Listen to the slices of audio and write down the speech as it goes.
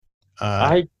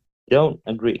I don't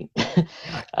agree.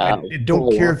 I don't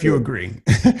Paul care if you Walker. agree.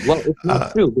 Well, it's not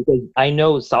uh, true because I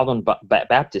know Southern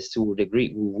Baptists who would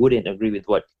agree, who wouldn't agree with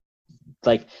what,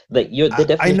 like you're the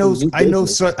definition you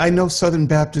gave me. I know Southern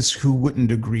Baptists who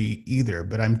wouldn't agree either,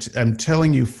 but I'm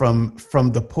telling you from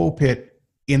the pulpit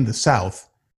in the South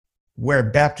where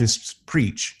Baptists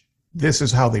preach, this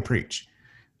is how they preach.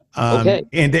 Okay.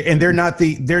 And they're not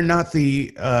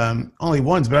the only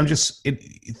ones, but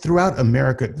throughout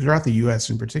America, throughout the U.S.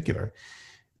 in particular,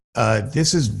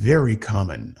 this is very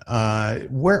common.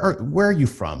 Where are you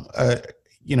from?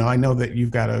 I know that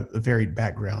you've got a varied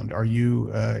background. Are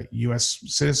you a U.S.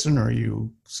 citizen, or are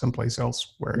you someplace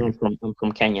else? Where are No, you? I'm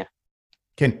from Kenya.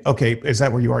 Okay, is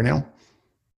that where you are now?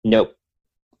 Nope.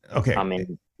 Okay, I'm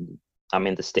in I'm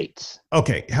in the States.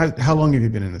 okay. How long have you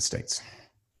been in the States?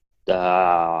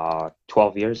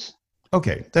 12 years.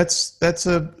 Okay, that's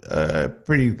a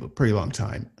pretty long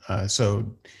time. So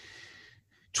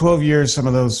 12 years, some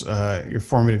of those your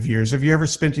formative years. Have you ever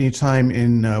spent any time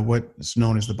in what's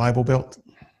known as the Bible Belt?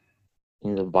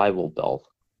 In the Bible Belt.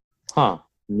 Huh.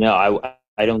 No,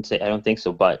 I don't think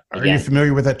so. But Are you again,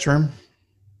 familiar with that term?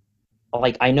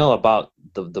 like I know about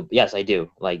the yes, I do.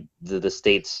 Like the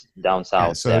states down Yeah,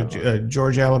 south so that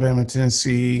Georgia, Alabama,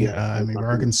 Tennessee, yes, maybe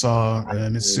Arkansas, I know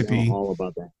Mississippi. all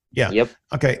about that. Yeah. Yep.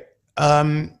 Okay.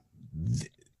 Um,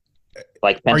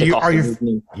 Like are Pentecostal you?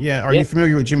 movement. Yeah. Are you Yep.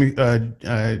 familiar with Jimmy? Is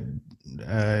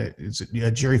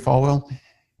it Jerry Falwell?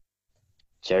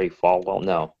 Jerry Falwell.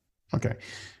 No. Okay.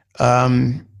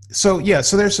 So yeah.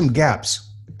 So there's some gaps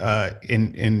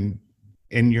in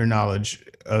your knowledge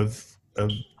of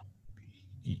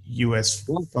U.S.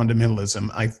 Well, fundamentalism.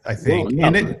 I well, think,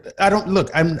 and no. I don't look.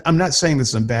 I'm not saying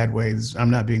this in bad ways. I'm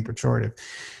not being pejorative.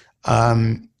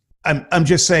 Um, I'm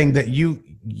just saying that you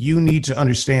need to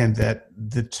understand that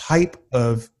the type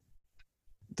of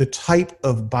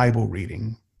Bible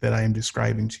reading that I am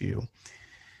describing to you,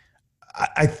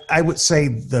 I would say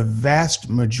the vast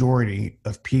majority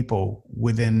of people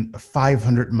within a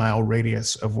 500-mile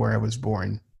radius of where I was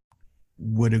born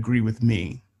would agree with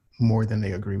me more than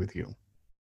they agree with you.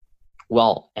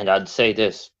 Well, and I'd say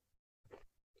this: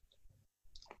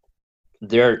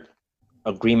 their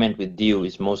agreement with you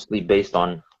is mostly based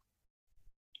on.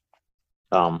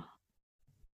 Um,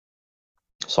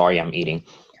 sorry, I'm eating.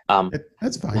 Um,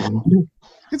 That's fine.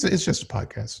 It's just a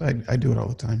podcast. I do it all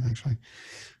the time, actually.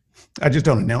 I just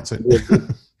don't announce it.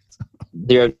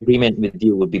 their agreement with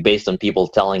you would be based on people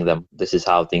telling them this is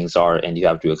how things are and you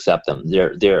have to accept them.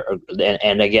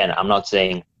 And again, I'm not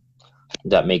saying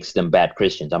that makes them bad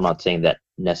Christians. I'm not saying that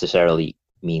necessarily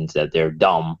means that they're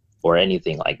dumb or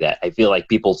anything like that. I feel like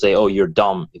people say, oh, you're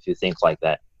dumb if you think like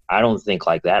that. I don't think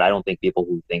like that. I don't think people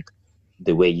who think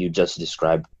the way you just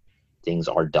described things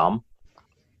are dumb.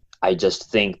 I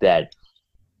just think that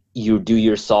you do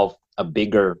yourself a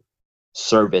bigger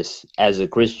service as a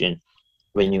Christian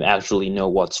when you actually know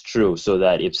what's true, so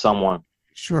that if someone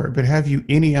Sure, but have you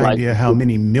any tries idea how to,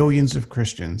 many millions of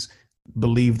Christians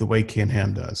believe the way Ken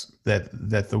Ham does, uh,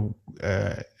 that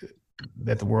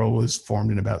the world was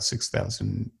formed in about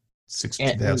 2,000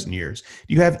 and years?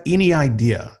 Do you have any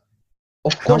idea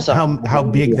of course I have how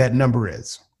an big idea. that number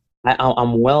is?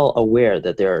 I'm well aware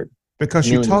that there are Because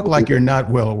you millions talk of like you're people. not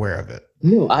well aware of it.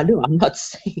 No, I know. I'm not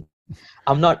saying.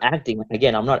 I'm not acting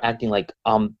again. I'm not acting like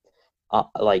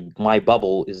my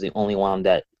bubble is the only one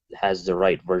that has the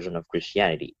right version of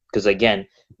Christianity. Because again,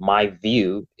 my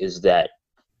view is that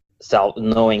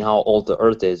knowing how old the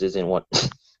earth is isn't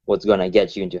what's gonna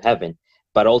get you into heaven.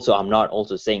 But also, I'm not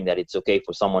also saying that it's okay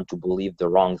for someone to believe the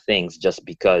wrong things just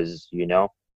because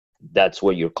that's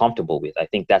what you're comfortable with. I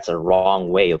think that's a wrong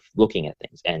way of looking at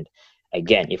things. And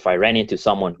again, if I ran into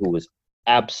someone who was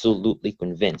absolutely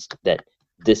convinced that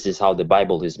this is how the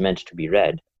Bible is meant to be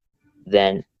read,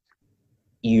 then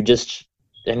you just,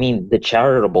 I mean, the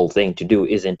charitable thing to do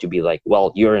isn't to be like,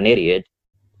 well, you're an idiot,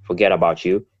 forget about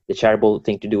you. The charitable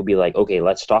thing to do would be like, okay,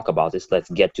 let's talk about this. Let's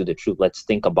get to the truth. Let's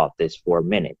think about this for a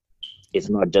minute. It's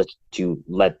not just to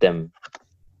let them,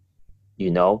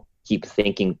 keep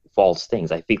thinking false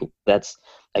things. I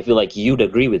feel like you'd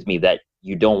agree with me that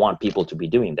you don't want people to be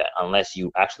doing that unless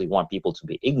you actually want people to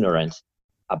be ignorant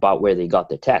about where they got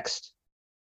the text.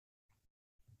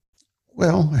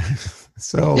 Well,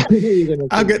 so You're gonna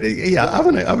I'm say, gonna yeah, yeah, I'm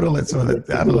gonna let some of that.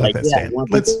 I'm you're gonna let like, that yeah, I stand.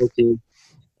 want people to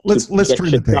Let's get turn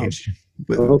the shit done. page.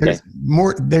 Okay.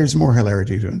 There's more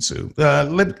hilarity to ensue.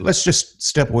 Let's just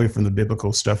step away from the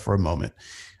biblical stuff for a moment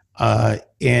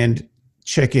and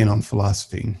check in on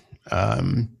philosophy.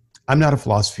 I'm not a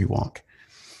philosophy wonk,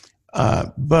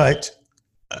 but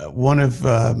one of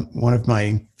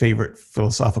my favorite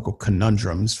philosophical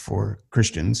conundrums for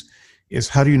Christians is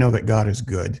how do you know that God is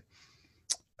good?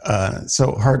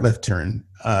 So hard left turn.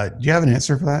 Do you have an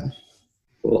answer for that?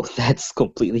 Well, that's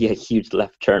completely a huge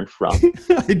left turn from.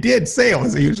 I did say it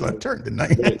was a huge left turn, didn't I?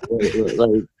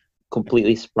 Like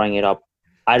completely sprung it up.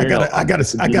 I don't know. I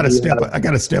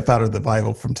gotta step out of the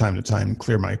Bible from time to time and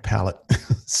clear my palate.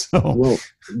 So,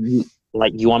 Well,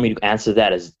 you want me to answer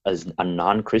that as a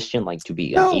non-Christian, like to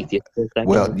be an no, atheist for a second?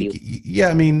 well, yeah,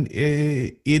 I mean,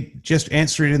 it just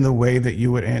answer it in the way that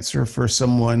you would answer for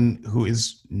someone who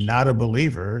is not a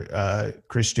believer.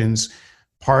 Christians,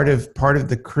 part of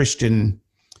the Christian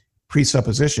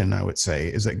presupposition, I would say,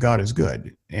 is that God is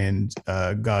good, and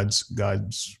God's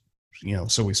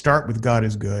so we start with God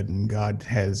is good, and God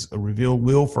has a revealed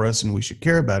will for us, and we should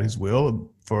care about His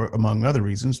will for, among other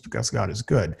reasons, because God is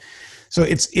good. So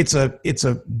it's a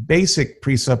basic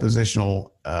presuppositional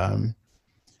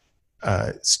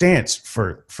stance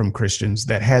from Christians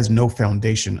that has no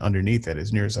foundation underneath it,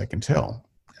 as near as I can tell.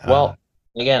 Well,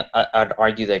 again, I'd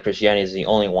argue that Christianity is the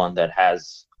only one that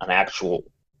has an actual,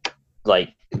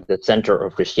 like, the center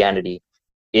of Christianity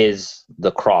is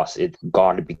the cross. It's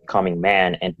God becoming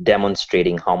man and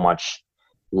demonstrating how much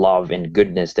love and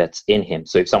goodness that's in him.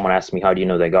 So if someone asks me, how do you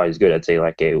know that God is good? I'd say,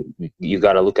 like, hey, you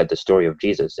got to look at the story of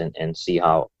Jesus and see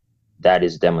how that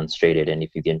is demonstrated. And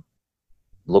if you can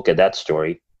look at that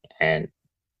story and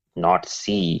not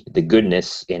see the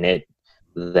goodness in it,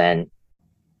 then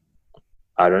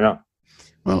I don't know.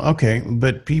 Well, okay,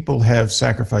 but people have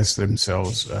sacrificed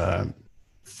themselves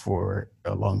for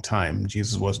a long time.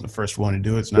 Jesus wasn't the first one to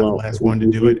do it. It's not the last one to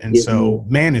do it. And so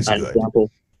man is good. Example.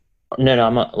 No,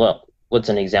 I'm not. Well, what's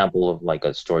an example of like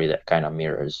a story that kind of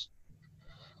mirrors?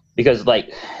 Because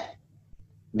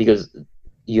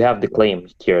you have the claim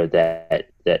here that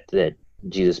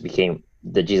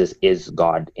Jesus is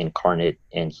God incarnate,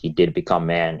 and he did become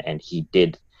man, and he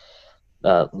did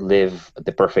live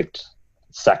the perfect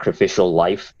sacrificial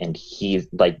life, and he's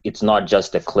like, it's not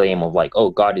just a claim of like, oh,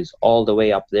 God is all the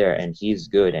way up there and he's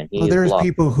good and there's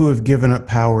people who have given up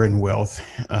power and wealth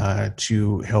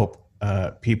to help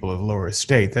people of lower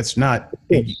estate. That's not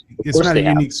it's not a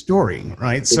unique story,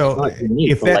 right? So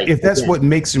if that's what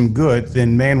makes him good,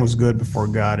 then man was good before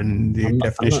God, and the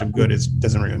definition of good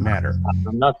doesn't really matter.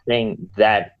 I'm not saying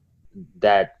that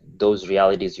those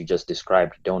realities you just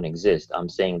described don't exist. I'm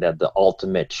saying that the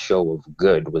ultimate show of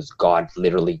good was God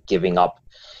literally giving up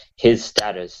his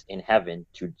status in heaven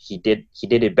to he did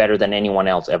it better than anyone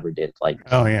else ever did. Like,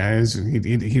 oh yeah,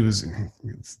 he was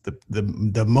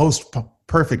the most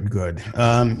perfect good.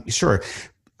 Sure.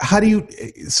 How do you?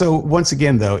 So once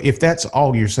again, though, if that's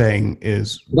all you're saying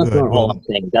is that's good, not all I'm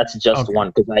saying. That's just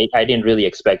one, because I didn't really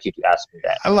expect you to ask me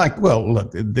that. Well,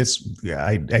 look, this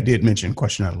I did mention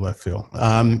question out of left field.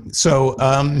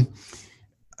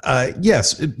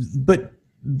 Yes, but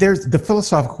there's the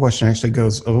philosophical question actually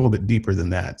goes a little bit deeper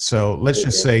than that. So let's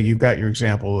just say you've got your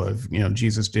example of,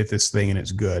 Jesus did this thing and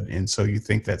it's good, and so you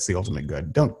think that's the ultimate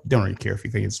good. Don't really care if you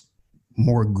think it's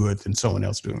more good than someone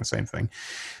else doing the same thing.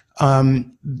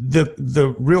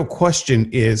 The real question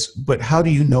is, but how do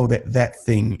you know that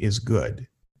thing is good?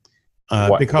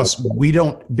 Because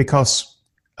when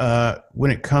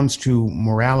it comes to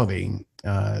morality,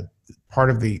 part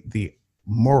of the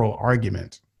moral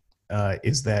argument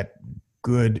is that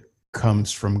good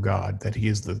comes from God, that he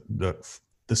is the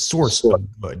source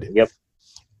of good. Yep.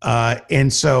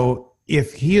 And so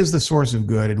if he is the source of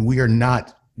good and we are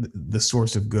not the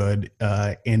source of good,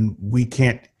 and we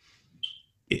can't,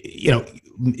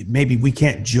 maybe we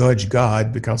can't judge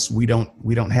God because we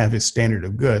don't have his standard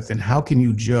of good, then how can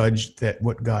you judge that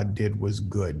what God did was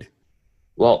good?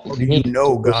 Well, or do you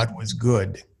know God was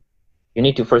good? You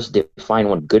need to first define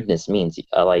what goodness means.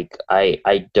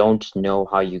 I don't know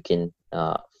how you can,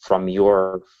 from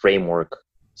your framework,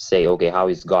 say, okay, how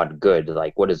is God good?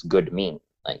 Like, what does good mean?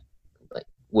 Like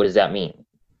what does that mean?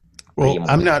 Well,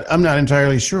 I'm not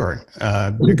entirely sure,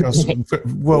 because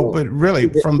but really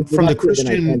from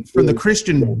the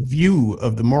Christian view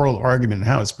of the moral argument and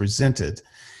how it's presented,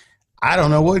 I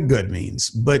don't know what good means,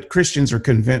 but Christians are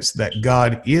convinced that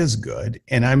God is good,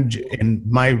 and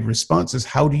my response is,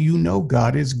 how do you know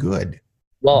God is good?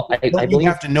 Well, I believe you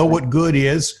have to know what good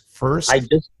is first. I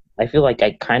feel like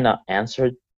I kind of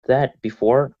answered that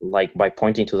before, like by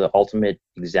pointing to the ultimate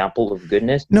example of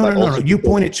goodness. No. You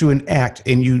pointed to an act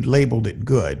and you labeled it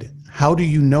good. How do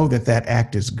you know that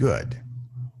act is good?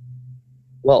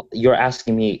 Well, you're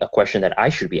asking me a question that I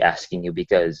should be asking you,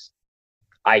 because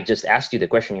I just asked you the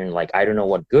question. You're like, I don't know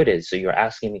what good is. So you're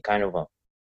asking me kind of a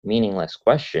meaningless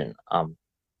question.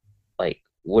 Like,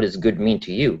 what does good mean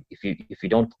to you? If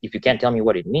you can't tell me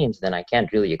what it means, then I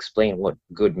can't really explain what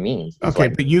good means. It's Okay,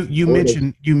 like, but you what is,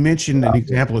 mentioned an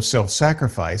example of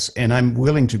self-sacrifice, and I'm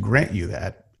willing to grant you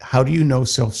that. How do you know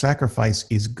self-sacrifice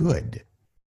is good?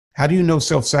 How do you know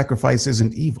self-sacrifice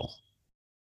isn't evil?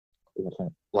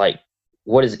 like,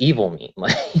 what does evil mean?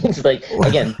 Like, it's like,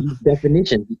 again, these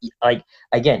definitions, like,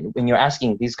 again, when you're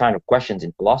asking these kind of questions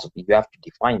in philosophy, you have to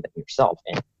define them yourself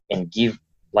and give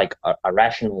like a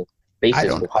rational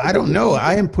basis for how I you don't know. define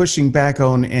I it. am pushing back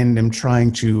on and am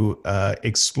trying to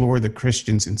explore the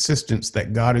Christian's insistence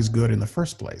that God is good in the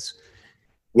first place.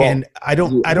 And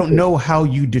Well, you I don't answered, know how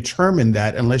you determine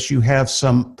that unless you have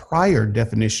some prior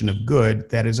definition of good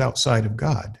that is outside of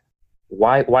God.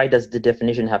 why does the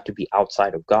definition have to be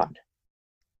outside of God?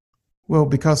 Well,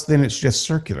 because then it's just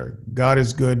circular. God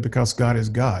is good because God is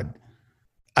God.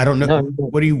 I don't know. No, no,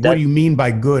 What do that you mean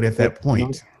by good at that's that not,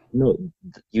 point? no,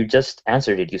 you just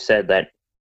answered it. You said that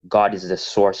God is the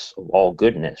source of all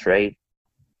goodness, right?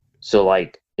 So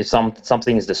like, if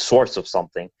something is the source of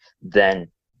something,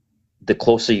 then the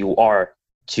closer you are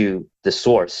to the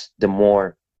source, the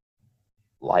more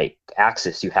like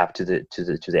access you have to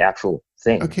the actual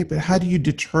thing. Okay, but how do you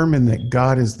determine that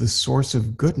God is the source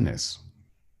of goodness?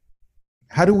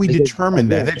 How do we Because determine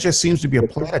that? again, That just seems to be a the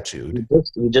thing, platitude.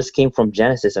 we just came from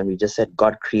Genesis and we just said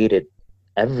God created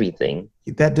everything.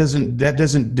 That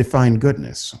doesn't define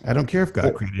goodness. I don't care if God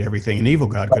But, created everything. An evil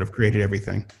God could have created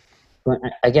everything. but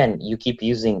again, you keep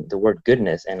using the word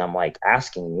goodness, and I'm like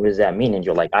asking you, what does that mean? And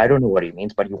you're like, I don't know what it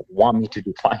means, but you want me to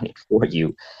define it for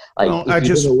you. Like, Well, if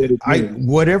you don't know what it means,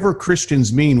 whatever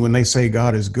Christians mean when they say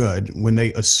God is good, when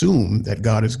they assume that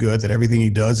God is good, that everything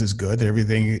he does is good,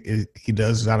 that he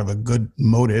does is out of a good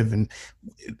motive, and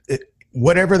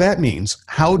whatever that means,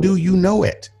 how do you know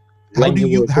it? when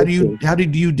you were Christian, How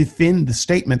did you defend the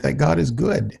statement that God is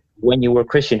good?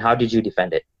 how did you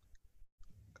defend it?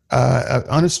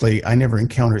 Honestly, I never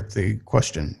encountered the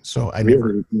question, so I never.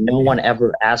 Really, no one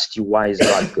ever asked you why is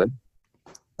God good?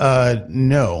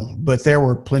 No, but there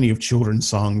were plenty of children's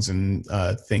songs and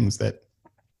things that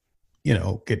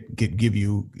give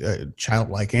you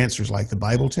childlike answers, like the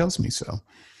Bible tells me so.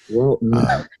 Well,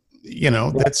 I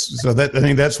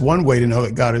mean, that's one way to know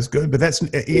that God is good. But that's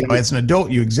as an adult,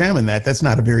 you examine that. That's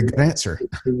not a very good answer.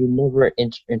 you never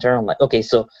internalize. Okay,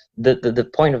 so the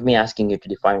point of me asking you to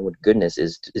define what goodness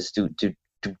is to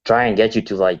try and get you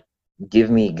to like give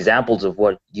me examples of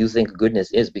what you think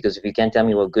goodness is, because if you can't tell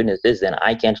me what goodness is, then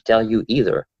I can't tell you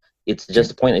either. It's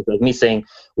just a point. It's like me saying,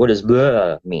 what does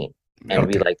blah mean? And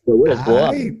be Okay, like, well, what does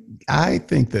blah mean? I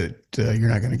think that you're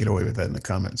not going to get away with that in the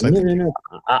comments. I No, think no, no.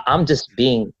 I'm just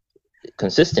being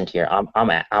consistent here. I'm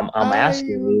I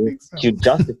asking don't you think so. to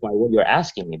justify what you're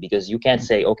asking me, because you can't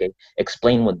say, okay,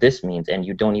 explain what this means, and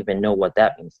you don't even know what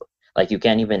that means. Like, you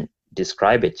can't even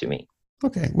describe it to me.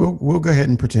 Okay, we'll go ahead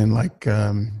and pretend like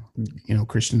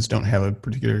Christians don't have a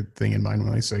particular thing in mind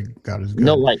when they say God is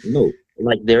No, good. like, no,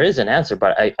 like, there is an answer,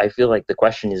 but I feel like the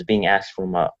question is being asked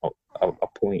from a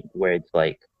point where it's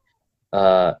like,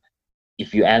 uh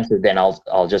if you answer, then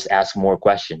I'll just ask more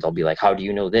questions. I'll be like, how do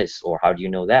you know this, or how do you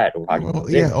know that, or how do you Well, know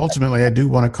this? yeah, ultimately, I do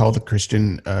want to call the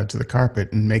Christian to the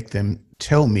carpet and make them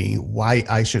tell me why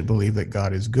I should believe that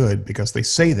God is good, because they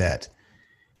say that.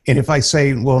 And if I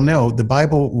say, well, no, the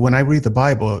Bible, when I read the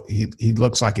Bible, he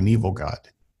looks like an evil God.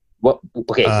 What?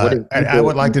 Okay, what is And I evil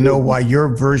would like in to your know view? why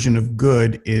your version of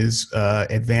good is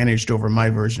advantaged over my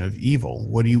version of evil.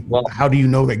 Well, How do you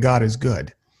know that God is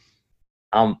good?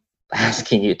 I'm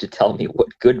asking you to tell me what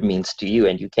good means to you,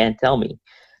 and you can't tell me.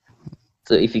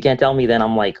 So if you can't tell me, then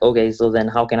I'm like, okay, so then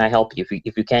how can I help you?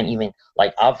 If you can't even,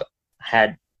 like, I've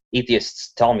had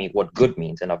atheists tell me what good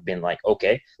means, and I've been like,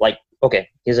 okay,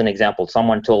 here's an example.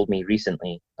 Someone told me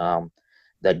recently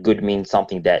that good means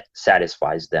something that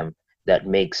satisfies them, that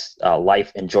makes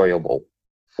life enjoyable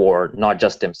for not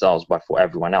just themselves but for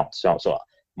everyone else. So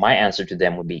my answer to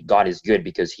them would be, God is good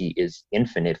because he is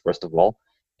infinite, first of all,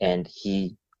 and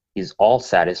he is all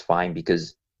satisfying,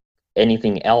 because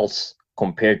anything else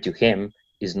compared to him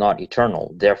is not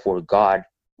eternal. Therefore, God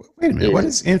Wait a minute. What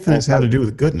is does infinite all have to do satisfying.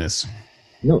 with goodness?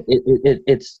 No,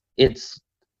 it's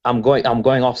I'm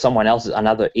going off someone else's,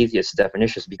 another atheist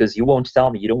definitions, because you won't tell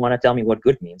me. You don't want to tell me what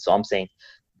good means. So I'm saying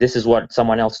this is what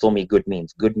someone else told me good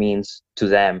means. Good means to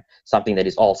them something that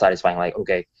is all satisfying. Like,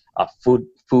 okay,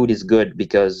 food is good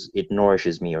because it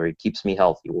nourishes me, or it keeps me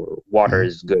healthy, or water Mhm.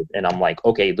 is good. And I'm like,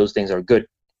 okay, those things are good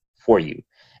for you.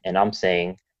 And I'm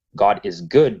saying God is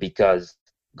good because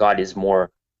God is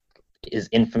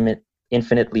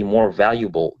infinitely more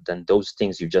valuable than those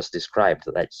things you just described,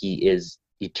 that he is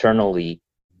eternally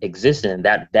existent,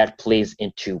 and that plays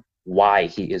into why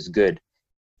he is good.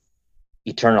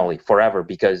 eternally, forever,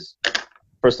 because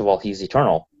first of all, he's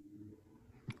eternal.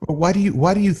 Why do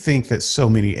you think that so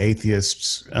many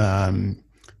atheists,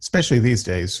 especially these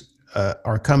days,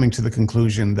 are coming to the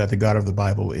conclusion that the God of the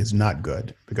Bible is not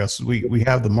good? Because we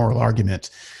have the moral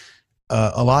argument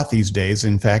a lot these days.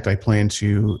 In fact, I plan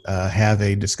to have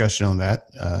a discussion on that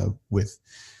with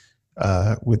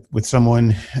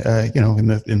someone,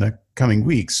 in the coming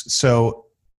weeks. So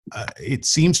it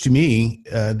seems to me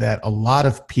that a lot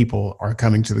of people are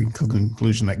coming to the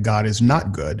conclusion that God is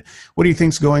not good. What do you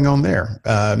think's going on there?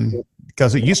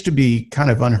 Because it used to be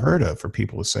kind of unheard of for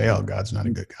people to say, "Oh, God's not a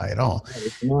good guy at all."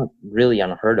 It's not really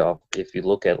unheard of if you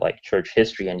look at like church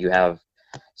history, and you have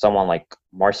someone like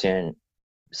Marcion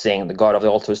saying the God of the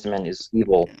Old Testament is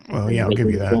evil. Well, yeah, I'll give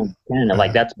you that. And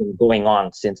like that's been going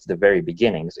on since the very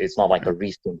beginnings. It's not like a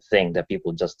recent thing that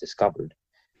people just discovered.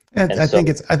 I think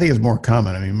it's more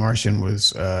common. I mean, Marcion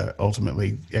was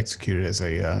ultimately executed as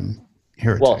a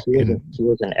heretic. Well, he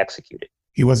wasn't executed.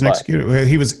 He wasn't executed.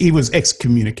 He was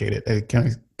excommunicated.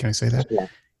 Can I say that? Yeah.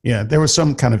 Yeah, there was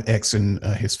some kind of X in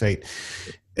his fate.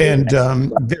 And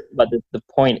but the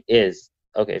point is,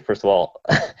 okay, first of all,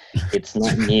 it's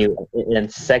not new, and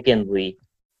secondly,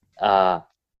 I'd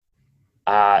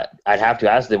have to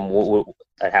ask them.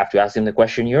 I'd have to ask them the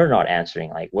question you're not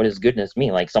answering. Like, what does goodness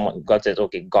mean? Like, God says,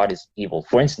 okay, God is evil.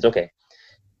 For instance, okay,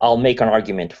 I'll make an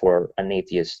argument for an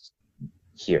atheist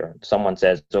here. Someone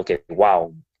says, okay,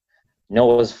 wow,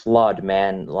 Noah's flood,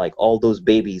 man, like all those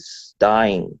babies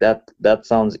dying. That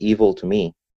sounds evil to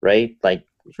me, right? Like,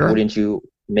 sure. Wouldn't you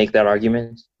make that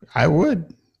argument? I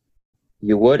would.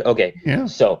 You would? Okay. Yeah.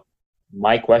 So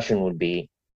my question would be,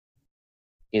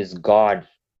 is God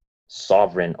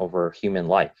sovereign over human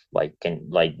life? Like,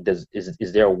 is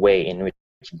there a way in which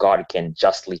God can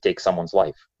justly take someone's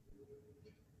life?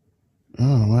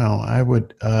 Oh, well, I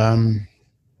would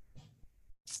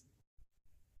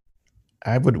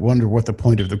wonder what the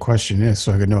point of the question is,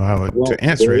 so I could know how to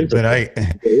answer it. But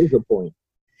there is a point.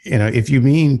 If you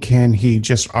mean, can he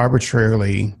just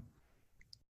arbitrarily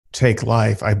take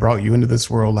life? I brought you into this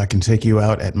world, I can take you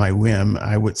out at my whim.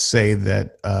 I would say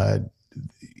that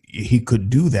he could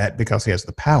do that because he has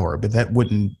the power, but that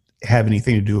wouldn't have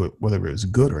anything to do with whether it was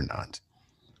good or not.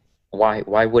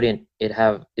 Why wouldn't it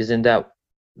have? Isn't that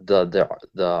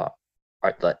the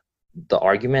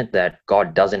argument that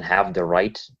God doesn't have the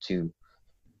right to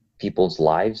people's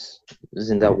lives?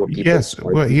 Isn't that what people? Yes,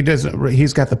 well, he doesn't.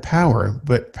 He's got the power,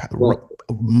 but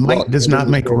might does not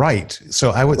make right.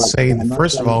 So I would say,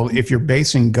 first of all, if you're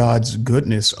basing God's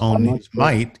goodness on his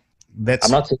might, that's.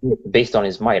 I'm not saying it's based on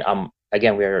his might.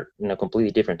 Again, we're in a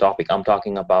completely different topic. I'm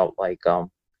talking about like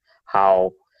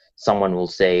how someone will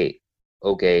say,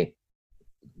 okay,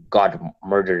 God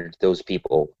murdered those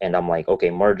people, and I'm like, okay,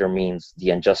 murder means the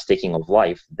unjust taking of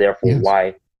life. Therefore,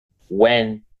 yes.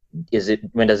 When does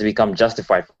it become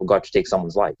justified for God to take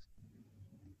someone's life?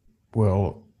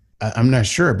 Well, I'm not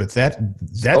sure, but that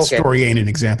story ain't an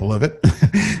example of it.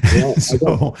 Yeah,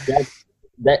 so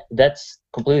that's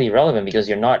completely irrelevant, because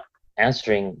you're not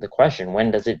answering the question. When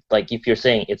does it, like, if you're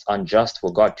saying it's unjust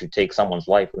for God to take someone's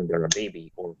life when they're a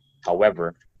baby, or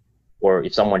however, or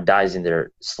if someone dies in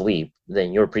their sleep,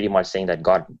 then you're pretty much saying that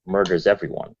God murders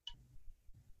everyone,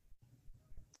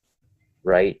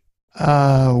 right?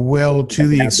 Well, to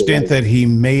the extent that he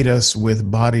made us with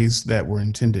bodies that were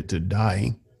intended to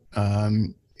die,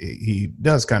 he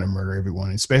does kind of murder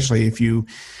everyone, especially if you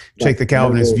take the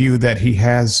Calvinist view that he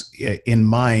has in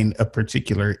mind a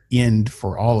particular end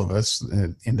for all of us,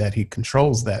 in that he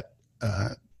controls that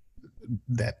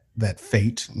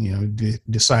fate,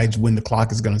 decides when the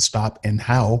clock is going to stop and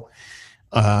how,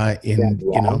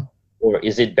 Or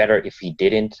is it better if he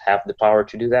didn't have the power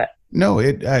to do that? No,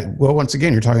 well, once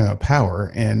again, you're talking about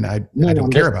power, and I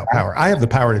don't care about power. I have the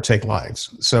power to take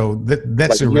lives, so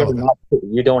that's irrelevant.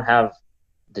 You don't have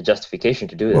the justification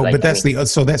to do it. Well, but that's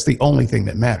the only thing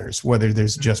that matters, whether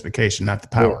there's justification, not the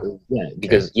power. Yeah,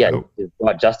 because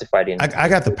God justified in. I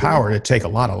got the power to take a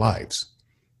lot of lives.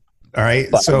 All right,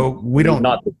 but so we don't. You're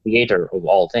not the creator of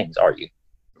all things, are you?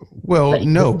 Well,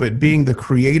 no, but being the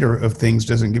creator of things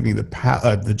doesn't give me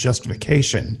the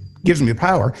justification. Gives me the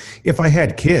power. If I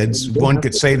had kids, one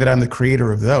could say that I'm the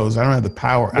creator of those. I don't have the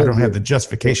power. I don't have the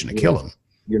justification to kill them.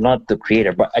 You're not the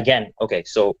creator. But again, okay,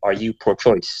 so are you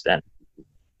pro-choice then?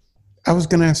 I was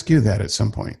going to ask you that at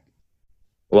some point.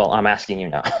 Well, I'm asking you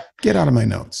now. Get out of my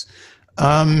notes.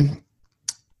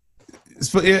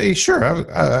 Sure,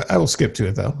 I will skip to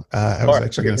it though. I was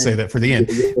actually going to say that for the end.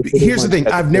 Here's the thing: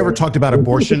 I've never talked about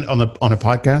abortion on a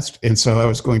podcast, and so I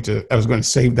was going to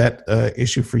save that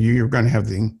issue for you. You're going to have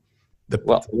the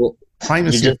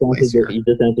primacy. You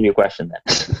just answered your question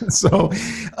then. So,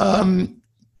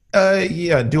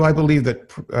 Yeah. Do I believe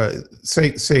that?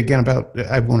 Say again about.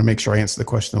 I want to make sure I answer the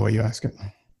question the way you ask it.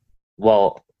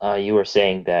 Well, you were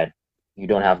saying that you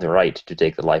don't have the right to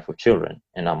take the life of children,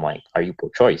 and I'm like, are you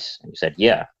pro-choice? And you said,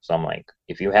 yeah. So I'm like,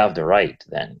 if you have the right,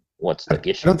 then what's the I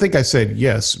issue? don't think I said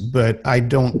yes, but I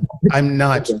don't. I'm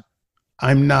not. Okay.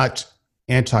 I'm not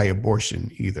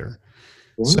anti-abortion either.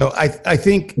 Mhm. So I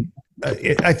think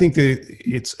I think that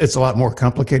it's a lot more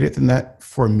complicated than that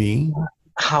for me.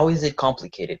 How is it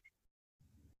complicated?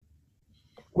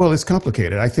 Well, it's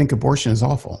complicated. I think abortion is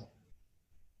awful.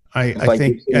 But you're I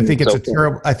saying think it's it's a okay.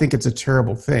 terrible. I think it's a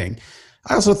terrible thing.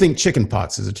 I also think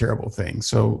chickenpox is a terrible thing.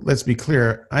 So let's be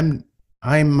clear. I'm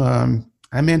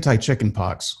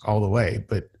anti-chickenpox all the way,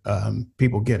 but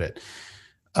people get it.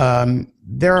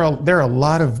 There are a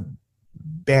lot of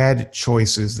bad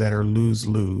choices that are lose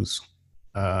lose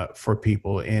for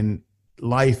people, and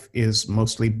life is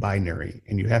mostly binary,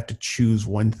 and you have to choose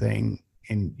one thing,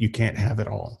 and you can't have it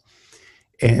all.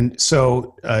 And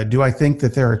so, do I think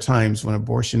that there are times when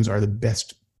abortions are the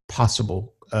best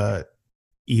possible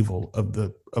evil of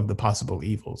the possible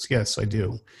evils? Yes, I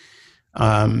do.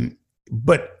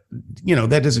 But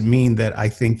that doesn't mean that I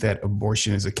think that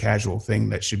abortion is a casual thing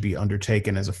that should be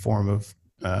undertaken as a form of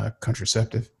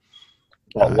contraceptive.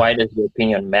 But why does your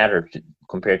opinion matter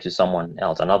compared to someone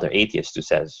else, another atheist who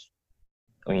says,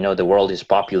 the world is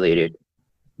populated,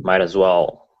 might as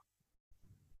well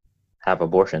have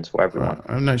abortions for everyone?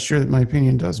 I'm not sure that my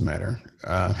opinion does matter.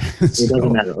 It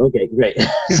doesn't matter. Okay, great.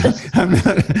 I'm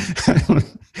not.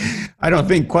 I don't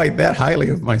think quite that highly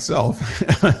of myself.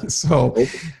 So, Okay.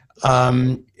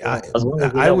 As long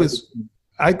as you know.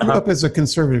 I grew up as a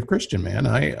conservative Christian man.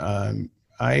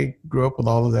 I grew up with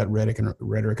all of that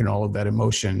rhetoric and all of that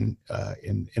emotion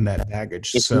in that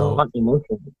baggage. It's So, not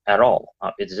emotion at all.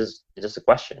 It's just a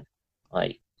question.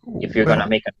 Like, if you're well, gonna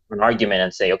make an argument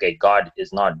and say, okay, God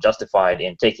is not justified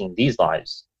in taking these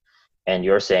lives, and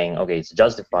you're saying, okay, it's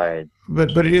justified.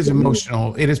 but it is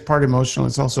emotional. It is part emotional.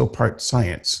 It's also part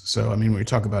science. So, I mean, when we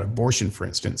talk about abortion, for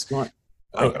instance, Not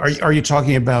are you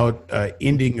talking about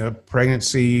ending a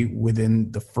pregnancy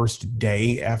within the first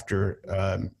day after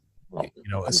a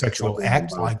I'm sexual talking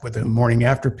act, about. like with a morning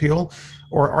after pill,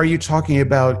 or are you talking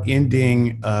about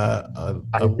ending I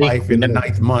a think life we in the know.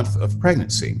 9th month of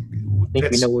pregnancy? I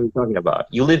think we know what you're talking about.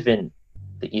 You live in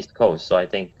the East Coast, so I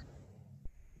think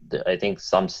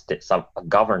some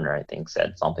governor I think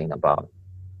said something about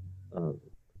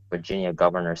Virginia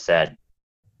governor said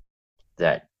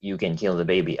that you can kill the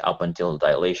baby up until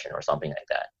dilation or something like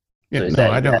that. Yeah, So is no,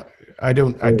 that I okay, so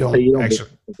don't you don't actually.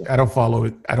 okay. I don't follow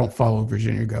it. I don't follow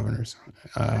Virginia governors.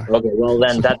 Okay, well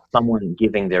then So that's someone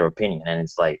giving their opinion, and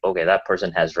it's like, okay, that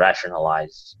person has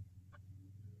rationalized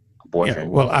yeah, abortion.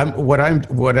 well,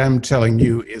 what I'm telling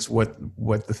you is what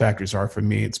the factors are for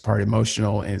me. It's part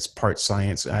emotional and it's part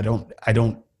science.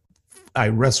 I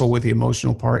wrestle with the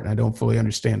emotional part and I don't fully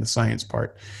understand the science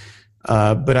part.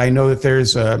 But I know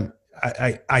that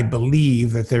I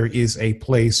believe that there is a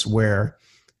place where,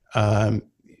 um,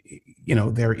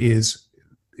 there is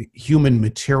human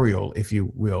material, if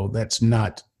you will, that's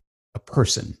not a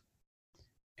person.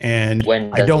 And When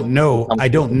does it become I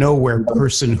don't know where you don't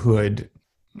personhood,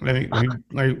 let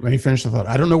me finish the thought.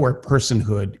 I don't know where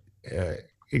personhood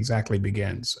exactly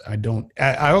begins.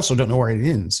 I also don't know where it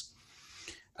ends.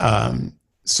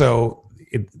 So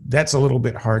that's a little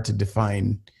bit hard to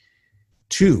define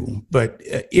too. But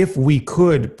if we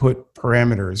could put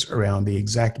parameters around the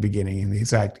exact beginning and the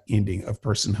exact ending of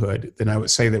personhood, then I would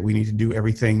say that we need to do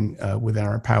everything within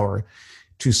our power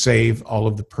to save all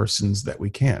of the persons that we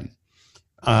can.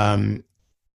 But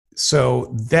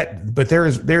there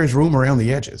is room around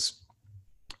the edges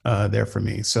there for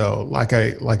me. So like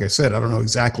I said, I don't know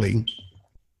exactly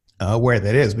where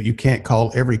that is, but you can't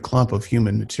call every clump of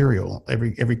human material,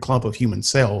 every clump of human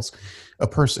cells, a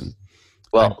person.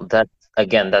 well,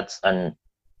 that's an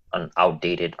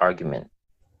outdated argument.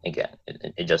 Again,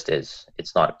 it just is.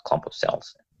 It's not a clump of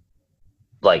cells.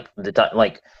 Like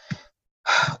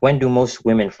when do most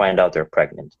women find out they're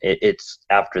pregnant? It's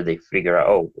after they figure out,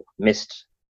 oh, missed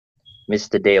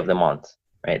the day of the month,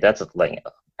 right? That's like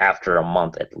after a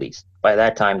month at least. By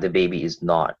that time, the baby is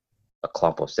not a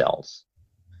clump of cells.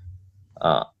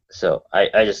 So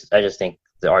I just think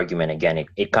the argument again,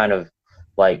 it kind of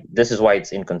like, this is why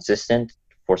it's inconsistent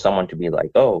for someone to be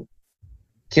like, oh,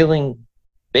 killing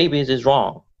babies is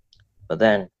wrong, but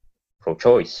then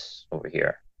pro-choice over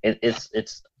here. It's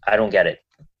I don't get it.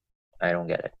 I don't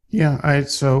get it. Yeah, I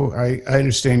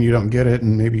understand you don't get it,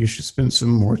 and maybe you should spend some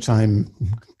more time No,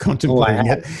 I contemplating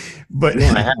have. it. But No,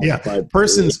 I have, yeah, but it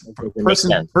doesn't make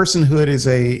sense. personhood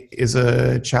is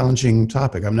a challenging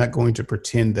topic. I'm not going to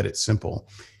pretend that it's simple.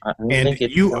 I don't And think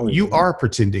it's you challenging. are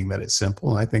pretending that it's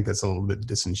simple. And I think that's a little bit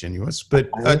disingenuous. But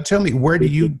I don't tell me, think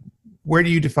it where do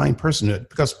you define personhood?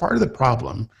 Because part of the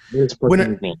problem is when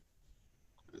personhood mean.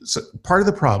 so part of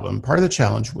the problem, part of the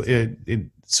challenge,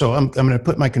 so I'm going to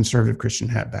put my conservative Christian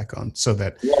hat back on so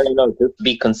that, No, no, no. Just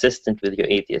be consistent with your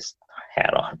atheist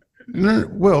hat on. no,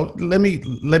 well, let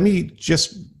me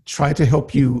just try to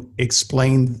help you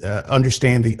explain,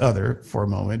 understand the other for a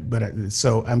moment. But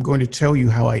so I'm going to tell you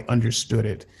how I understood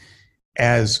it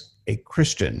as a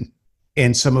Christian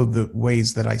and some of the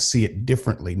ways that I see it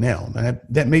differently now. And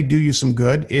that may do you some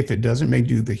good. If it doesn't, may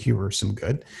do the hearer some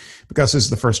good, because this is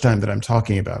the first time that I'm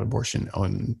talking about abortion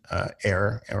on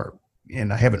air,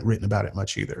 and I haven't written about it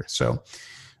much either. So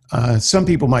some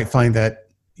people might find that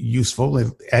useful.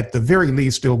 At the very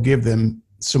least, it'll give them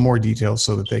some more details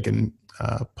so that they can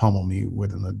pummel me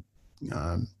within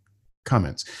the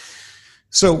comments.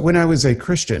 So when I was a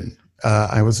Christian,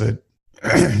 I was a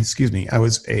excuse me, I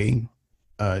was a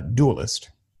dualist.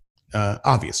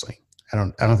 Obviously, I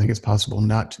don't think it's possible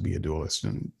not to be a dualist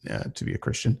and to be a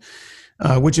Christian,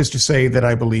 which is to say that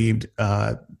I believed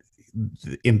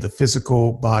in the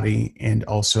physical body and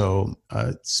also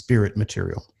spirit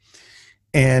material.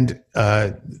 And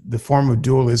the form of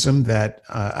dualism that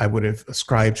I would have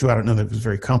ascribed to, I don't know that it was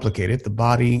very complicated. The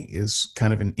body is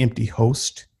kind of an empty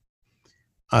host,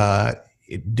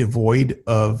 devoid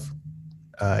of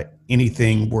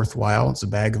anything worthwhile. It's a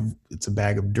bag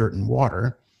of dirt and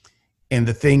water. And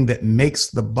the thing that makes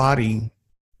the body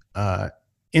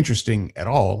interesting at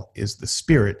all is the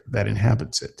spirit that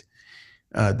inhabits it.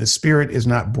 The spirit is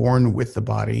not born with the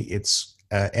body. It's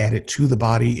added to the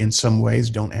body in some ways.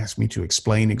 Don't ask me to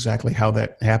explain exactly how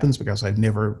that happens, because I've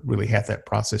never really had that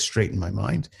process straight in my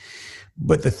mind.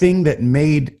 But the thing that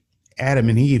made Adam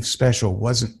and Eve special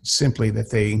wasn't simply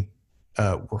that they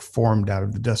were formed out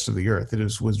of the dust of the earth. It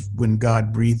was when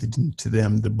God breathed into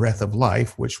them the breath of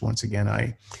life, which once again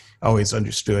I always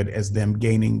understood as them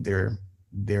gaining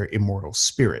their immortal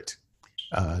spirit.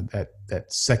 That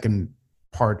second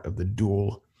part of the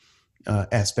dual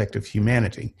aspect of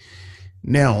humanity.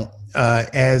 Now,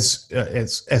 as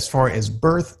far as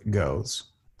birth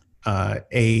goes,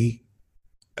 a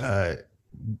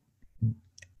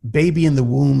baby in the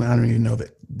womb, I don't even know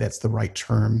that that's the right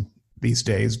term these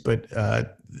days, but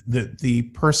the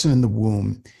person in the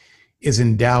womb is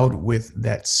endowed with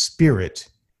that spirit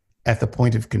at the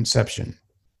point of conception.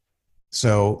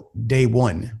 So day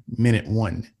one, minute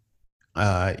one,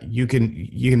 you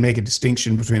can make a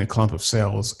distinction between a clump of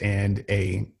cells and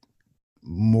a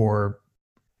more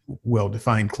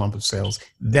well-defined clump of cells.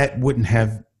 That wouldn't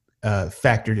have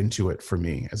factored into it for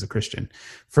me as a Christian.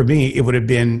 For me, it would have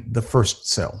been the first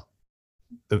cell,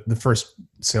 the first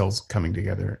cells coming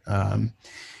together.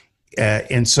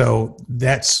 And so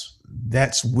that's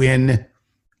when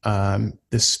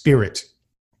the spirit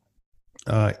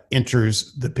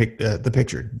enters the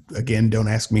picture. Again, don't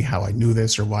ask me how I knew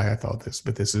this or why I thought this,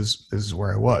 but this is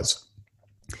where I was.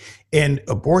 And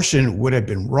abortion would have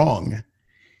been wrong,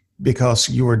 because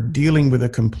you are dealing with a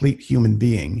complete human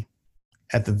being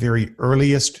at the very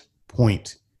earliest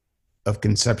point of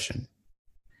conception.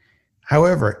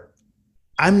 However,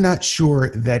 I'm not sure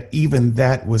that even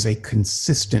that was a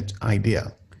consistent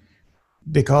idea,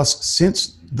 because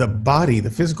since the body, the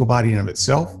physical body in of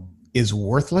itself, is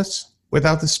worthless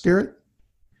without the spirit,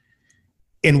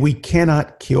 and we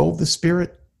cannot kill the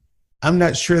spirit, I'm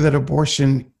not sure that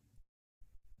abortion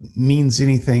means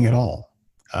anything at all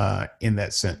in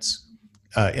that sense,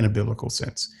 in a biblical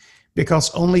sense, because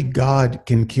only God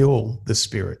can kill the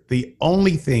spirit. The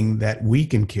only thing that we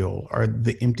can kill are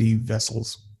the empty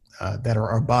vessels that are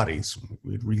our bodies.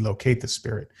 We'd relocate the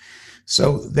spirit.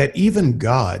 So that even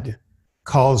God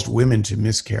caused women to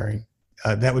miscarry,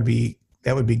 that would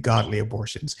be godly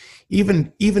abortions.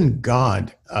 Even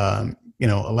God,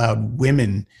 allowed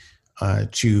women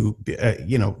to,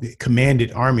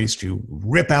 commanded armies to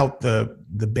rip out the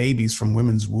babies from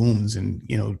women's wombs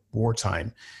in,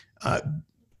 wartime.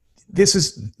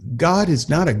 God is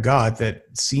not a God that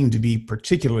seemed to be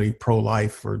particularly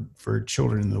pro-life for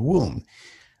children in the womb.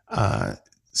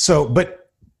 But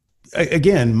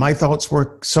again, my thoughts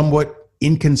were somewhat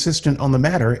inconsistent on the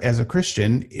matter as a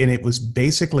Christian, and it was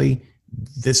basically,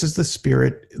 this is the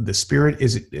spirit. The spirit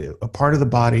is a part of the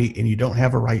body, and you don't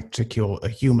have a right to kill a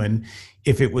human.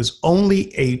 If it was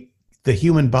only the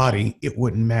human body, it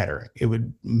wouldn't matter. It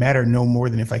would matter no more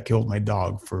than if I killed my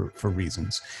dog for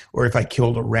reasons, or if I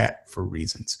killed a rat for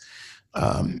reasons.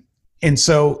 And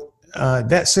so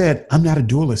that said, I'm not a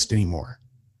dualist anymore.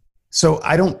 So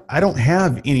I don't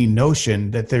have any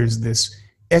notion that there's this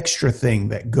extra thing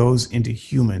that goes into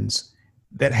humans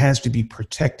that has to be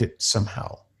protected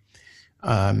somehow.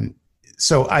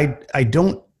 So I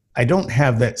don't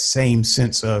have that same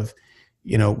sense of,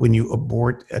 when you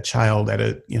abort a child at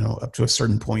up to a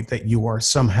certain point, that you are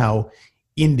somehow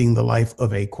ending the life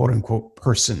of a quote unquote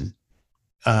person.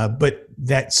 But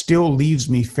that still leaves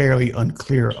me fairly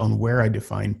unclear on where I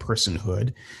define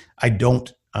personhood. I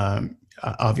don't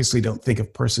obviously don't think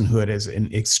of personhood as an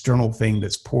external thing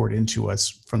that's poured into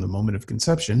us from the moment of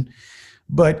conception,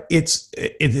 but it's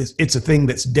a thing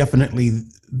that's definitely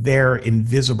there,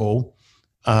 invisible,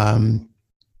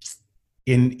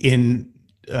 in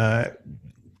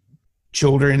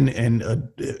children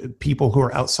and people who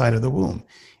are outside of the womb.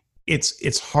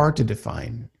 It's hard to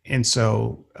define, and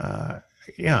so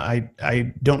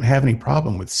I don't have any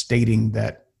problem with stating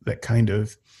that kind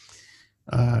of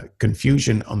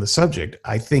confusion on the subject.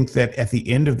 I think that at the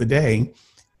end of the day,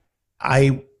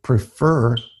 I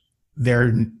prefer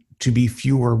there to be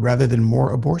fewer rather than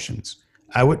more abortions.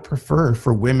 I would prefer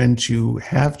for women to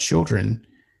have children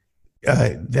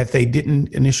that they didn't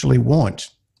initially want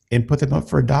and put them up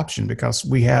for adoption, because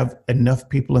we have enough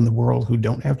people in the world who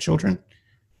don't have children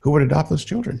who would adopt those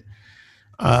children.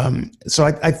 So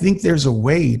I think there's a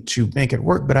way to make it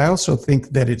work, but I also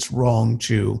think that it's wrong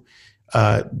to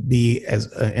be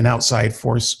as an outside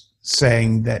force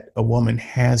saying that a woman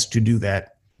has to do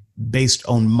that based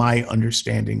on my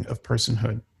understanding of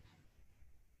personhood.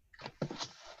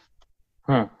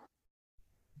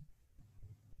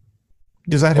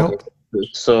 Does that help?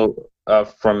 So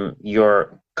from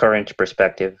your current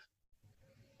perspective,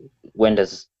 when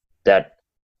does that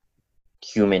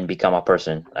human become a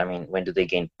person? I mean, when do they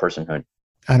gain personhood?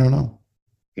 I don't know.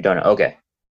 You don't know? Okay.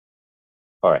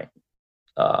 All right.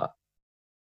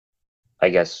 I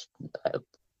guess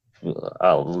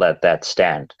I'll let that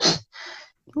stand.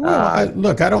 Well,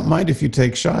 look, I don't mind if you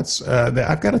take shots.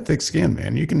 I've got a thick skin,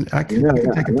 man. I can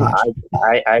take a punch.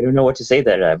 I don't know what to say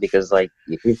there, because like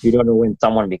if you don't know when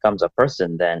someone becomes a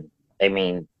person, then I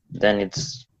mean, then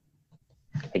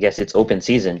I guess it's open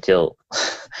season till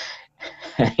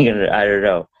I don't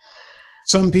know.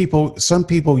 Some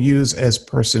people use as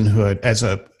personhood as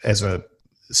a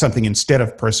something instead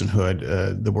of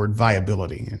personhood, the word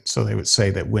viability. And so they would say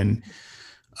that when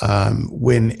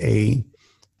a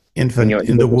infant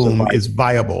in the womb is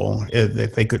viable,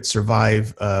 if they could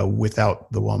survive without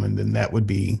the woman, then that would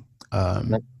be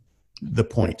the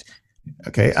point.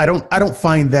 Okay, I don't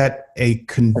find that a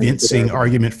convincing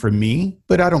argument for me,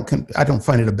 but I don't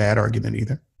find it a bad argument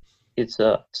either. It's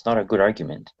not a good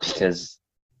argument, because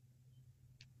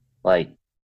like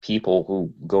people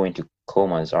who go into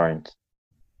comas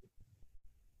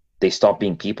they stop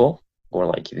being people, or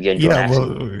like if you get into an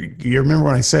accident. Well, you remember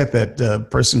when I said that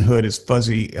personhood is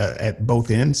fuzzy at both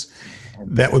ends?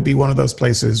 That would be one of those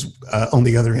places on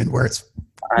the other end where it's.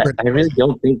 I really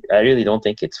don't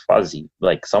think it's fuzzy.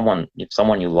 Like if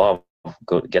someone you love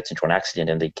gets into an accident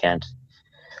and they can't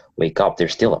wake up, they're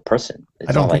still a person.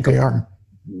 I don't think they are.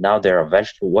 Now they're a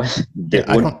vegetable.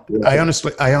 I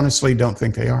honestly don't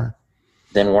think they are.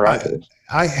 Then what are they?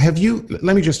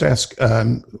 Let me just ask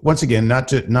once again, not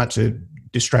to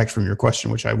distract from your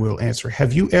question, which I will answer.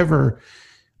 Have you ever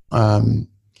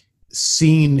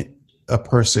seen a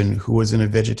person who was in a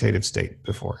vegetative state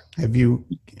before? Have you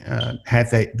had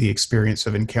the experience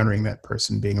of encountering that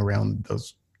person, being around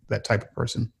that type of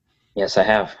person? Yes, I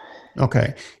have.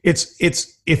 Okay. It's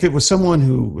if it was someone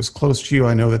who was close to you,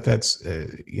 I know that's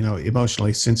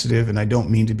emotionally sensitive, and I don't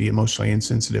mean to be emotionally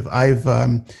insensitive. I've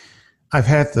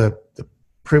had the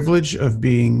privilege of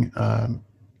being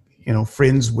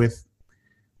friends with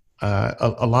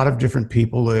a lot of different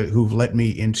people who've let me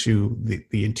into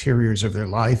the interiors of their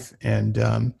life, and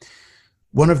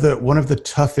one of the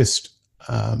toughest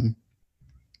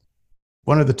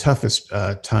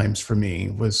times for me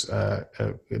was a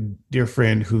dear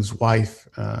friend whose wife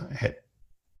had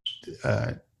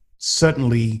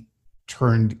suddenly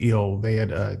turned ill. They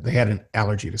had an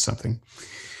allergy to something,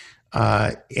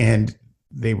 and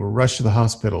they were rushed to the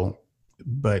hospital,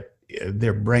 but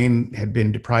their brain had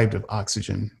been deprived of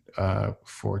oxygen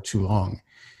for too long.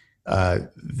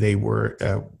 They were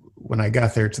when I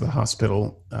got there to the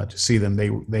hospital to see them,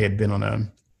 they had been on a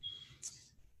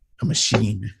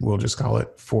machine, we'll just call it,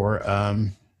 for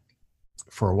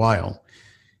a while,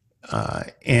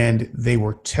 and they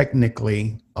were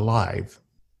technically alive,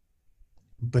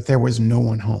 but there was no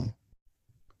one home.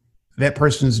 that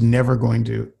person's never going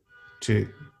to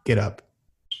get up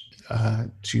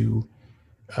to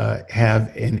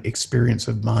have an experience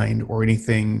of mind or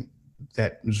anything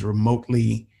that is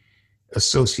remotely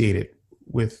associated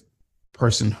with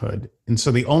personhood. And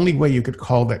so the only way you could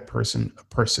call that person a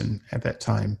person at that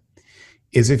time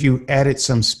is if you added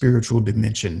some spiritual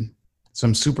dimension,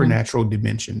 some supernatural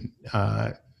dimension.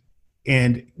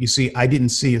 And you see, I didn't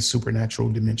see a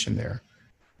supernatural dimension there.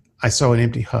 I saw an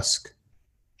empty husk.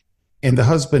 And the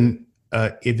husband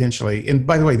eventually, and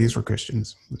by the way, these were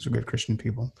Christians. These were good Christian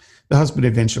people. The husband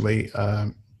eventually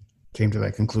came to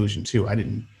that conclusion too. I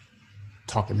didn't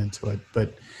talk him into it,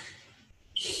 but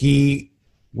he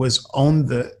was on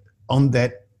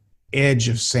that edge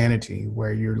of sanity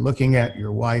where you're looking at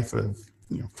your wife of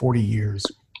 40 years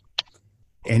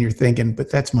and you're thinking, but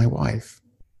that's my wife.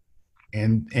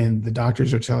 And the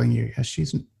doctors are telling you, yeah,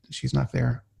 she's not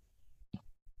there.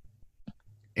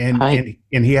 And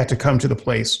he had to come to the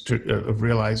place of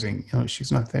realizing,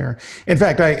 she's not there. In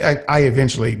fact, I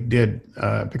eventually did,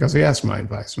 because he asked my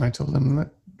advice, and I told him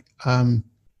that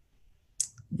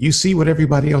you see what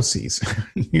everybody else sees.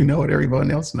 You know what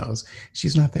everyone else knows.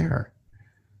 She's not there.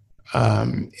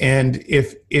 And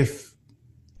if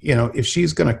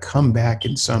she's going to come back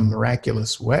in some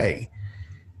miraculous way,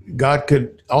 God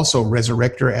could also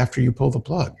resurrect her after you pull the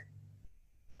plug.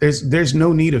 There's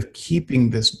no need of keeping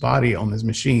this body on this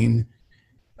machine,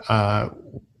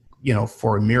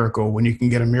 for a miracle when you can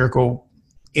get a miracle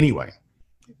anyway.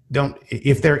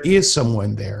 If there is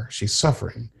someone there, she's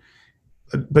suffering,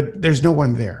 but there's no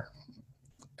one there.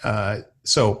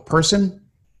 So person,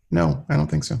 no, I don't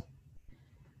think so.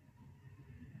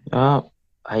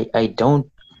 I don't,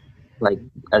 like,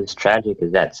 as tragic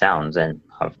as that sounds, and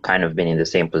I've kind of been in the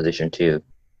same position too,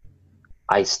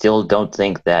 I still don't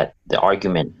think that the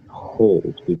argument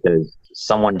holds, because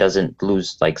someone doesn't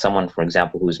lose, like someone, for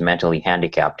example, who's mentally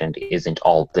handicapped and isn't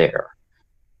all there.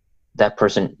 That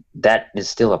person, that is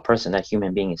still a person. That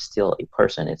human being is still a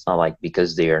person. It's not like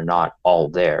because they are not all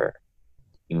there,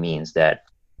 it means that,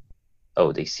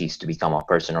 oh, they cease to become a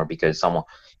person, or because someone,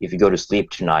 if you go to sleep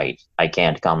tonight, I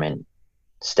can't come and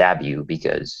stab you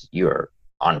because you're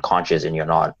unconscious and you're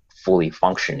not fully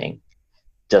functioning.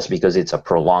 Just because it's a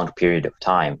prolonged period of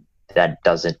time, that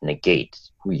doesn't negate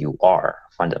who you are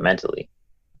fundamentally.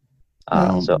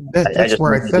 That's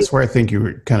where I think you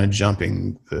were kind of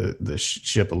jumping the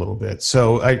ship a little bit.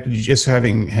 So just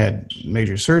having had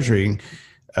major surgery,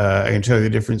 I can tell you the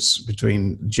difference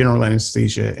between general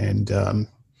anesthesia and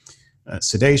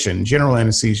sedation. General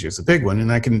anesthesia is a big one, and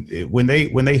when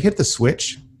they hit the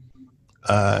switch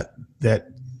that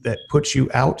puts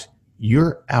you out,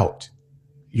 you're out.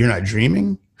 You're not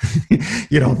dreaming.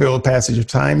 You don't feel the passage of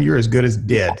time. You're as good as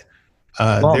dead.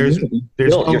 You're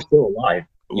still alive.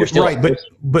 You're still right,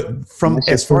 but from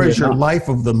as far as your life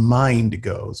of the mind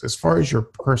goes, as far as your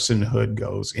personhood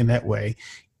goes, in that way,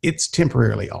 it's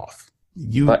temporarily off.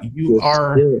 You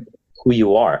are who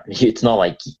you are. It's not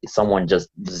like someone just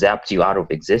zapped you out of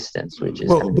existence, which is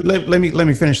let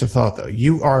me finish the thought though.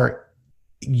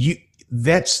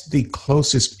 That's the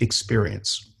closest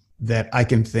experience that I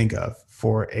can think of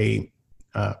for a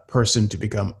person to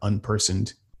become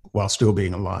unpersoned while still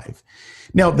being alive.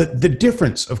 Now, the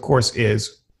difference, of course,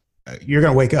 is you're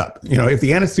going to wake up. If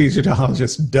the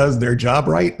anesthesiologist does their job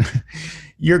right,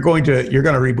 you're going to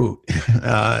reboot.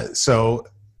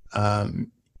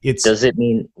 Does it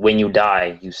mean when you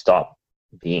die you stop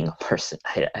being a person?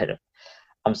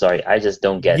 I'm sorry, I just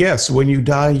don't get. Yes, when you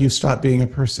die you stop being a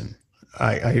person.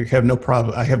 I have no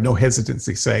problem. I have no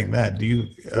hesitancy saying that. Do you?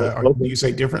 Do you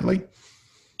say differently?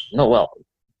 No. Well,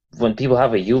 when people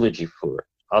have a eulogy for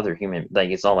other human, like,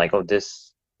 it's not like, oh,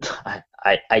 this.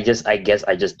 I guess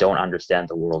I just don't understand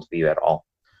the worldview at all.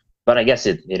 But I guess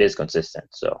it is consistent.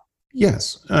 So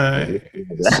yes. Going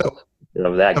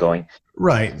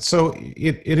right. So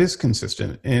it is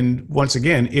consistent. And once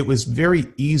again, it was very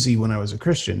easy when I was a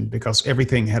Christian because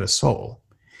everything had a soul.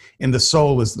 And the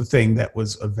soul is the thing that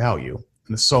was of value.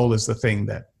 And the soul is the thing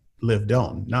that lived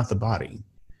on, not the body.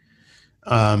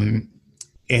 I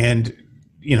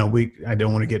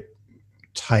don't want to get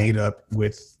tied up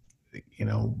with,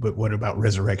 but what about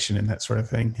resurrection and that sort of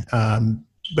thing?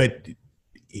 But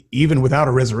even without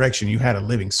a resurrection, you had a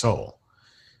living soul.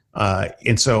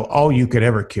 And so all you could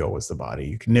ever kill was the body.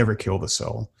 You could never kill the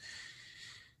soul.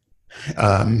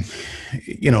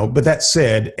 But that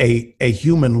said, a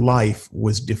human life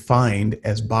was defined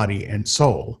as body and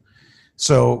soul.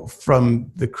 So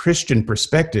from the Christian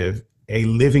perspective, a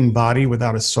living body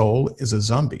without a soul is a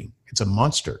zombie. It's a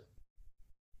monster.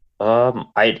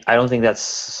 I don't think that's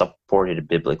supported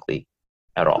biblically.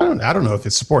 at all. I don't know if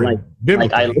it's supported Like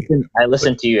biblically. I But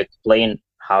listen to you explain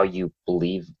how you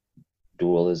believe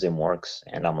dualism works,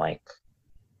 and I'm like,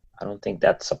 I don't think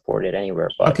that's supported anywhere.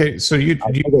 But okay, so I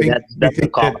think that's a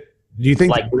that common. do you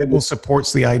think the Like, Bible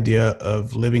supports the idea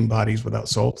of living bodies without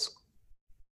souls?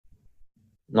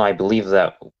 no, I believe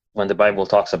that when the Bible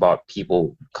talks about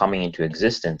people coming into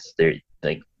existence,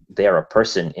 they're a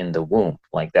person in the womb.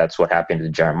 Like that's what happened to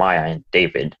Jeremiah and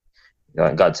David.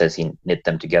 God says He knit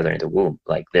them together in the womb.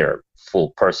 Like they're a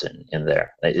full person in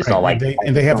there. It's Right. not like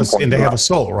And they at have some point a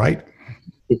soul, right?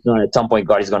 it's not at some point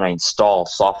God is going to install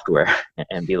software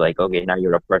and be like, okay, now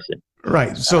you're a person.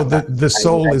 Right. So the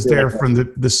soul I is feel like there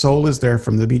from the soul is there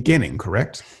from the beginning,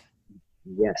 correct?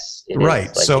 yes, it is. Right.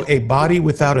 Like So a body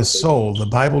without a soul, the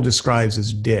Bible describes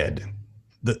as dead.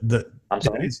 I'm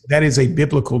sorry. That is a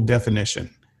biblical definition.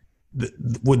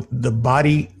 With the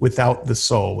body without the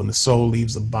soul, when the soul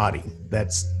leaves the body,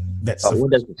 that's But the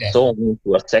what does first the death. soul mean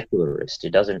to a secularist?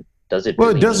 It doesn't. Does it Well,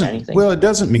 it really mean doesn't. anything? Well, it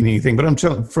doesn't mean anything. But I'm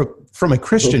telling from a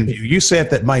Christian view, you said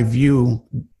that my view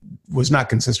was not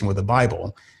consistent with the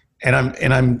Bible, and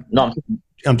No,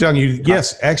 I'm telling you,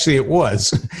 yes, actually, it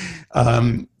was.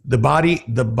 The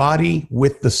body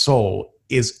with the soul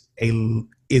is a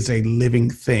living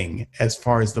thing as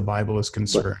far as the Bible is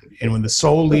concerned. And when the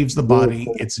soul leaves the body,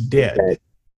 it's dead.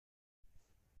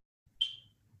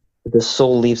 the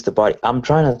soul leaves the body. I'm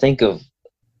trying to think of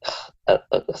a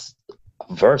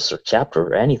verse or chapter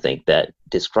or anything that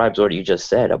describes what you just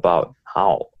said about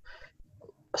how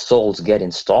souls get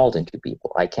installed into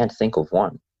people. I can't think of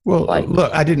one. Well, Like,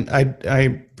 look,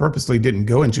 I purposely didn't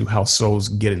go into how souls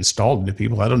get installed into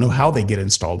people. I don't know how they get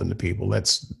installed into people. well,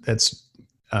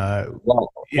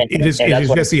 It is that's what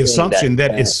I'm just the saying, assumption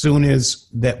that as soon as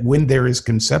that when there is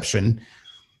conception,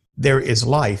 there is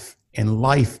life, and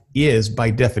life is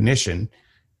by definition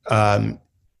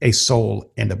a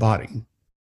soul and a body.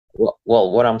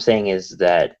 well, what I'm saying is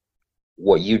that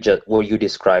what you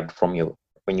described from you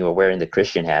when you were wearing the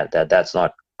Christian hat, that's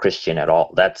not Christian at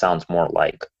all. That sounds more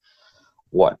like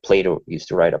what Plato used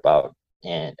to write about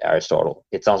and Aristotle.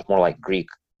 It sounds more like Greek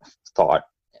thought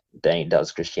than it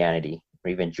does Christianity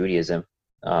or even Judaism.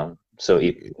 So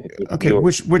Okay,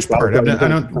 which part? I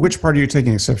don't. Which part are you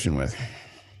taking exception with?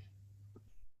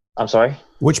 I'm sorry.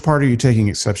 Which part are you taking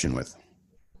exception with?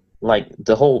 Like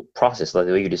the whole process, like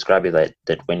the way you describe it,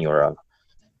 that when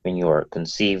you're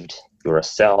conceived, you're a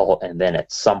cell, and then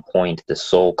at some point the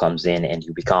soul comes in and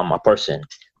you become a person.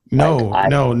 No.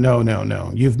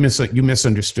 You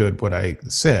misunderstood what I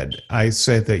said. I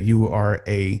said that you are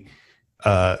a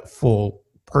full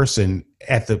person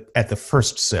at the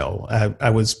first cell. I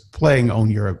was playing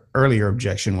on your earlier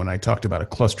objection when I talked about a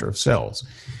cluster of cells,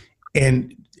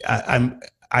 and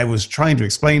I was trying to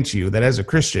explain to you that as a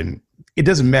Christian, it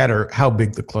doesn't matter how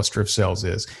big the cluster of cells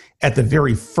is. At the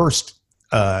very first,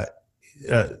 the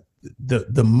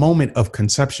moment of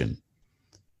conception,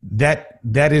 that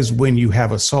is when you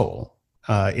have a soul.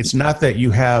 It's not that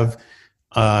you have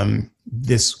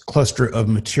this cluster of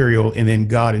material and then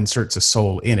God inserts a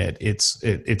soul in it.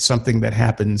 It's something that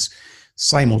happens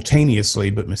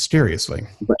simultaneously but mysteriously.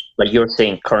 But you're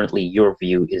saying currently your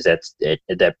view is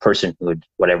that personhood,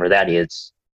 whatever that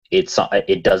is,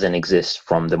 it doesn't exist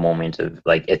from the moment of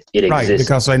like it exists. Right,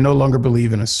 because I no longer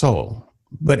believe in a soul.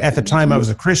 But at the time I was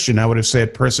a Christian, I would have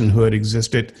said personhood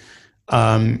existed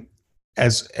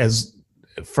as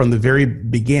from the very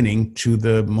beginning to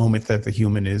the moment that the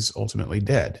human is ultimately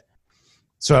dead.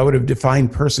 So I would have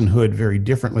defined personhood very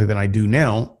differently than I do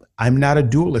now. I'm not a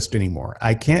dualist anymore.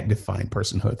 I can't define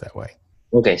personhood that way.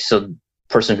 Okay, so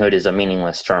personhood is a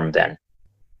meaningless term then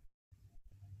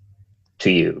to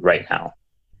you right now.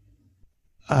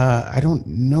 I don't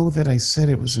know that I said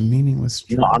it was a meaningless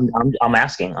term. No, I'm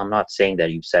asking. I'm not saying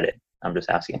that you said it. I'm just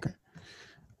asking. Okay.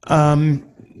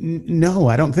 No,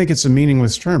 I don't think it's a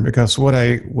meaningless term because what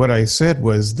I said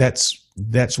was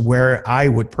that's where I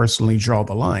would personally draw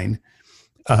the line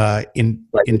in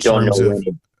terms of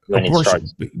abortion.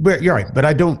 But you're right, but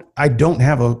I don't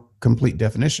have a complete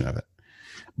definition of it.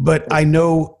 But I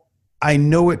know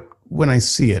it when I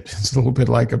see it. It's a little bit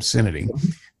like obscenity.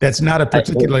 That's not a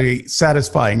particularly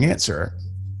satisfying answer.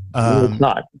 It's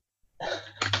not.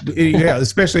 Yeah,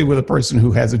 especially with a person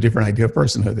who has a different idea of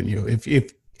personhood than you.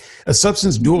 If a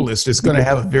substance dualist is going to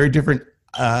have a very different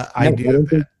idea of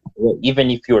that. Well, even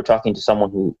if you were talking to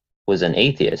someone who was an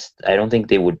atheist, I don't think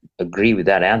they would agree with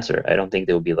that answer. I don't think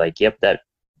they would be like, "Yep,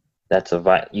 that's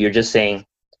You're just saying,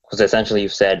 because essentially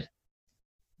you've said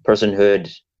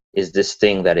personhood is this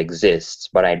thing that exists,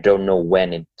 but I don't know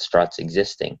when it starts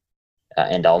existing,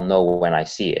 and I'll know when I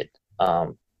see it.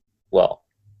 Well,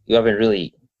 you haven't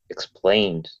really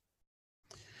explained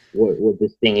what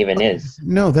this thing even is.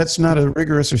 No, that's not a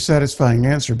rigorous or satisfying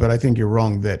answer, but I think you're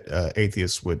wrong that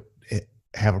atheists would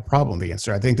have a problem with the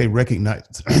answer. I think they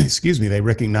recognize, excuse me, they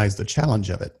recognize the challenge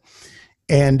of it.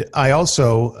 And I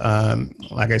also,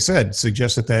 like I said,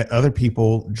 suggest that other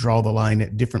people draw the line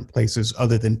at different places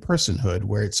other than personhood,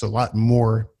 where it's a lot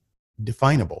more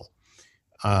definable.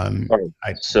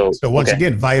 So once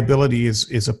again, viability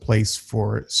is a place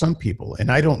for some people,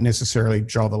 and I don't necessarily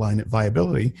draw the line at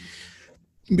viability,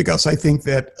 because I think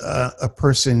that a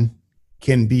person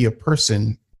can be a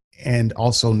person and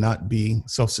also not be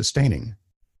self-sustaining.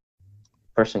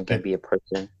 Person can be a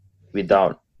person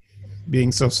without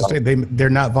being self-sustaining. They're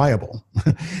not viable.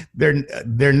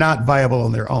 they're not viable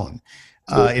on their own.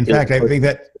 In fact, I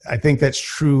think that's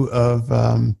true of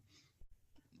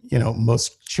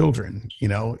most children.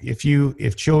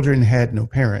 If children had no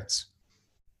parents,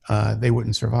 they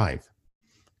wouldn't survive.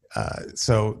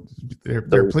 So there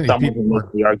are plenty of people who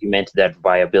make the argument that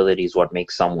viability is what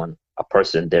makes someone a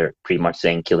person. They're pretty much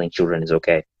saying killing children is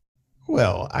okay.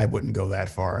 Well, I wouldn't go that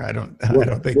far. I don't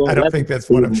think that's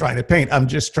what I'm trying to paint. I'm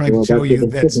just trying to tell you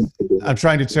that's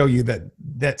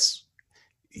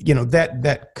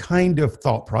that kind of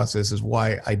thought process is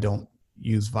why I don't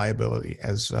use viability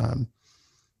as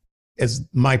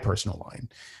my personal line.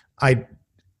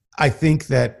 I think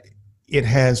that it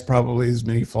has probably as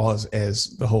many flaws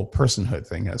as the whole personhood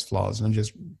thing has flaws, and I'm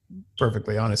just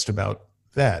perfectly honest about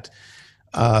that.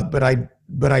 But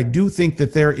I do think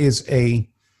that there is a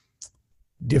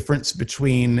difference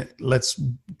between, let's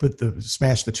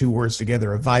smash the two words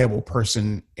together, a viable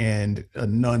person and a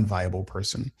non-viable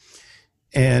person.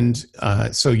 And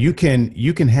so you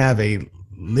can have a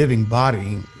living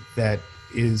body that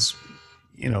is,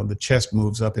 the chest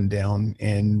moves up and down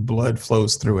and blood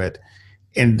flows through it,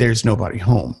 and there's nobody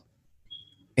home.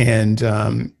 And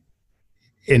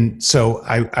so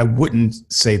I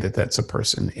wouldn't say that that's a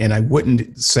person, and I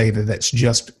wouldn't say that that's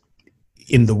just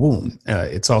in the womb.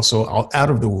 It's also out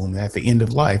of the womb at the end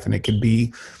of life, and it could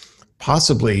be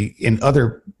possibly in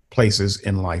other places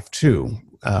in life too.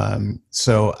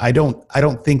 So I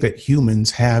don't think that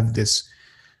humans have this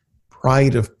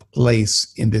pride of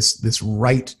place in this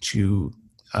right to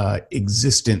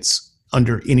existence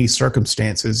under any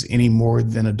circumstances any more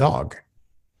than a dog.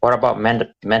 What about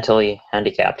mentally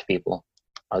handicapped people?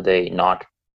 Are they not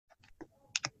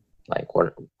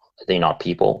are they not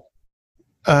people?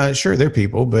 Sure, they're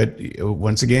people, but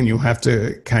once again, you have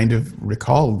to kind of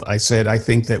recall, I said, I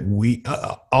think that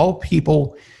all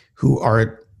people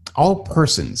all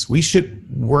persons, we should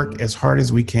work as hard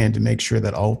as we can to make sure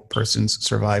that all persons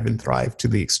survive and thrive to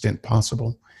the extent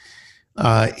possible.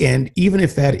 And even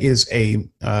if that is a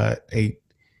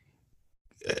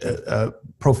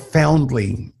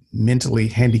profoundly mentally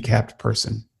handicapped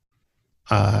person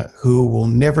who will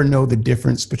never know the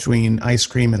difference between ice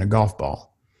cream and a golf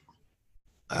ball,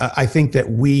 I think that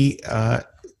we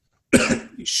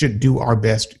should do our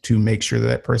best to make sure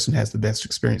that person has the best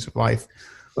experience of life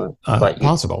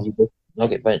possible.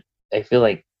 Okay, but I feel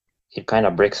like it kind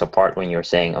of breaks apart when you're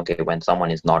saying, okay, when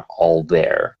someone is not all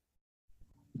there,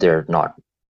 they're not.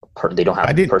 They don't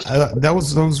have.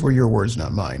 Those were your words,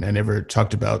 not mine. I never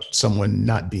talked about someone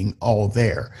not being all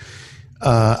there.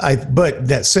 But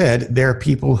that said, there are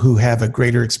people who have a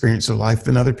greater experience of life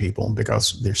than other people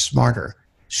because they're smarter,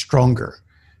 stronger.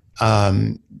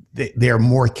 They are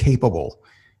more capable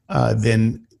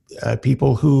than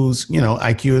people whose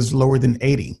IQ is lower than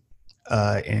 80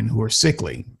 and who are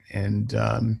sickly. And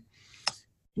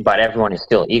but everyone is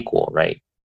still equal, right?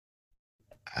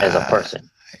 As a person,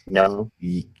 no.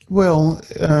 Well,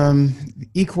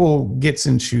 equal gets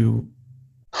into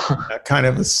kind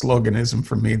of a sloganism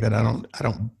for me that I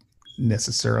don't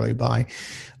necessarily buy.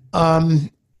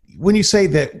 When you say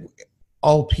that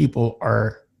all people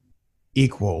are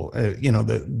equal,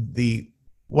 the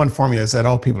one formula is that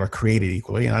all people are created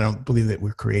equally, and I don't believe that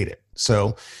we're created.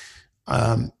 So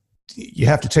you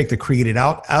have to take the created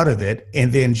out of it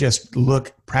and then just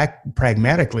look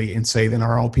pragmatically and say, then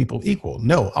are all people equal?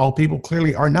 No, all people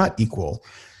clearly are not equal,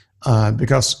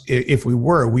 because if we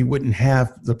were, we wouldn't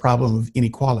have the problem of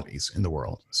inequalities in the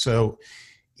world. So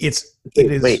it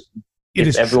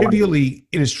is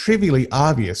trivially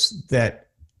obvious that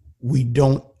we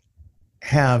don't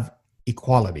have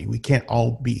equality. We can't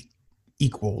all be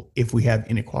equal if we have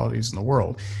inequalities in the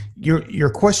world. Your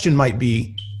question might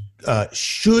be,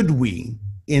 should we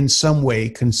in some way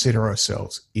consider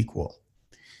ourselves equal?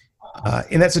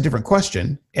 And that's a different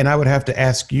question. And I would have to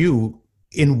ask you,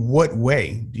 in what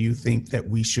way do you think that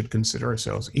we should consider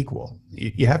ourselves equal?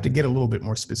 You have to get a little bit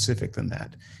more specific than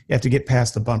that. You have to get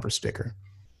past the bumper sticker.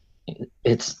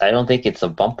 I don't think it's a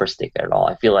bumper sticker at all.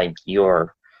 I feel like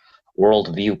you're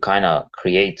worldview kind of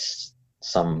creates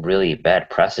some really bad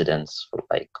precedents for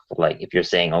like if you're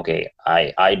saying, okay,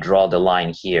 I draw the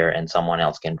line here and someone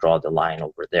else can draw the line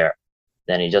over there,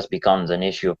 then it just becomes an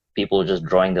issue of people just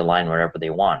drawing the line wherever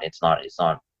they want. It's not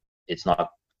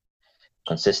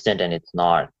consistent, and it's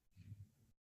not,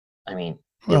 I mean,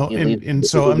 Well, it leaves and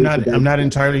so I'm not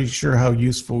entirely sure how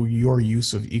useful your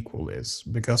use of equal is,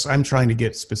 because I'm trying to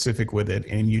get specific with it,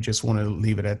 and you just want to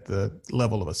leave it at the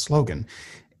level of a slogan.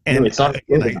 No, And it's not.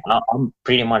 and I'm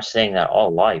pretty much saying that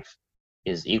all life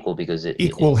is equal because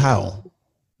equal how?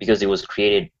 because it was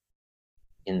created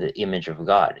in the image of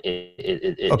God.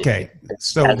 Okay,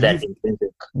 so has that intrinsic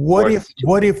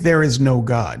what if there is no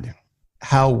God?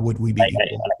 How would we be I,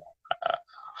 equal?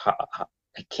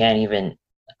 I can't even.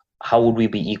 How would we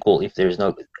be equal if there's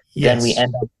no? Yes.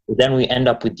 Then we end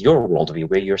up with your worldview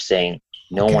where you're saying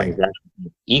no one is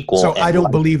actually equal. So I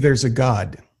don't believe there's a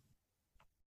God.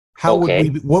 How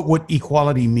would we? What would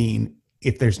equality mean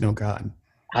if there's no God?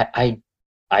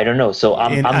 I don't know. So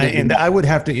I would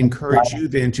have to encourage you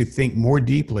then to think more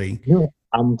deeply.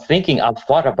 I've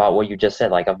thought about what you just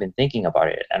said. Like, I've been thinking about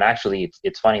it, and actually,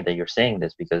 it's funny that you're saying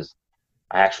this, because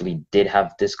I actually did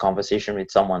have this conversation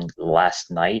with someone last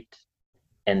night,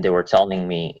 and they were telling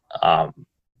me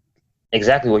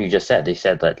exactly what you just said. They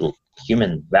said that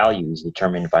human value is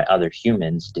determined by other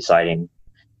humans deciding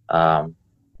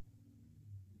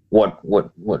what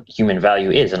human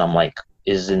value is, and I'm like,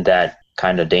 isn't that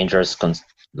kind of dangerous?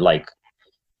 Like,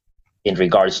 in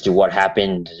regards to what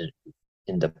happened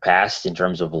in the past, in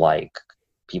terms of like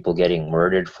people getting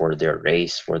murdered for their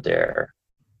race, for their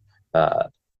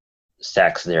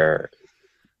sex, their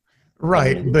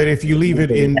right. But if you leave it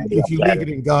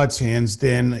in God's hands,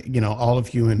 then all of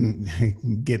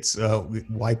human gets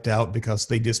wiped out because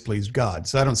they displeased God.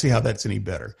 So I don't see how that's any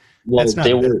better. Well, it's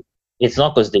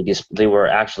not because they were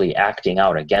actually acting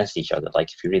out against each other.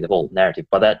 Like, if you read the whole narrative,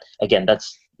 but that, again,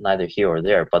 that's neither here or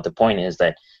there. But the point is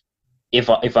that if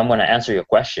I'm going to answer your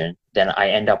question, then I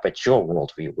end up at your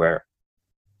worldview, where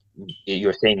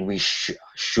you're saying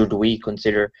should we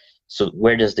consider. So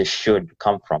where does this should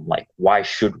come from? Like, why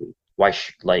should we?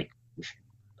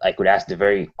 I could ask the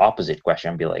very opposite question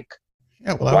and be like,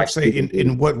 yeah, well, I would say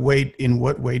in what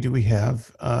way do we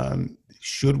have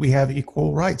should we have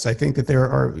equal rights? I think that there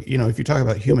are, if you talk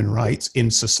about human rights in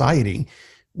society,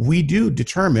 we do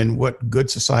determine what good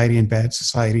society and bad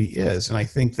society is. And I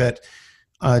think that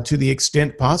to the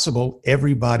extent possible,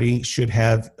 everybody should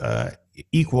have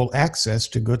equal access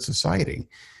to good society.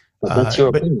 That's your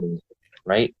opinion,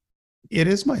 right? It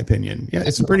is my opinion. Yeah,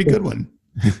 it's a pretty good one.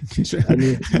 I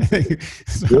mean,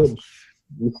 good.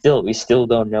 We still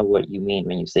don't know what you mean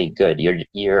when you say good.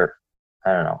 You're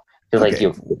I don't know. I feel like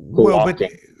you're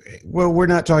well, we're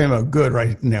not talking about good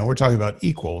right now. We're talking about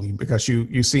equal, because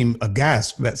you seem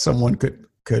aghast that someone could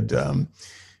I'm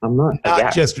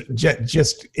not just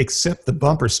accept the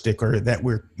bumper sticker that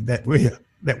we're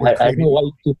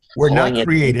creating. We're not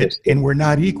created and we're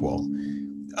not equal.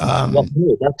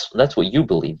 That's what you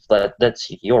believe.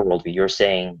 That's your worldview. You're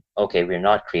saying, okay, we're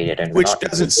not created, and which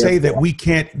doesn't say that we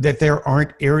can't. That there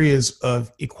aren't areas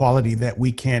of equality that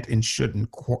we can't and shouldn't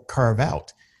carve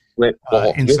out.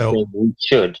 And so we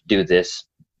should do this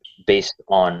based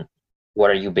on, what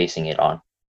are you basing it on?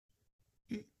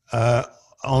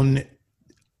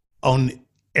 On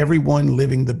everyone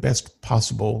living the best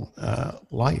possible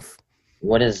life.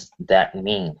 What does that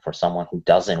mean for someone who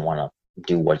doesn't want to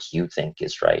do what you think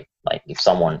is right? Like, if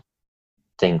someone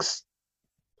thinks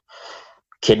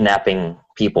kidnapping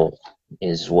people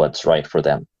is what's right for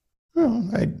them.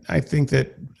 Well, I think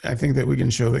that we can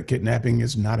show that kidnapping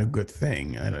is not a good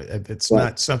thing. It's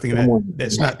not something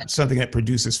that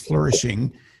produces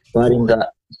flourishing. But in the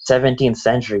 17th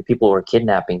century, people were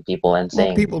kidnapping people and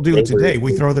saying, people do it today.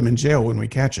 We throw them in jail when we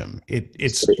catch them.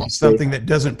 It's something that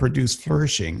doesn't produce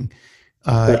flourishing.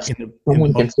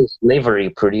 Someone can say slavery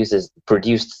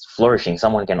produced flourishing.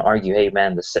 Someone can argue, hey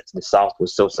man, the South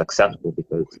was so successful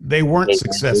because they weren't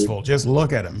successful. Just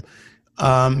look at them.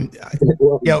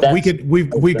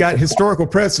 We've got historical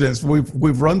precedents.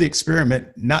 We've run the experiment.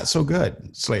 Not so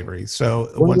good, slavery.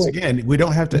 So once again, we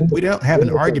don't have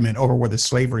an argument over whether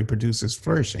slavery produces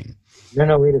flourishing.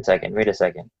 No, wait a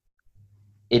second.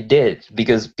 It did,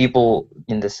 because people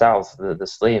in the South, the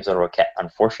slaves that were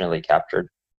unfortunately captured,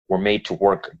 were made to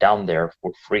work down there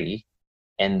for free,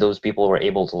 and those people were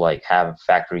able to like have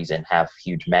factories and have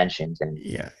huge mansions. And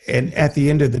and at the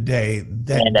end of the day,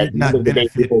 that did not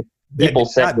benefit. People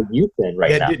said what you said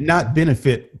right now. That did not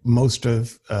benefit most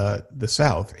of the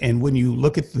South. And when you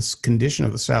look at this condition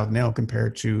of the South now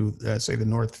compared to, say, the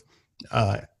North,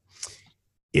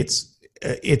 it's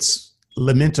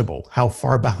lamentable how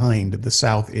far behind the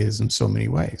South is in so many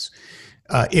ways.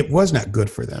 It was not good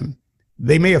for them.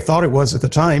 They may have thought it was at the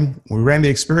time. We ran the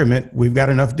experiment. We've got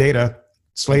enough data.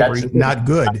 Slavery, not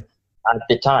good. At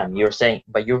the time, you're saying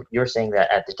that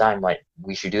at the time, like,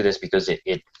 we should do this because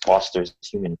it fosters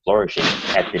human flourishing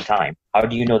at the time. How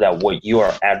do you know that what you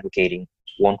are advocating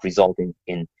won't result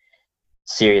in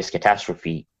serious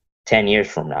catastrophe 10 years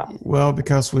from now? Well,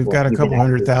 because we've got a couple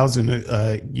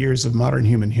 100,000 years of modern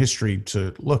human history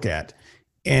to look at.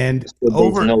 And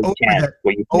so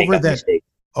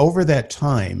over that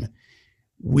time,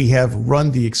 we have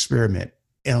run the experiment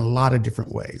in a lot of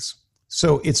different ways.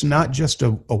 So it's not just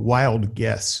a wild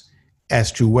guess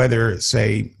as to whether,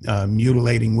 say,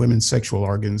 mutilating women's sexual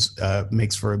organs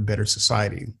makes for a better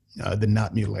society than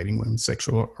not mutilating women's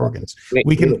sexual organs.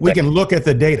 We can look at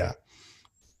the data.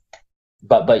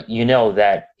 But you know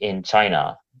that in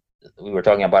China, we were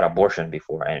talking about abortion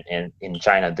before, and in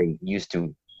China they used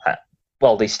to,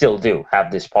 they still do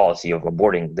have this policy of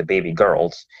aborting the baby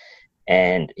girls,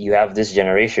 and you have this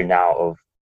generation now of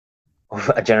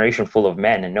a generation full of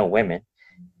men and no women,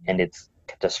 and it's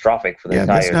catastrophic for the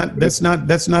entire. That's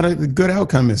not a good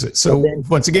outcome, is it? So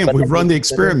once again, we've run the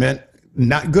experiment.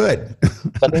 Not good.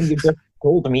 But then you just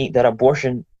told me that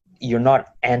abortion, you're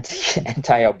not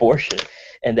anti-abortion,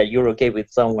 and that you're okay with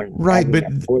someone. Right, but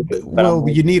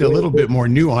you need a little bit more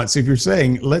nuance. If you're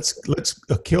saying let's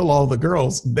kill all the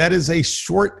girls, that is a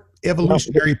short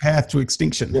evolutionary path to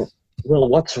extinction. Well,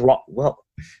 what's wrong? Well,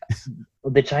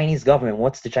 the Chinese government.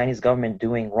 What's the Chinese government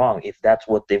doing wrong if that's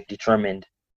what they've determined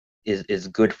is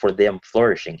good for them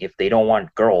flourishing? If they don't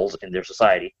want girls in their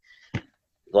society,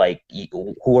 like,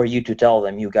 who are you to tell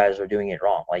them you guys are doing it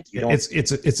wrong? Like, you don't.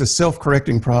 It's a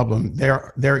self-correcting problem.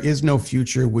 There is no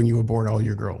future when you abort all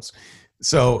your girls.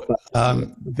 So,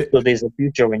 so there's a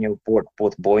future when you abort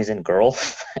both boys and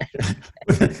girls.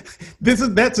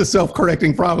 That's a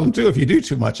self-correcting problem too if you do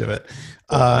too much of it.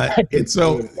 And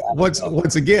so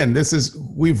once again,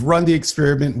 we've run the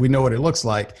experiment. We know what it looks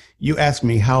like. You ask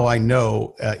me how I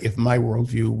know if my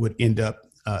worldview would end up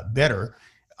better.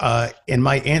 And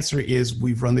my answer is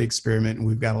we've run the experiment and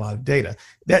we've got a lot of data.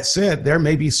 That said, there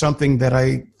may be something that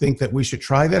I think that we should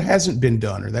try that hasn't been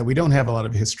done or that we don't have a lot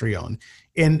of history on.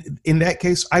 And in that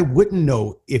case, I wouldn't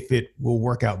know if it will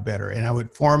work out better. And I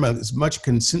would form as much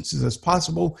consensus as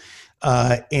possible.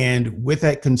 And with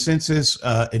that consensus,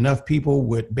 enough people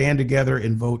would band together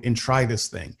and vote and try this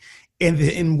thing.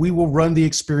 And we will run the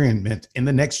experiment, and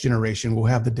the next generation will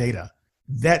have the data.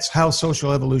 That's how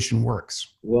social evolution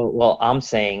works. Well, I'm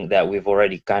saying that we've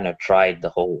already kind of tried the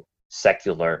whole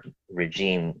secular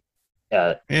regime.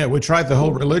 Yeah, we tried the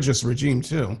whole religious regime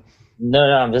too. No,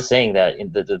 I'm just saying that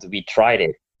we tried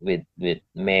it with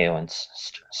Mao and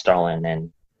Stalin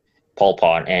and Pol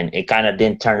Pot, and it kind of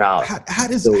didn't turn out. How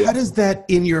does that,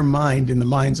 in your mind, in the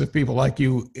minds of people like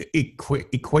you,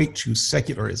 equate to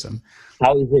secularism?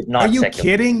 How is it not? Are you secular?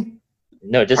 kidding?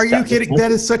 No, just. Are you kidding?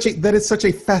 That is such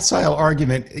a facile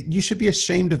argument. You should be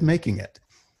ashamed of making it.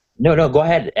 No, go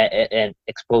ahead and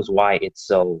expose why it's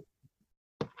so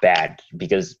bad.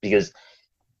 Because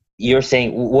you're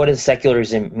saying, what does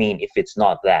secularism mean if it's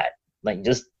not that? Like,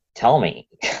 just tell me.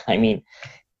 I mean,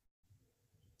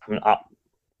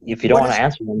 if you don't want to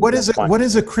answer them, what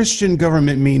does a Christian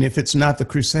government mean if it's not the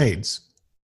Crusades?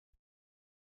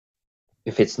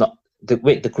 If it's not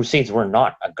the Crusades were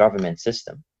not a government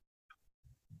system.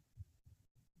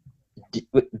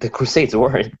 The Crusades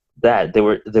weren't that. They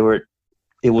were.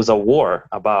 It was a war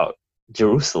about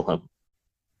Jerusalem.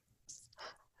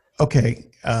 Okay.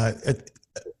 A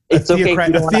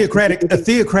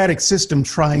theocratic system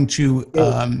trying to.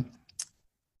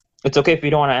 It's okay if you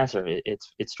don't want to answer it.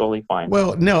 It's totally fine.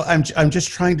 Well, no, I'm just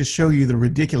trying to show you the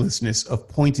ridiculousness of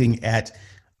pointing at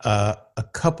a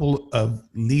couple of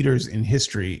leaders in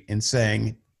history and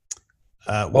saying,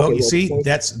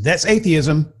 that's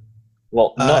atheism.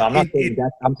 Well, no, I'm not saying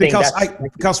that. I'm saying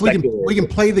because we can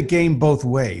play the game both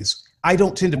ways. I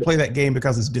don't tend to play that game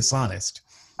because it's dishonest.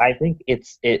 I think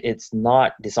it's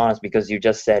not dishonest because you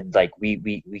just said, like,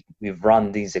 we've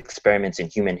run these experiments in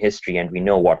human history and we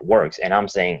know what works. And I'm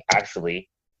saying, actually,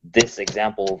 this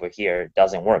example over here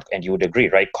doesn't work. And you would agree,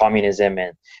 right? Communism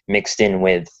and mixed in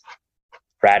with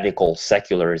radical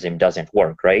secularism doesn't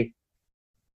work, right?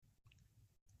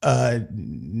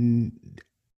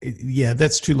 Yeah,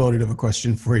 that's too loaded of a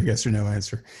question for a yes or no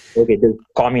answer. Okay, does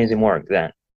communism work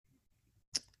then?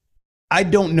 I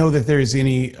don't know that there's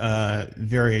any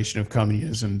variation of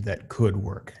communism that could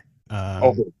work.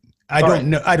 I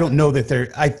don't know that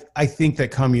there. I think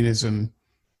that communism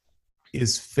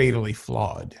is fatally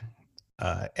flawed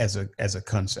as a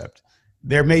concept.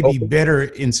 There may be Okay. better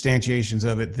instantiations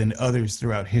of it than others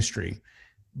throughout history,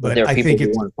 But but there are people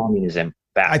who want communism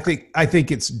back. I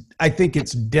think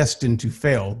it's destined to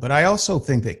fail. But I also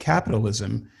think that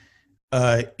capitalism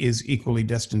is equally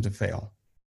destined to fail.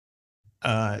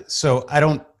 So I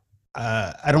don't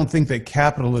think that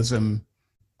capitalism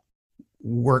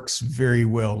works very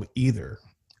well either.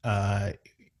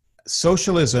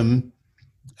 Socialism,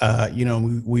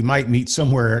 we might meet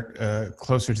somewhere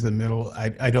closer to the middle.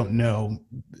 I don't know.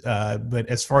 But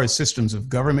as far as systems of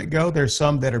government go, there's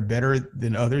some that are better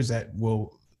than others that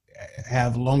will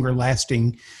have longer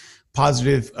lasting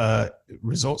positive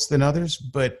results than others.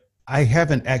 But I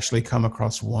haven't actually come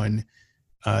across one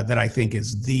that I think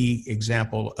is the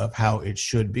example of how it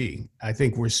should be. I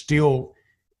think we're still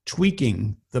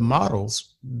tweaking the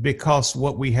models because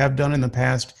what we have done in the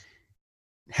past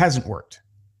hasn't worked.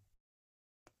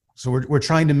 So we're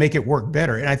trying to make it work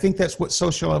better. And I think that's what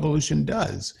social evolution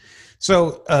does.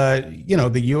 So,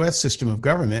 the US system of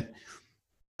government,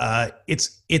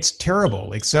 it's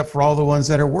terrible, except for all the ones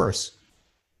that are worse.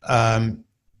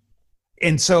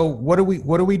 And so what do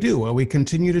we do? Well, we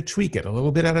continue to tweak it a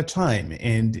little bit at a time.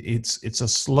 And it's a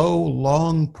slow,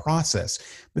 long process.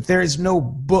 But there is no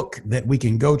book that we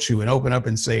can go to and open up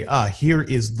and say, here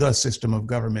is the system of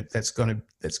government that's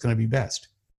gonna be best.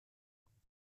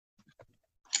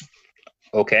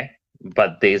 Okay,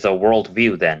 but there's a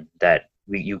worldview then that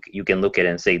you can look at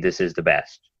and say this is the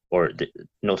best, or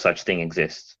no such thing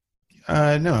exists.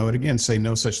 No, I would again say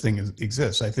no such thing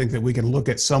exists. I think that we can look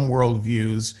at some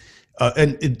worldviews,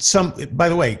 and some, by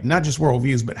the way, not just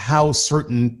worldviews, but how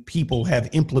certain people have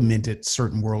implemented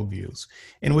certain worldviews,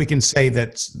 and we can say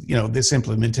that this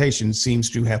implementation seems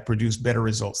to have produced better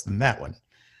results than that one.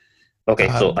 Okay,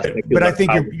 so but I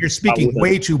think you're speaking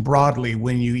way too broadly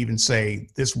when you even say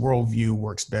this worldview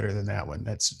works better than that one.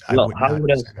 How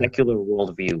would a secular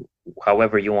worldview,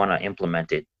 however you want to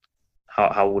implement it,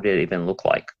 how would it even look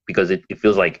like? Because it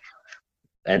feels like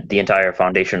the entire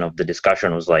foundation of the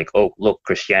discussion was like, oh, look,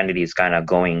 Christianity is kind of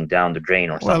going down the drain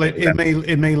or something. Well,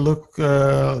 it may look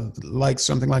like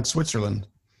something like Switzerland.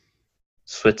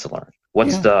 Switzerland.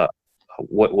 What's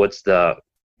the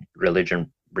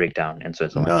religion breakdown in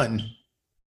Switzerland? None.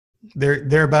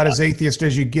 They're about as atheist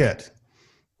as you get.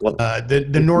 Well,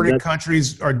 the Nordic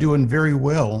countries are doing very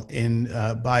well in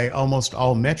by almost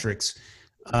all metrics.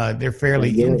 They're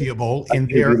fairly enviable in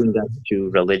their to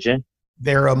religion.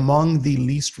 They're among the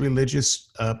least religious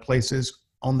places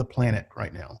on the planet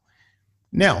right now.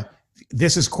 Now,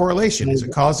 this is correlation. Is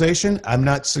it causation? I'm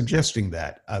not suggesting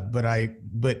that. But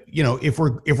if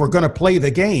we're going to play the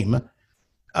game,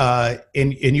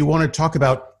 and you want to talk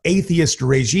about atheist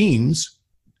regimes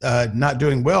not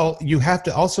doing well, you have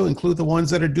to also include the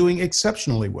ones that are doing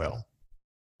exceptionally well.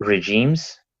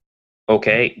 Regimes?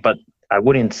 Okay, but I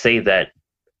wouldn't say that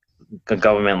a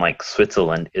government like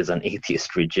Switzerland is an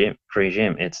atheist regime.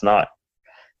 It's not,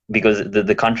 because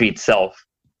the country itself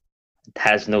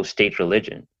has no state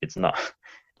religion. It's not.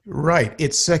 Right,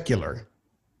 it's secular.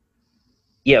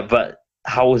 Yeah, but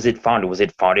how was it founded? Was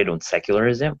it founded on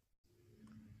secularism?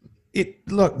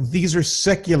 Look, these are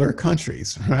secular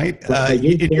countries, right?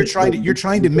 You're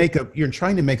trying to make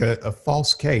a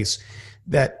false case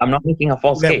that I'm not making a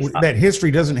false case. That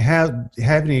history doesn't have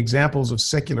any examples of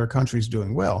secular countries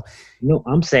doing well. No,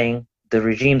 I'm saying the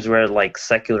regimes were like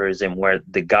secularism, where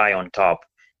the guy on top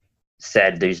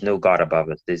said there's no God above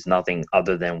us, there's nothing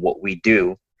other than what we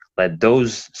do. That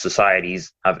those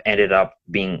societies have ended up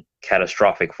being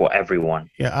catastrophic for everyone.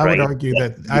 Yeah, I would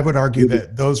argue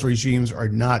that those regimes are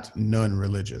not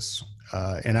non-religious,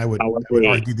 and I would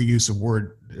argue the use of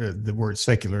the word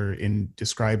secular in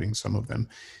describing some of them.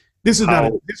 This is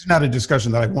not a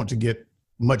discussion that I want to get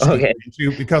much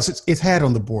into, because it's had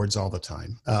on the boards all the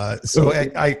time. So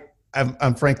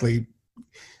I'm frankly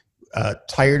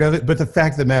tired of it. But the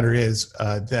fact of the matter is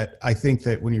that I think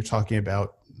that when you're talking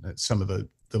about some of the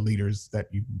leaders that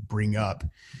you bring up,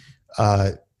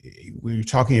 when you're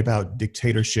talking about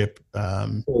dictatorship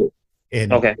and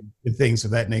things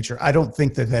of that nature, I don't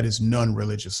think that is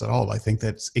non-religious at all. I think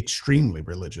that's extremely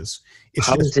religious. It's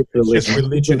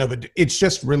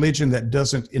just religion that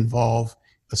doesn't involve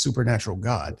a supernatural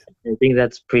God. I think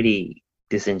that's pretty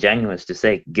disingenuous to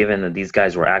say, given that these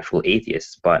guys were actual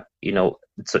atheists. But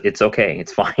it's okay,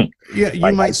 it's fine. Yeah,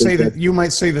 you might say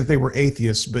that they were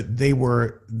atheists, but they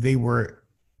were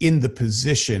in the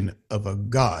position of a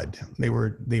god. They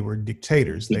were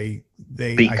dictators. I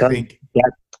think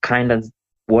that's kind of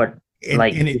what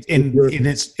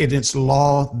it's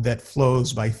law that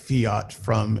flows by fiat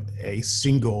from a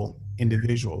single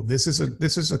individual. This is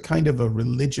a kind of a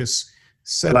religious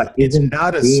setup. It's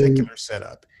not a secular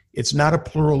setup. It's not a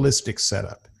pluralistic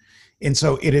setup. And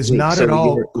so it is Wait, not so at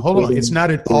all, you're hold on, it's equating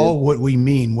not at with, all what we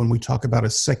mean when we talk about a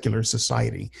secular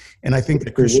society. And I think that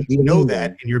so what Christians do you know mean that,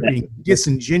 then? and you're being That,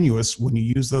 disingenuous when you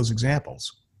use those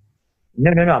examples.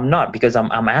 no, I'm not, because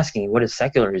I'm asking what does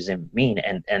secularism mean,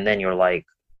 and then you're like,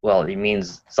 well, it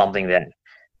means something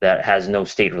that has no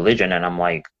state religion, and I'm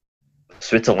like,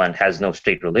 Switzerland has no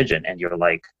state religion, and you're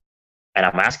like, and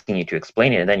I'm asking you to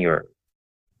explain it, and then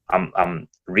I'm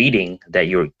reading that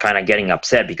you're kind of getting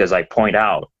upset because I point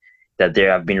out that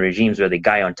there have been regimes where the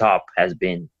guy on top has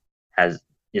been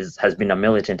a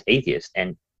militant atheist,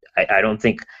 and I don't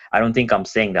think I'm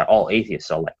saying that all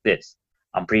atheists are like this.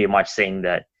 I'm pretty much saying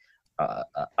that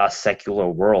a secular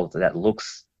world that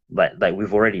looks like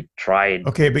we've already tried.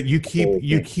 Okay, but you The whole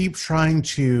thing. keep trying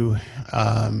to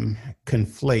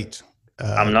conflate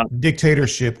I'm not.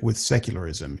 dictatorship with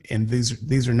secularism, and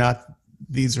these are not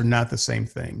the same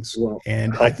things. Well,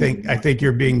 And help me I not. think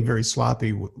you're being very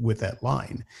sloppy with that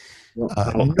line.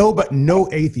 Well, No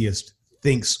atheist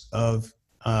thinks of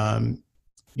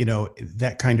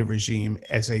that kind of regime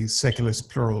as a secularist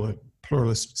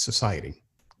pluralist society.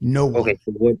 No one. okay,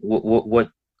 so what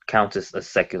counts as a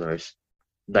secularist?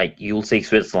 Like, you'll say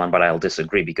Switzerland, but I'll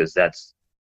disagree because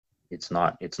it's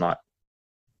not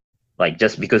like,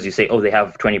 just because you say, oh, they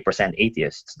have 20%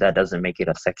 atheists, that doesn't make it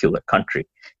a secular country.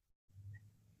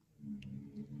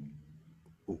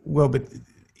 Well, but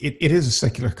it is a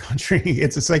secular country.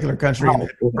 It's a secular country. How?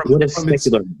 What is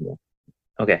secular mean?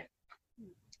 Okay,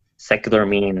 secular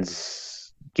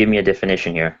means, give me a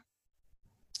definition here.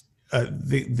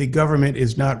 The government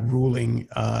is not ruling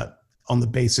on the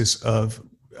basis of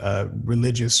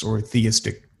religious or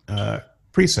theistic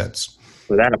precepts.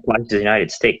 So that applies to the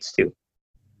United States too.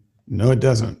 No, it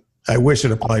doesn't. I wish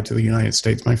it applied to the United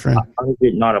States, my friend. How does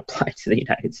it not apply to the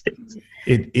United States?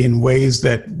 In ways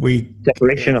that we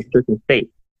Separation of church and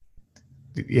state.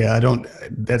 Yeah, I don't.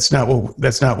 That's not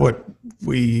what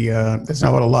we. That's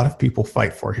not what a lot of people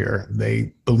fight for here.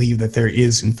 They believe that there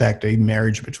is, in fact, a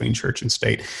marriage between church and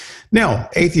state. Now,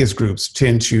 atheist groups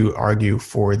tend to argue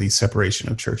for the separation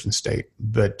of church and state,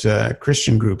 but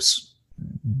Christian groups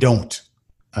don't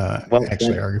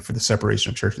actually argue for the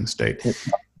separation of church and state.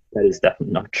 That is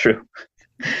definitely not true.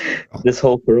 This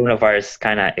whole coronavirus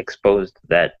kind of exposed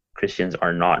that Christians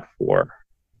are not for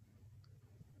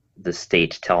the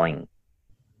state telling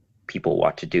people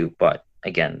what to do, but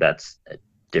again, that's a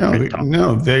different topic.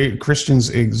 No, Christians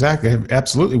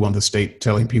absolutely want the state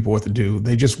telling people what to do.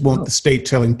 They just want the state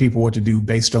telling people what to do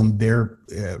based on their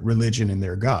religion and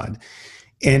their God.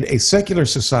 And a secular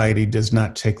society does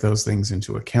not take those things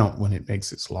into account when it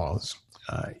makes its laws.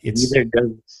 Neither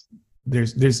does.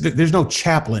 There's no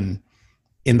chaplain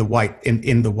in the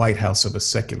White House of a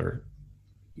secular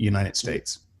United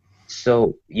States.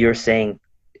 So you're saying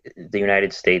the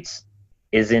United States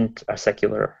isn't a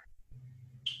secular?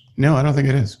 No, I don't think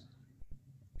it is.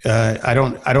 I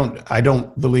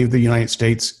don't believe the United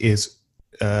States is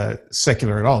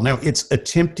secular at all. Now, it's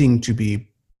attempting to be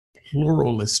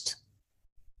pluralist,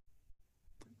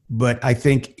 but I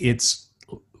think it's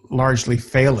largely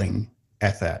failing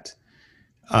at that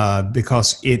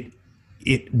because it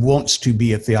wants to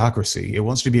be a theocracy. It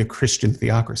wants to be a Christian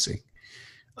theocracy.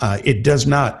 It does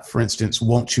not, for instance,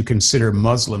 want to consider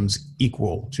Muslims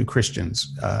equal to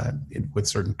Christians with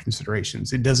certain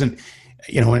considerations. It doesn't,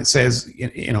 when it says,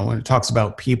 when it talks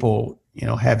about people,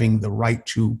 having the right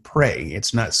to pray,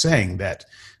 it's not saying that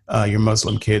your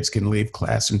Muslim kids can leave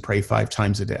class and pray 5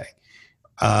 times a day.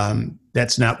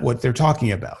 That's not what they're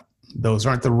talking about. Those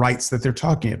aren't the rights that they're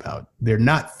talking about. They're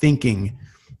not thinking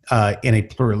in a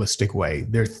pluralistic way.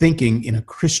 They're thinking in a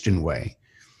Christian way.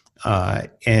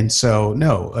 And so,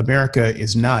 no, America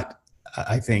is not,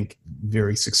 I think,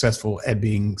 very successful at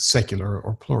being secular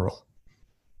or plural.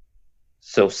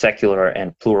 So secular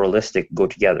and pluralistic go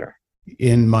together?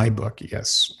 In my book,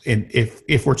 yes. And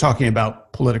if we're talking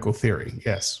about political theory,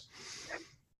 yes.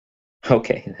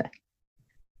 Okay.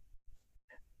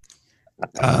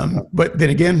 But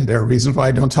then again, there are reasons why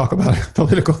I don't talk about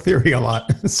political theory a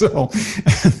lot. So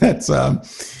that's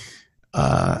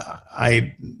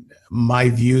my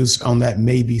views on that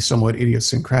may be somewhat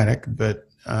idiosyncratic, but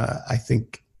I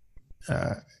think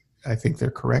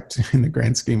they're correct in the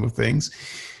grand scheme of things.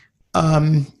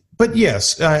 But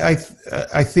yes, I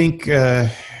think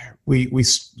we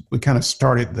kind of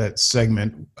started that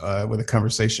segment with a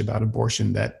conversation about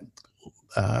abortion that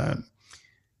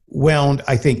wound,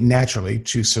 I think, naturally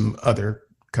to some other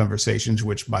conversations,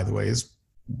 which, by the way, is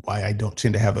why I don't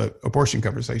tend to have an abortion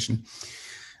conversation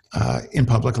in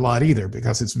public a lot either,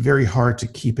 because it's very hard to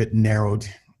keep it narrowed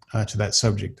to that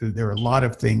subject. There are a lot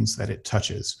of things that it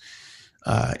touches.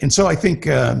 And so I think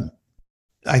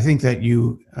that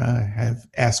you have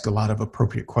asked a lot of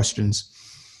appropriate questions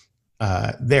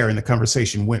there, in the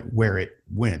conversation went where it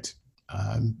went,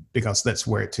 because that's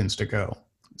where it tends to go.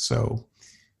 So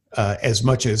as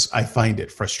much as I find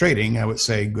it frustrating, I would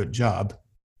say good job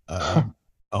on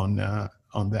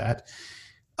that.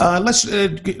 Let's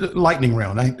lightning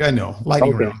round. I know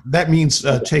lightning Okay. round. That means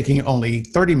taking only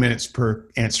 30 minutes per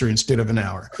answer instead of an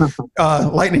hour.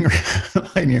 Lightning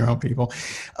lightning round, people.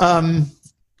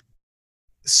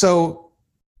 So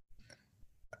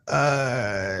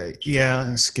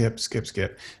yeah, skip.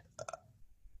 Skip.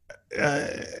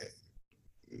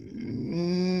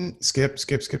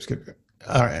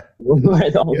 All right.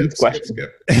 All these questions.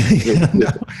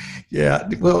 Yeah.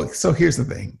 Well, so here's the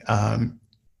thing.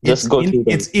 Just go through them.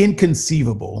 It's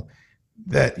inconceivable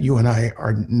that you and I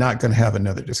are not going to have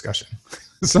another discussion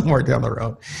somewhere down the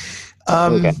road.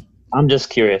 Okay. I'm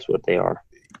just curious what they are.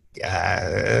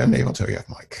 Maybe I'll tell you off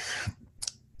mic.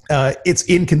 It's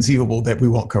inconceivable that we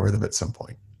won't cover them at some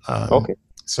point. Okay.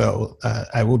 So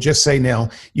I will just say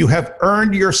now, you have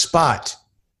earned your spot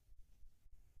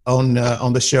on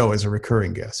the show as a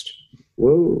recurring guest.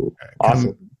 Whoa!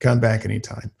 Awesome. Come back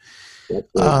anytime.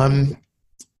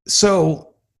 So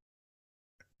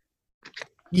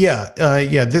yeah.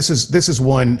 This is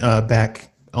one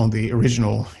back on the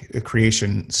original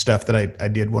creation stuff that I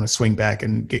did want to swing back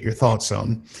and get your thoughts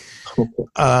on.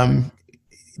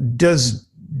 Does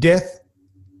death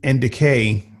and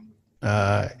decay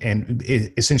and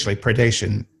essentially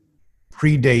predation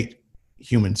predate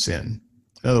human sin?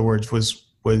 In other words, was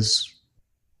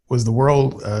the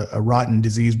world a rotten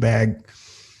disease bag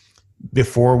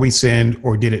before we sinned,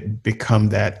 or did it become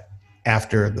that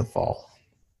after the fall?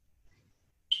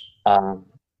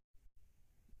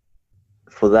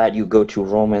 For that, you go to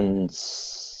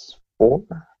Romans 4,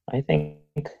 I think.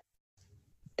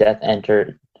 Death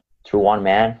entered through one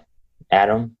man,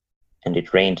 Adam, and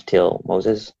it reigned till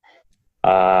Moses.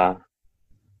 I'd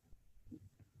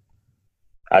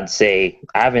say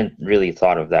I haven't really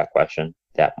thought of that question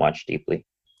that much deeply,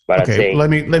 but okay, I'd say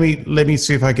let me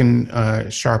see if I can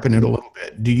sharpen it a little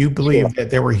bit. Do you believe that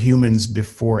there were humans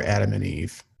before Adam and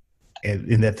Eve,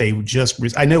 and that they just?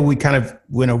 I know we kind of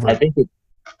went over. I think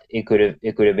it could have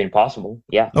been possible.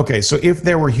 Yeah. Okay, so if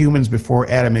there were humans before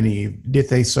Adam and Eve, did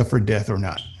they suffer death or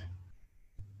not?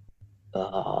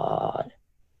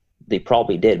 They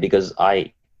probably did, because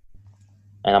and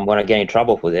I'm going to get in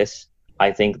trouble for this,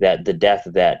 I think that the death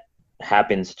that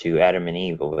happens to Adam and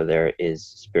Eve over there is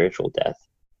spiritual death.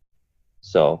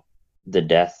 So the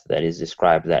death that is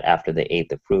described, that after they ate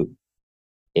the fruit,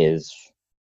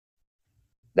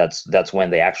 that's when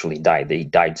they actually died. They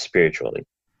died spiritually.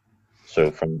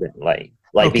 So from the, like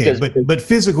okay, but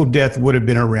physical death would have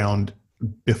been around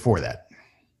before that.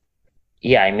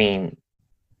 Yeah, I mean,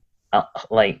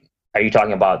 are you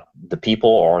talking about the people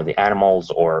or the animals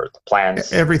or the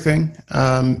plants? Everything.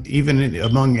 Even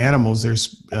among animals,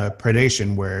 there's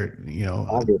predation where,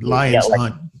 obviously, lions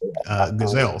hunt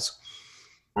gazelles.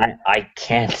 I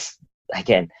can't,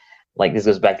 this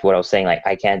goes back to what I was saying.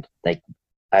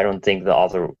 I don't think the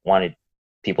author wanted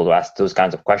people to ask those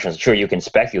kinds of questions. Sure, you can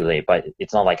speculate, but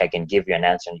it's not like I can give you an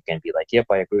answer and you can be like, yep,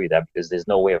 I agree with that, because there's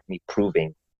no way of me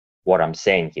proving what I'm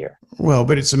saying here. Well,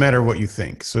 but it's a matter of what you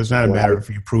think. So it's not a matter of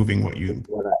you proving what you...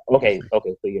 Okay,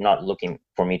 so you're not looking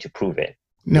for me to prove it.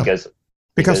 No,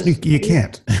 because you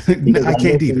can't. I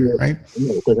can't either, right?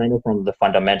 No, because I know from the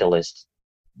fundamentalist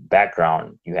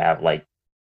background, you have like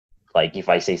if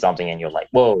I say something and you're like,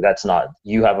 whoa, that's not,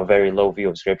 you have a very low view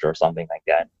of scripture or something like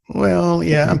that. Well,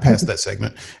 yeah, I'm past that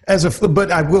segment. But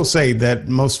I will say that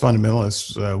most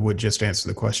fundamentalists would just answer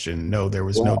the question, no, there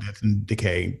was no death and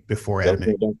decay before Adam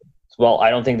and Eve. Well, I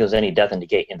don't think there's any death and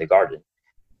decay in the garden.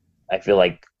 I feel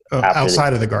like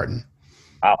outside of the garden.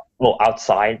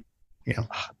 Outside. Yeah.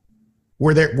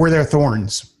 Were there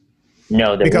thorns?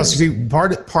 No, because you see,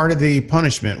 part of the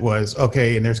punishment was,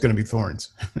 okay, and there's going to be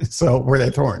thorns. So were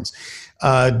there thorns?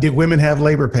 Did women have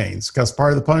labor pains? Because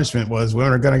part of the punishment was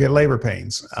women are going to get labor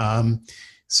pains.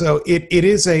 So it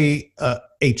is a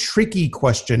tricky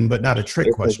question, but not a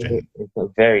trick question. It's a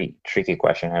very tricky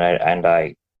question,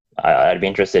 and I'd be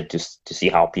interested to see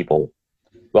how people.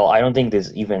 Well, I don't think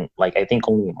there's even I think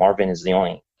only Marvin is the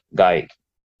only guy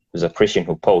who's a Christian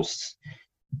who posts.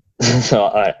 So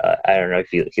I don't know if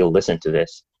he'll listen to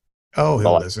this. Oh,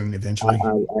 he'll listen eventually.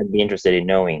 I'd be interested in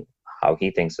knowing how he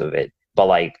thinks of it.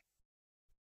 But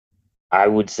I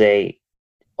would say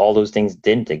all those things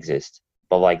didn't exist.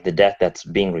 But the death that's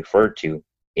being referred to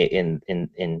in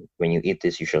when you eat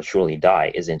this, you shall surely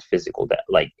die, isn't physical death.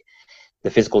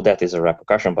 The physical death is a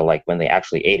repercussion, but when they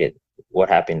actually ate it, what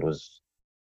happened was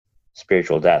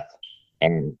spiritual death,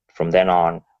 and from then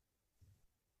on,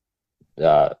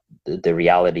 the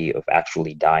reality of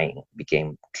actually dying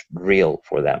became real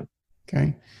for them.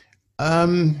 Okay.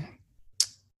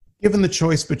 Given the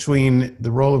choice between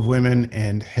the role of women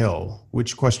and hell,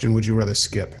 which question would you rather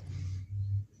skip?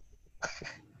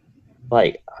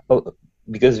 Like,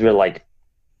 because we're like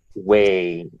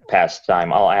way past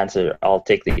time, I'll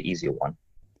take the easier one,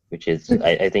 which is,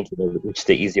 I think you know which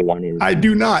the easier one is. I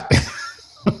do not.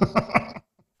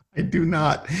 I do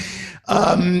not.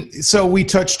 So we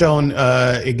touched on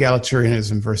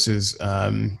egalitarianism versus.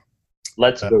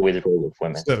 Let's go with the role of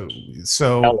women.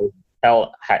 So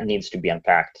hell needs to be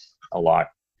unpacked a lot.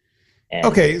 And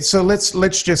okay, so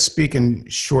let's just speak in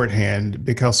shorthand,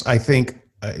 because I think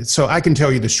so. I can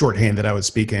tell you the shorthand that I would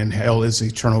speak in. Hell is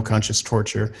eternal conscious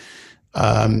torture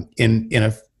in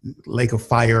a lake of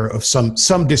fire of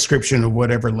some description of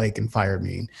whatever lake and fire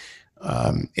mean.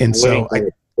 And so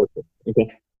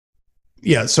okay.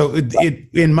 Yeah, so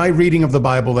in my reading of the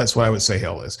Bible, that's what I would say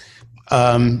hell is.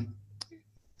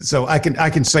 So I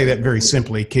can say that very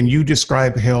simply. Can you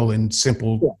describe hell in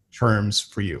simple terms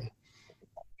for you?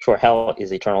 Sure. Hell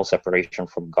is eternal separation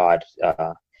from God,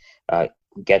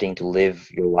 getting to live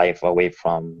your life away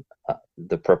from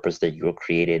the purpose that you were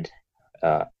created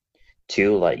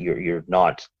to. Like you're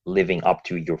not living up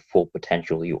to your full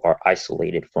potential. You are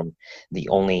isolated from the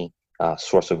only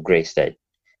source of grace that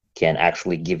can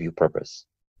actually give you purpose.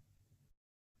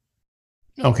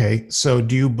 Okay, so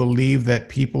do you believe that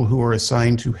people who are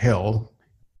assigned to hell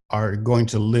are going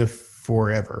to live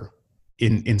forever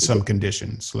in some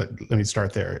conditions? Let me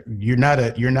start there. You're not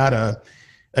a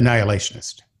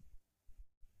annihilationist.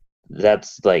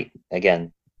 That's like,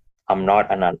 again, I'm not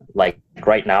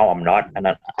right now I'm not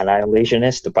an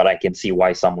annihilationist, but I can see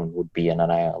why someone would be an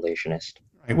annihilationist.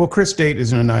 Right. Well, Chris Date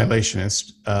is an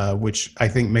annihilationist, which I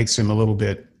think makes him a little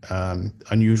bit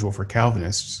unusual for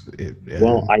Calvinists.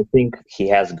 Well, I think he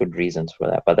has good reasons for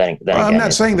that, but then again, I'm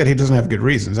not saying that he doesn't have good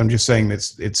reasons. I'm just saying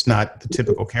that it's not the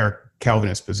typical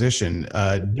Calvinist position.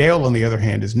 Dale, on the other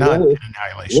hand, is not an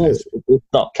annihilationist.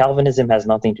 No, Calvinism has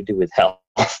nothing to do with hell,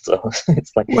 so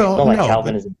it's like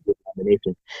Calvinism is a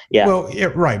combination. Yeah. Well,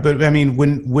 yeah, right, but I mean,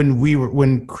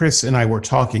 when Chris and I were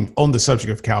talking on the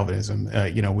subject of Calvinism,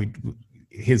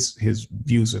 his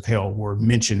views of hell were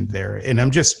mentioned there, and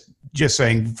I'm just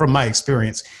saying from my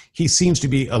experience, he seems to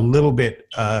be a little bit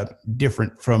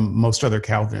different from most other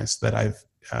Calvinists that I've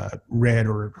read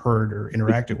or heard or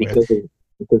interacted with.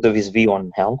 Because of his view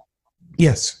on hell?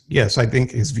 Yes, I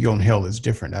think his view on hell is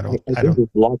different. I don't. There's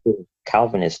lots of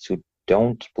Calvinists who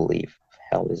don't believe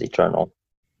hell is eternal.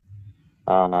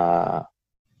 But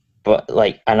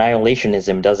like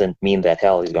annihilationism doesn't mean that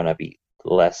hell is going to be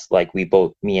less. Like me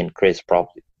and Chris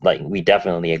we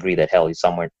definitely agree that hell is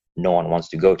somewhere no one wants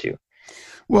to go to.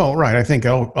 Well, right. I think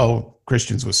all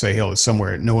Christians would say hell is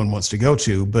somewhere no one wants to go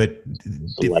to, but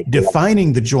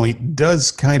defining the joint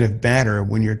does kind of matter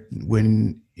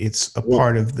when it's a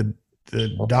part of the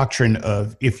doctrine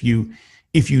of if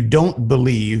you don't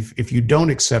believe, if you don't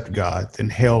accept God, then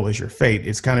hell is your fate.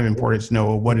 It's kind of important to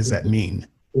know, what does that mean?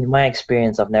 In my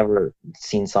experience, I've never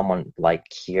seen someone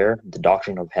hear the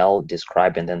doctrine of hell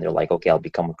described and then they're like, okay, I'll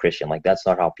become a Christian. Like, that's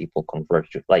not how people convert.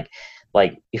 Like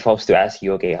if I was to ask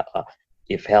you, okay,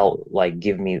 if hell,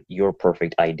 give me your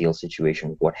perfect ideal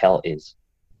situation, what hell is,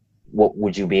 what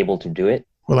would you be able to do it?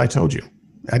 Well, I told you.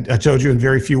 I told you in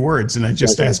very few words, and I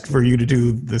just asked for you to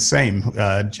do the same.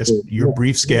 Just your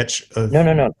brief sketch of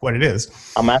what it is.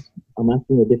 I'm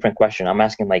asking a different question. I'm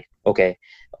asking okay,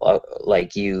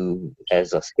 you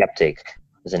as a skeptic,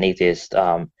 as an atheist,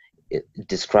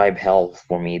 describe hell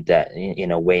for me that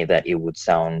in a way that it would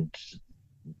sound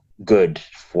good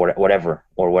for whatever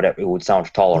it would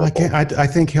sound tolerable. Well, I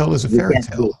think hell is a fairy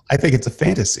tale. I think it's a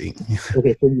fantasy.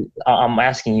 Okay, so I'm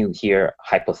asking you here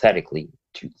hypothetically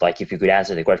to if you could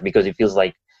answer the question, because it feels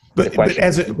like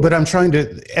but I'm trying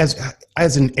to,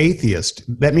 as an atheist,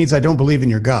 that means I don't believe in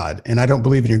your God, and I don't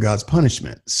believe in your God's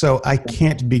punishment. So I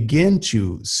can't begin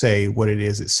to say what it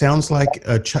is. It sounds like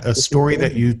a story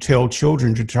that you tell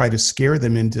children to try to scare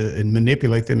them into and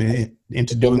manipulate them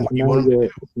into doing what you want them to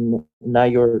do. Now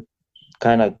you're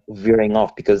kind of veering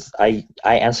off, because I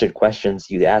answered questions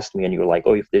you asked me, and you were like,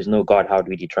 oh, if there's no God, how do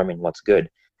we determine what's good?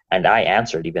 And I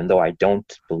answered, even though I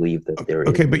don't believe that there is.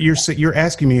 Okay, but you're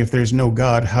asking me, if there's no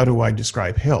God, how do I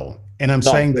describe hell? And I'm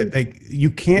saying that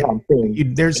you can't.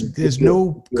 There's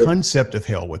no concept of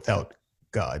hell without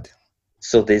God.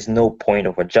 So there's no point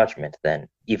of a judgment then,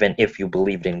 even if you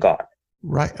believed in God.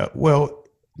 Right. Well,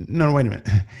 no. Wait a minute.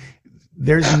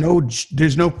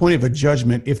 There's no point of a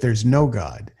judgment if there's no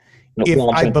God. If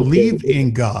I believe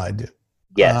in God.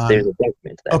 Yes, there's a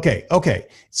judgment. then. Okay.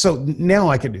 So now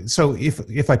I could. So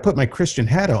if I put my Christian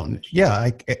hat on, yeah,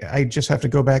 I just have to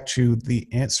go back to the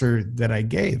answer that I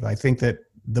gave. I think that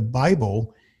the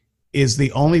Bible is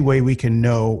the only way we can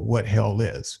know what hell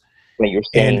is. When you're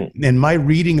saying, And my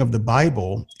reading of the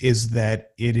Bible is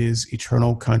that it is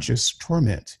eternal conscious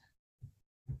torment.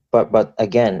 but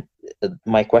again,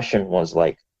 my question was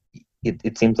like,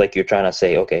 it seems like you're trying to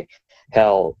say, okay,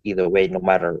 hell either way, no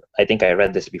matter. I think I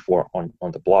read this before on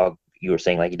the blog. You were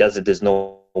saying like, there's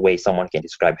no way someone can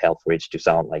describe hell for it to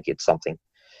sound like it's something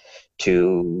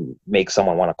to make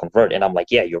someone want to convert. And I'm like,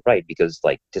 yeah, you're right, because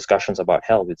like discussions about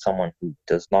hell with someone who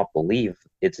does not believe,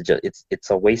 it's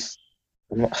a waste.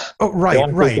 Oh, right.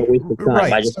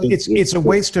 So it's a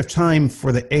waste of time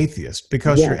for the atheist,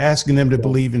 because you're asking them to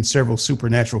believe in several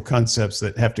supernatural concepts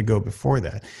that have to go before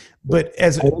that. But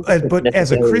as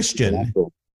a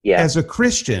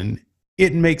Christian,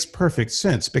 it makes perfect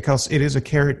sense, because it is a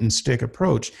carrot and stick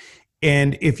approach.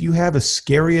 And if you have a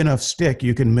scary enough stick,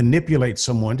 you can manipulate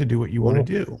someone to do what you want to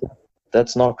do.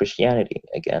 That's not Christianity.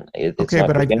 Again, I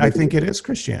think it is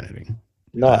Christianity.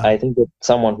 No, I think that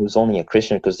someone who's only a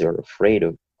Christian because they're afraid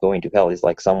of going to hell is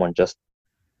like someone just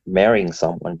marrying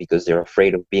someone because they're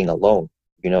afraid of being alone.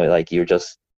 Like you're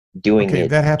just doing it.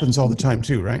 That happens all the time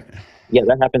too, right? Yeah,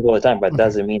 that happens all the time, but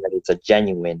doesn't mean that it's a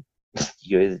genuine.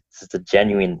 It's a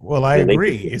genuine. Well, I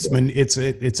agree. It's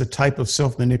a type of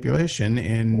self-manipulation,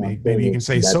 and maybe you can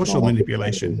say social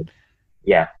manipulation.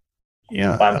 Yeah.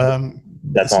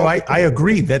 So I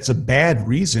agree that's a bad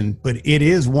reason, but it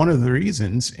is one of the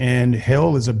reasons, and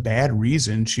hell is a bad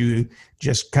reason to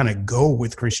just kind of go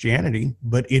with Christianity,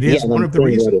 but it is one of the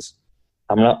reasons.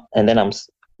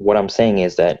 What I'm saying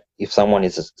is that if someone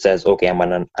says, okay, I'm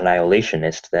an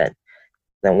annihilationist,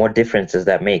 then what difference does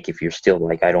that make if you're still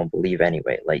like, I don't believe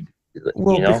anyway? Like,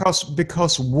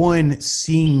 because one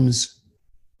seems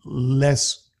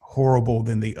less horrible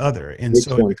than the other, and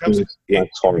so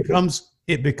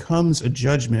it becomes a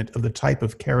judgment of the type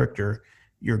of character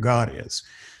your God is.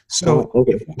 So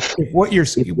if what you're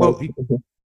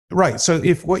right. So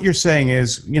if what you're saying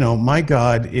is, my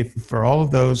God, if for all of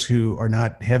those who are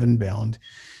not heaven bound,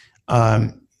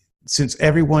 since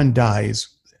everyone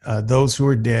dies, those who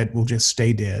are dead will just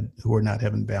stay dead, who are not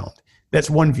heaven bound. That's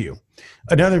one view.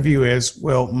 Another view is,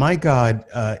 well, my God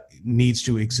needs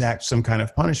to exact some kind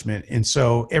of punishment, and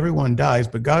so everyone dies,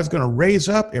 but God's going to raise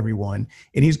up everyone,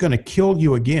 and he's going to kill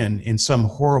you again in some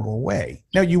horrible way.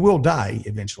 Now, you will die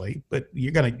eventually, but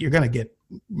you're going to get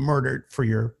murdered for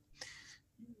your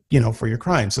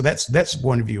crime. So that's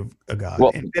one view of God.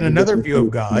 Well, and then another view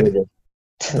of God,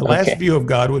 the last view of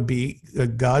God would be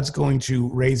God's going to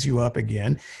raise you up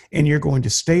again, and you're going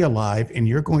to stay alive, and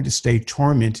you're going to stay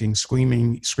tormenting,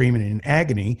 screaming in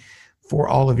agony for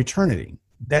all of eternity.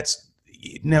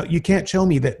 Now you can't tell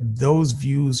me that those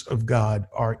views of God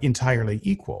are entirely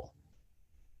equal.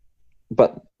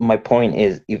 But my point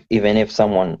is, even if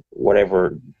someone,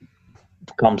 whatever,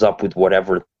 comes up with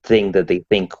whatever thing that they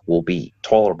think will be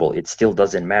tolerable, it still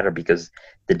doesn't matter, because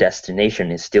the destination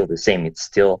is still the same. It's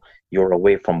still, you're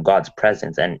away from God's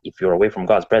presence. And if you're away from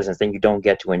God's presence, then you don't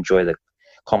get to enjoy the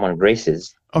common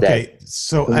graces. Okay,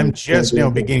 so I'm just now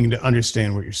beginning to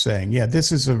understand what you're saying. Yeah,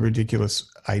 this is a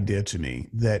ridiculous idea to me,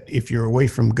 that if you're away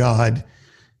from God,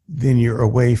 then you're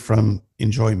away from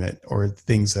enjoyment or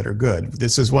things that are good.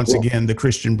 This is once again the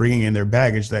Christian bringing in their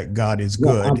baggage that God is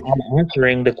good. I'm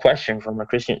answering the question from a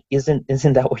Christian. Isn't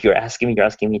that what you're asking me? You're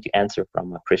asking me to answer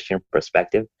from a Christian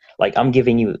perspective. Like, I'm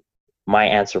giving you my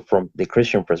answer from the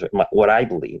Christian perspective, what I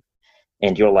believe.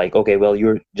 And you're like, okay, well,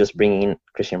 you're just bringing in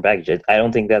Christian baggage. I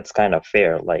don't think that's kind of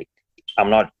fair. Like,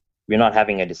 we're not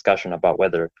having a discussion about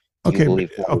whether you believe.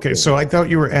 Okay, so I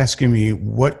thought you were asking me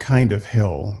what kind of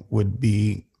hell would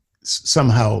be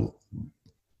somehow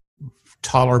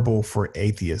tolerable for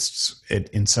atheists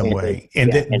in some way.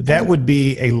 And that would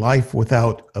be a life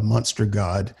without a monster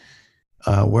God,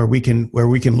 where we can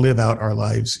live out our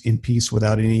lives in peace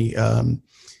without any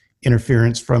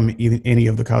interference from any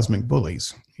of the cosmic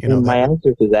bullies. My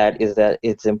answer to that is that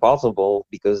it's impossible,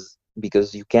 because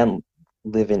you can't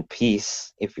live in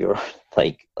peace if you're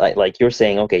like you're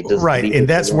saying, okay, just right. And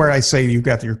that's where I say you've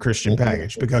got your Christian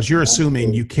baggage, because you're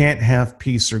assuming you can't have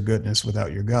peace or goodness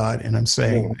without your God. And I'm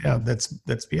saying, that's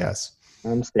BS.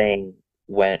 I'm saying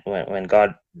when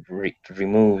God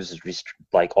removes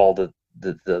like all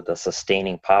the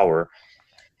sustaining power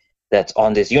that's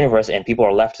on this universe, and people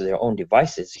are left to their own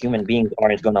devices, human beings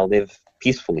aren't going to live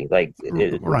peacefully.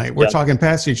 Right. We're talking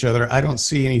past each other. I don't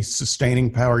see any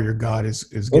sustaining power your God is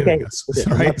giving us.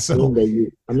 Right.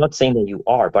 I'm not saying that you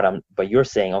are, but you're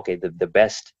saying, okay, the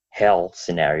best hell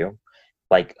scenario,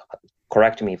 like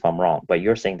correct me if I'm wrong, but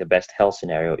you're saying the best hell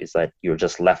scenario is that you're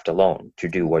just left alone to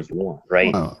do what you want,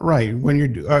 right? Well, right. When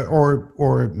you're,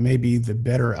 or maybe the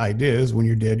better idea is when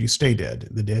you're dead, you stay dead.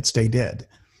 The dead stay dead.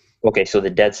 Okay, so the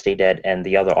dead stay dead, and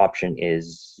the other option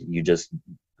is you just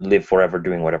live forever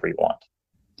doing whatever you want.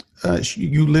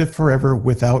 You live forever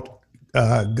without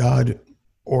God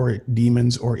or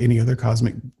demons or any other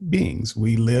cosmic beings.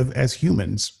 We live as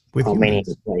humans with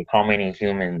humans. How many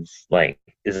humans, like,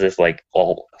 is this like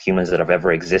all humans that have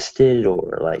ever existed,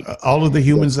 or like all of the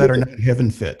humans that are not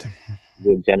heaven fit?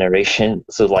 The generation.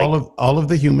 So like all of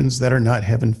the humans that are not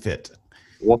heaven fit.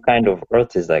 What kind of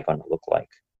Earth is that going to look like?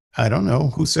 I don't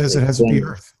know. Who says it has to be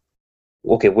Earth?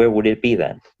 Okay, where would it be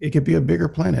then? It could be a bigger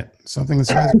planet, something the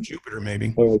size of Jupiter,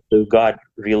 maybe. So God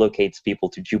relocates people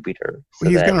to Jupiter. So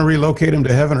he's going to relocate them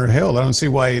to heaven or hell. I don't see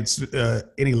why it's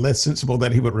any less sensible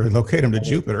that he would relocate them to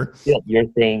Jupiter. Yeah, you're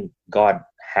saying God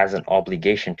has an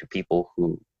obligation to people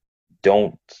who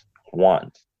don't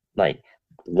want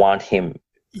him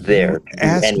there. You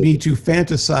asked me to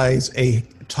fantasize a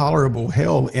tolerable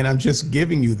hell, and I'm just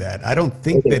giving you that. I don't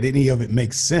think that any of it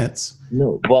makes sense.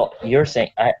 No, well, you're saying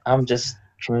I'm just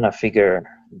trying to figure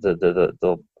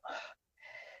the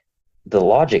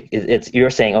logic. You're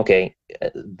saying, okay,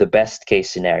 the best case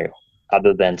scenario,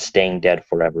 other than staying dead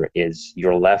forever, is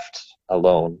you're left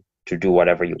alone to do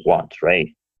whatever you want, right?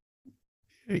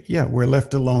 Yeah, we're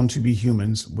left alone to be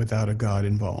humans without a God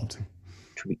involved.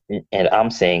 And I'm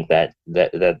saying that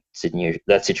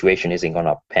situation isn't going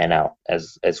to pan out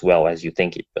as well as you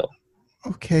think it will.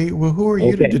 Okay, well, who are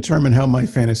you to determine how my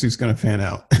fantasy is going to pan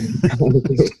out?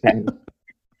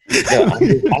 No,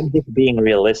 I'm just being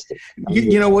realistic.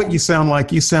 You know what you sound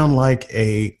like? You sound like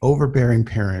a overbearing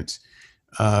parent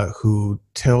who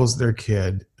tells their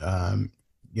kid,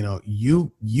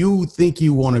 you think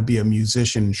you want to be a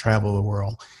musician and travel the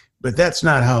world, but that's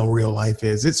not how real life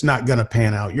is. It's not going to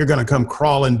pan out. You're going to come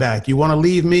crawling back. You want to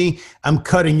leave me? I'm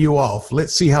cutting you off.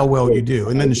 Let's see how well you do.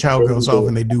 And then the child goes off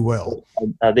and they do well.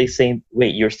 Are they saying,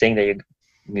 wait, you're saying that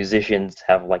musicians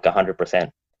have like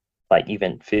 100%, like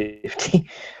even 50?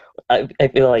 I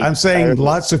feel like I'm saying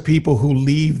lots of people who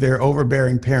leave their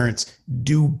overbearing parents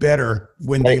do better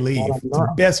when they leave. It's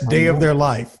the best day of their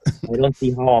life. I don't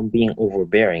see how I'm being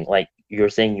overbearing. Like, you're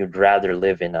saying you'd rather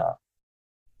live in a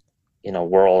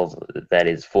world that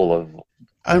is full of.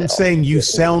 I'm saying you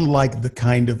sound like the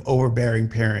kind of overbearing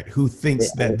parent who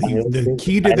thinks that the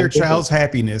key to their child's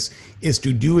happiness is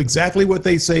to do exactly what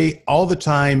they say all the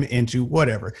time and to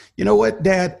whatever. You know what,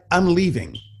 Dad? I'm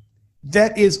leaving.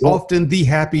 That is often the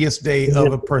happiest day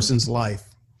of a person's life.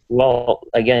 Well,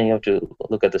 again, you have to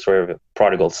look at the story of a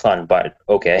prodigal son, but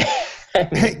okay.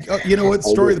 Hey, you know what?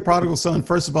 Story of the prodigal son.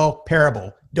 First of all,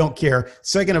 parable. Don't care.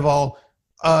 Second of all,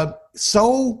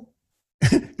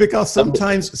 because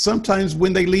sometimes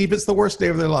when they leave, it's the worst day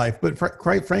of their life. But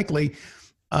quite frankly,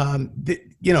 no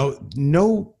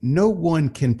one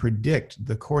can predict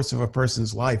the course of a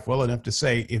person's life well enough to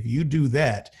say, if you do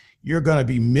that, you're going to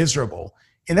be miserable.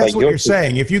 And that's what you're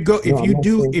saying. If you go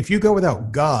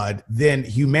without God, then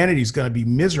humanity is going to be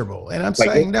miserable. And I'm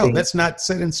saying, no, that's not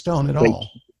set in stone at all.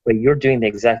 But you're doing the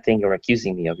exact thing you're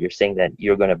accusing me of. You're saying that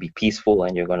you're going to be peaceful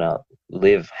and you're going to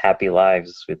live happy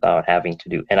lives without having to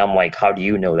do. And I'm like, how do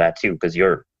you know that too? Because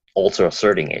you're also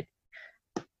asserting it.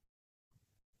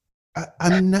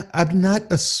 I'm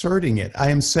not asserting it. I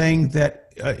am saying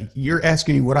that you're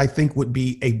asking me what I think would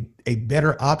be a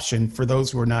better option for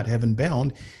those who are not heaven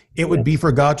bound. It would be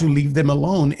for God to leave them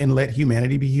alone and let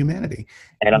humanity be humanity.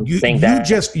 And I'm saying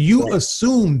that you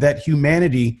assume that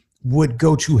humanity would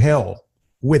go to hell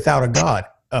without a God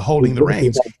holding the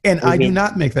reins. And I do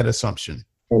not make that assumption.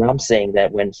 And I'm saying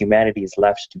that when humanity is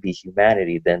left to be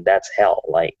humanity, then that's hell.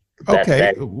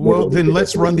 Well, then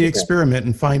let's run the experiment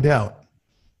and find out.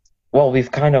 Well,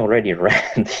 we've kind of already ran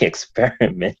the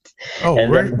experiment. Oh,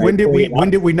 when did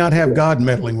we not have God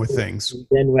meddling with things?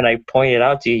 Then when I point it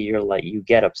out to you, you're like, you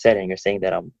get upset and you're saying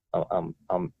that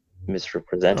I'm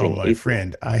misrepresenting. Oh, my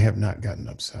friend, I have not gotten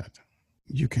upset.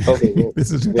 You can. Okay, well,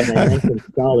 when I mention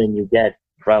Stalin, you get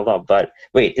riled up. But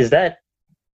wait, is that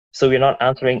so? You're not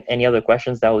answering any other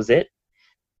questions? That was it?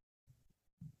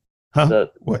 Huh?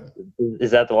 What?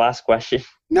 Is that the last question?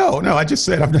 No, I just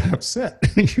said I'm not upset.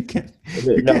 I'm just saying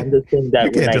that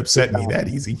you can't upset me that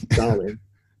easy. Stalin,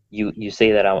 you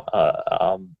say that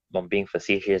I'm being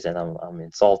facetious and I'm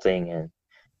insulting and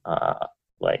I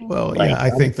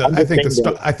think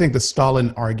the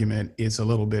Stalin argument is a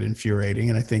little bit infuriating,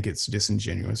 and I think it's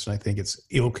disingenuous, and I think it's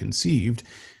ill-conceived.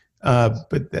 But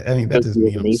I think that doesn't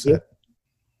mean I'm upset.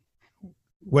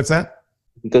 What's that?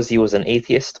 Because he was an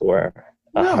atheist, or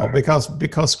No,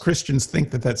 because Christians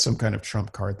think that that's some kind of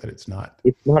trump card that it's not.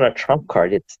 It's not a trump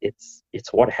card. It's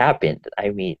what happened. I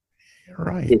mean,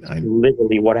 Right. it's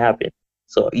literally what happened.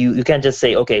 So you can't just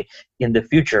say, okay, in the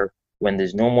future, when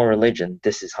there's no more religion,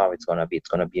 this is how it's going to be. It's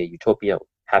going to be a utopia,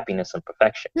 happiness, and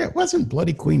perfection. Yeah, wasn't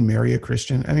Bloody Queen Mary a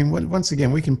Christian? I mean, once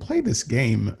again, we can play this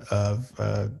game of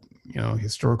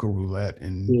historical roulette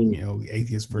and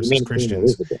atheists versus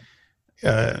Christians.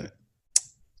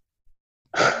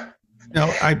 No,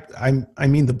 I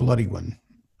mean the bloody one.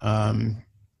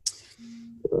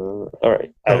 All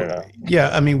right, I don't know. Yeah,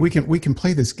 I mean we can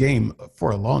play this game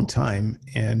for a long time,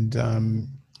 and I'm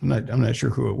not sure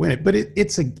who will win it, but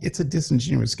it's a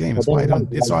disingenuous game. It's why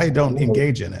I don't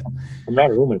engage in it. I'm not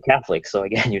a Roman Catholic, so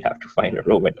again, you'd have to find a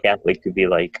Roman Catholic to be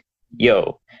like,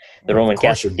 yo, the Roman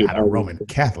Catholic. You're not a Roman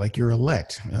Catholic. You're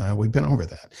elect. We've been over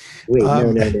that. Wait,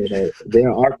 no.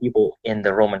 There are people in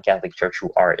the Roman Catholic Church who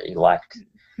are elect,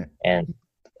 and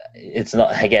it's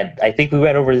not. Again, I think we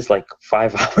went over this like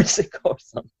 5 hours ago or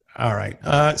something. All right.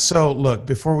 So look,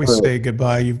 before we say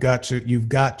goodbye, you've got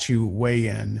to weigh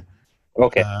in.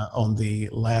 Okay. On the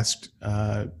last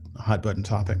hot button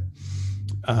topic.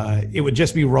 It would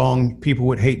just be wrong. People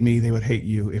would hate me. They would hate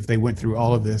you if they went through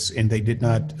all of this and they did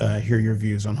not hear your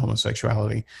views on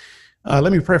homosexuality.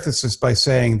 Let me preface this by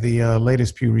saying the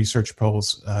latest Pew Research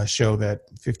polls show that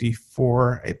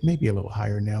 54, it may be a little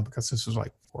higher now because this was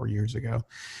like 4 years ago,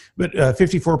 but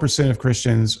 54% of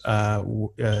Christians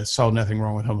saw nothing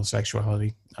wrong with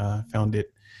homosexuality, found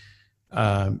it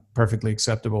perfectly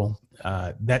acceptable.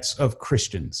 That's of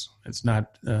Christians. It's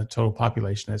not total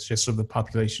population. That's just of the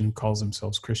population who calls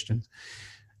themselves Christians.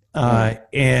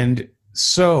 And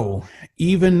so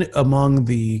even among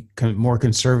the more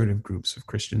conservative groups of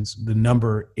Christians, the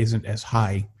number isn't as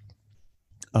high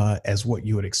as what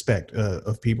you would expect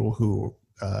of people who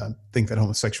think that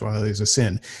homosexuality is a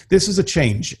sin. This is a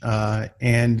change,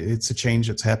 and it's a change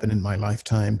that's happened in my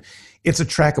lifetime. It's a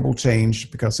trackable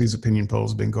change because these opinion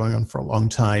polls have been going on for a long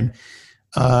time.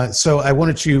 So I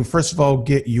wanted to, first of all,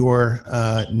 get your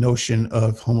notion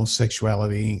of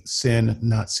homosexuality, sin,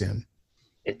 not sin.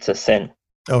 It's a sin.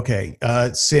 Okay.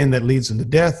 Sin that leads into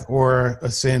death, or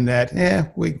a sin that,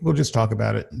 we'll just talk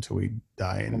about it until we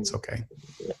die and it's okay.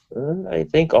 I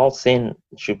think all sin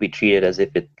should be treated as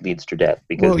if it leads to death.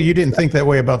 Because you didn't think that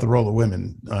way about the role of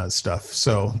women stuff,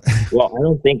 so. Well, I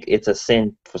don't think it's a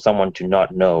sin for someone to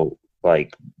not know,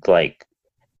 like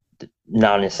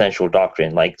non-essential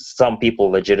doctrine. Like some people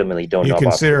legitimately don't know. You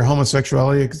consider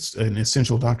homosexuality an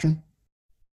essential doctrine?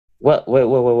 Well,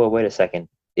 wait a second.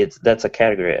 That's a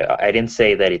category. I didn't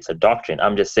say that it's a doctrine.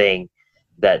 I'm just saying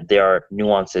that there are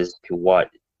nuances to what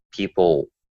people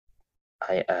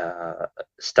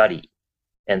study,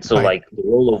 and so like the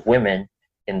role of women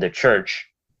in the church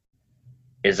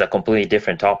is a completely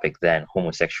different topic than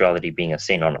homosexuality being a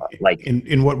sin or not. Like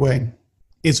in what way?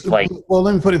 Well,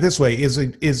 let me put it this way: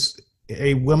 is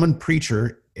a woman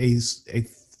preacher a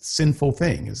sinful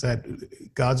thing? Is that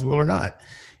God's will or not?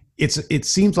 It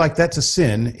seems like that's a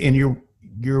sin, and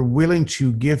you're willing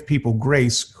to give people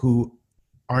grace who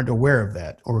aren't aware of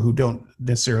that or who don't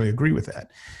necessarily agree with that.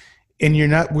 And you're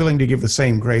not willing to give the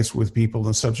same grace with people on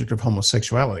the subject of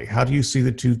homosexuality. How do you see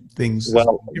the two things?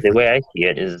 Well, the way I see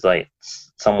it is like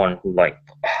someone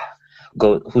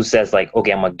who says like,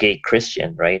 okay, I'm a gay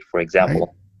Christian, right? For example,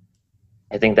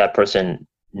 right. I think that person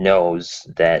knows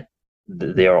that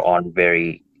they are on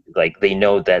they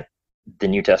know that the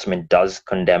New Testament does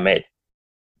condemn it.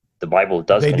 The Bible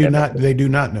does. They do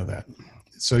not know that.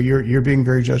 So you're being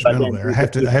very judgmental there. I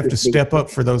have to step up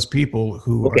for those people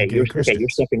who are gay Christians. Okay, you're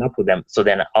stepping up for them. So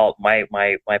then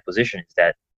my position is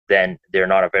that then they're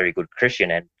not a very good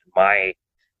Christian, and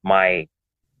my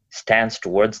stance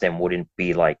towards them wouldn't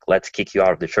be like, let's kick you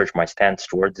out of the church. My stance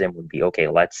towards them would be, okay,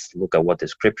 let's look at what the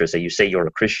scriptures say. You say you're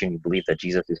a Christian, you believe that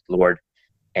Jesus is Lord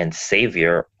and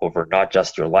Savior over not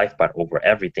just your life, but over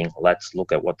everything. Let's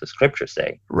look at what the scriptures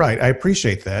say. Right. I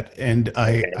appreciate that. And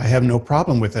I have no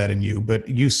problem with that in you, but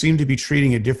you seem to be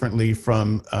treating it differently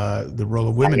from the role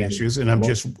of women issues. And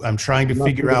I'm trying to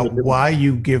figure out why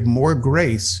you give more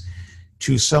grace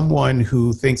to someone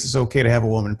who thinks it's okay to have a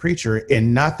woman preacher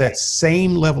and not that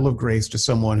same level of grace to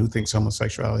someone who thinks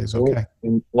homosexuality is okay.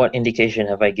 What indication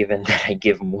have I given that I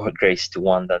give more grace to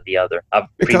one than the other?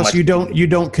 Because you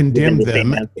don't condemn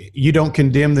them. You don't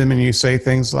condemn them, and you say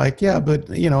things like, yeah, but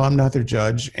I'm not their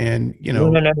judge. And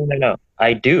No.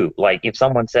 I do. Like if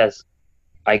someone says,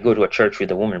 I go to a church with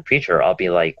a woman preacher, I'll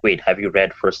be like, wait, have you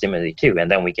read 1 Timothy 2?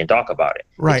 And then we can talk about it.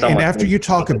 Right. And after you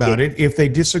talk about it, if they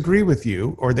disagree with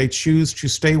you or they choose to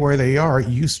stay where they are,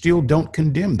 you still don't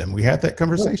condemn them. We had that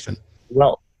conversation.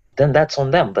 Well, then that's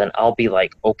on them. Then I'll be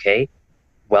like, okay,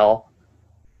 well,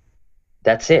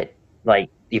 that's it. Like,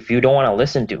 if you don't want to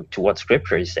listen to what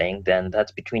scripture is saying, then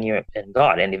that's between you and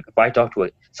God. And if I talk to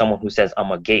someone who says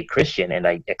I'm a gay Christian and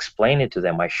I explain it to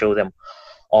them, I show them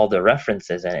all the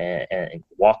references and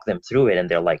walk them through it, and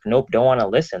they're like, nope, don't want to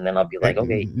listen, then I'll be like,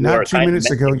 okay, you Not are 2 minutes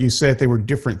ago, you said they were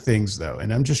different things, though.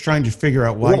 And I'm just trying to figure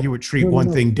out why you would treat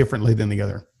one thing differently than the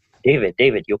other.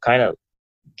 David, you're kind of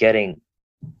getting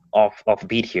off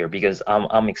beat here, because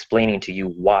I'm explaining to you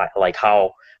why, like,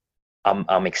 how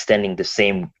I'm extending the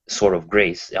same sort of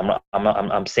grace.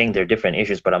 I'm saying they're different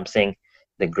issues, but I'm saying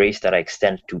the grace that I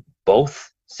extend to both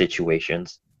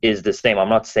situations is the same. I'm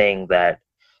not saying that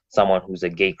someone who's a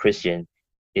gay Christian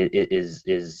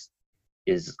is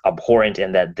abhorrent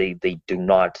and that they do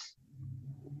not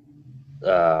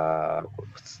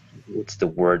what's the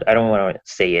word? I don't want to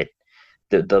say it.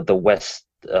 The West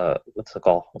what's it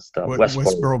called? What's the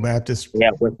Westboro Baptist? Yeah,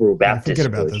 Westboro Baptist. Forget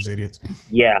about those idiots.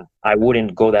 Yeah, I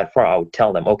wouldn't go that far. I would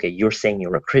tell them, okay, you're saying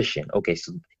you're a Christian. Okay,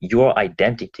 so your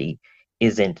identity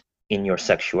isn't in your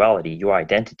sexuality. Your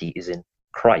identity is in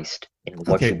Christ. In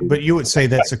what okay, but you would say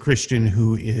that's a Christian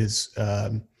who is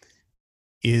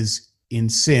in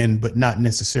sin, but not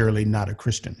necessarily not a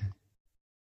Christian.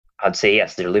 I'd say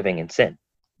yes, they're living in sin.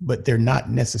 But they're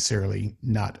not necessarily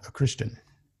not a Christian.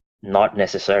 Not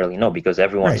necessarily, no, because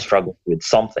everyone struggles with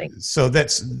something. So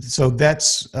that's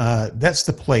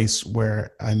the place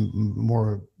where I'm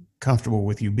more comfortable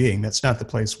with you being. That's not the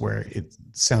place where it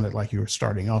sounded like you were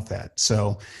starting off that.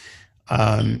 So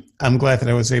I'm glad that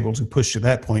I was able to push to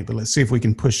that point, but let's see if we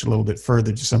can push a little bit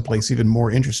further to someplace even more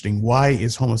interesting. Why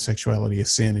is homosexuality a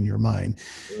sin in your mind?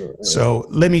 So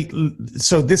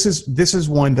this is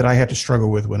one that I had to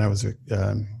struggle with when I was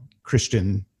a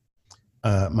Christian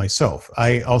myself.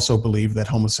 I also believe that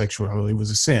homosexuality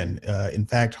was a sin. In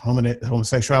fact,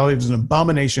 homosexuality was an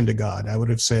abomination to God. I would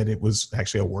have said it was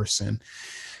actually a worse sin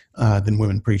than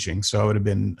women preaching. So I would have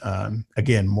been,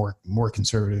 again, more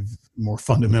conservative, more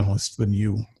fundamentalist than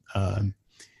you on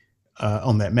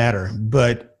that matter.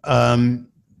 But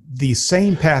the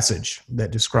same passage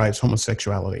that describes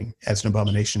homosexuality as an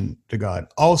abomination to God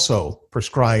also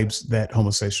prescribes that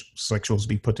homosexuals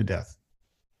be put to death.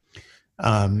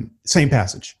 Same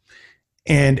passage.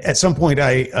 And at some point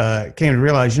I came to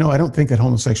realize, I don't think that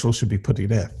homosexuals should be put to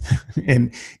death.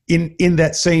 And in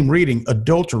that same reading,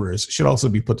 adulterers should also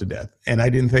be put to death. And I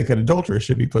didn't think that adulterers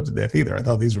should be put to death either. I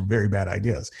thought these were very bad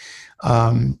ideas.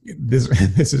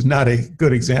 This is not a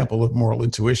good example of moral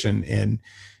intuition and,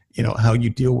 how you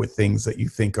deal with things that you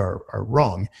think are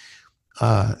wrong.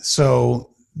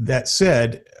 So that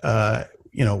said,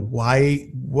 why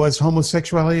was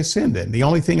homosexuality a sin then? The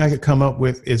only thing I could come up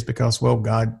with is because, well,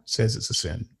 God says it's a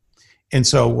sin. And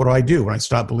so what do when I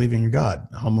stop believing in God?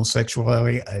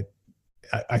 Homosexuality,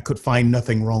 I could find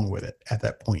nothing wrong with it at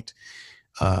that point.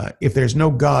 If there's no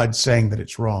God saying that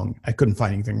it's wrong, I couldn't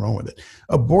find anything wrong with it.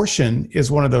 Abortion is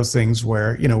one of those things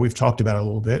where, we've talked about it a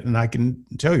little bit, and I can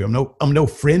tell you, I'm no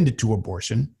friend to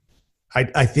abortion.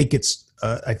 I think it's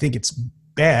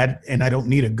bad, and I don't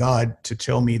need a God to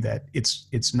tell me that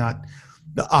it's not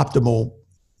the optimal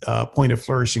point of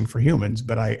flourishing for humans,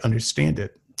 but I understand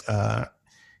it.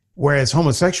 Whereas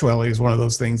homosexuality is one of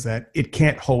those things that it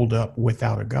can't hold up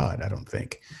without a God, I don't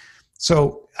think.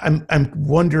 So I'm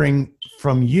wondering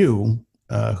from you,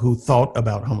 who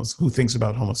thinks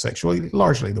about homosexuality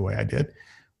largely the way I did,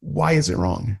 why is it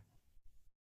wrong?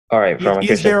 All right,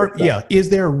 is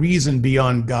there a reason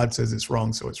beyond God says it's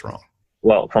wrong, so it's wrong?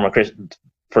 Well,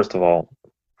 first of all,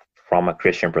 from a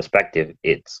Christian perspective,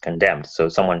 it's condemned. So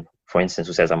someone, for instance,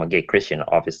 who says I'm a gay Christian,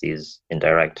 obviously is in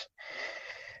direct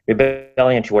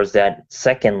rebellion towards that.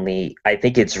 Secondly, I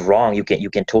think it's wrong. You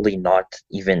can totally not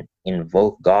even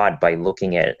invoke God by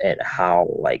looking at how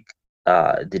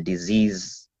the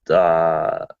disease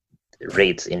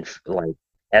rates in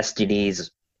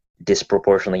STDs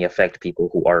disproportionately affect people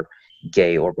who are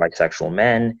gay or bisexual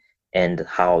men, and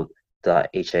how the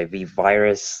HIV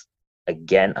virus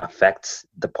again affects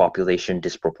the population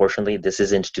disproportionately. This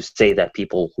isn't to say that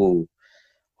people who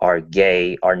are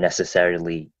gay are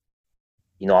necessarily,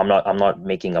 I'm not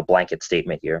making a blanket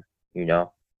statement here,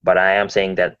 but I am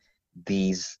saying that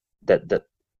the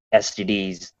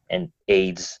STDs and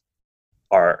AIDS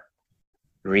are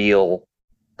real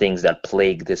things that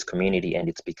plague this community, and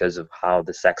it's because of how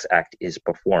the sex act is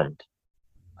performed.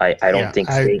 I don't think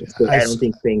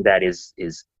saying that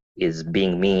is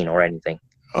being mean or anything.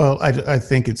 Well, I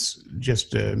think it's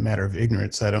just a matter of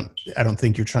ignorance. I don't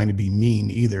think you're trying to be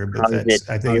mean either. But it's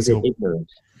ignorant.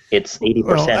 It's 80%.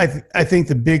 Well, I think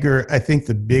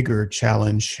the bigger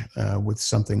challenge with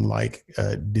something like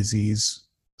disease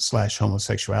 /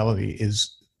 homosexuality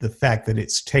is the fact that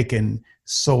it's taken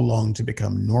so long to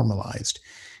become normalized.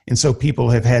 And so people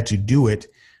have had to do it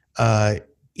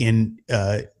in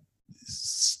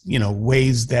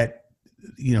ways that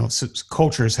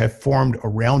cultures have formed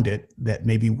around it that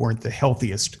maybe weren't the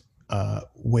healthiest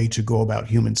way to go about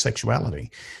human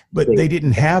sexuality, but they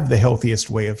didn't have the healthiest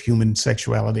way of human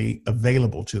sexuality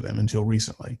available to them until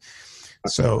recently.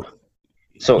 So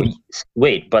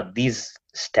wait, but these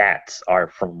stats are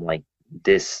from like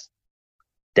this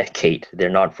decade. They're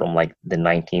not from like the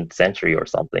 19th century or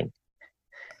something.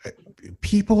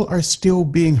 People are still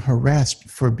being harassed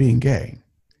for being gay.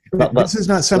 This is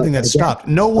not something that stopped.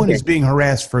 No one is being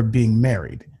harassed for being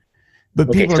married,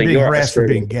 but people are being harassed for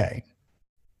being gay.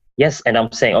 Yes, and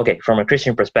I'm saying, okay, from a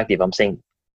Christian perspective, I'm saying,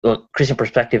 look, Christian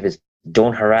perspective is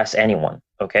don't harass anyone,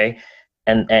 okay?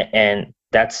 And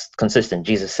that's consistent.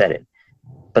 Jesus said it.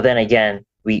 But then again,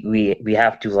 we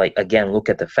have to like again look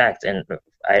at the facts, and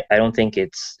I don't think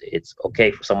it's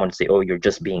okay for someone to say, oh, you're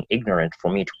just being ignorant,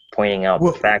 for me to pointing out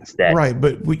the facts that right,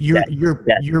 but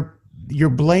you're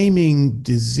blaming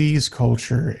disease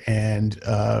culture and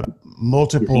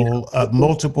multiple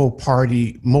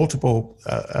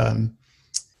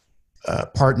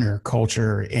partner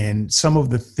culture and some of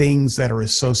the things that are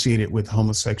associated with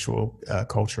homosexual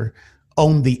culture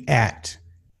on the act.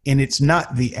 And it's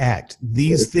not the act.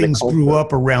 These things grew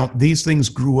up around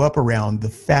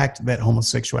the fact that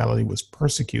homosexuality was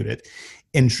persecuted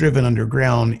and driven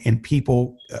underground, and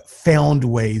people found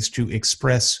ways to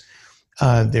express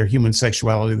their human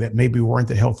sexuality that maybe weren't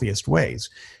the healthiest ways.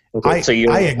 Okay,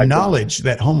 I acknowledge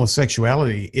that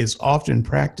homosexuality is often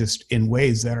practiced in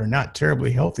ways that are not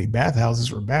terribly healthy.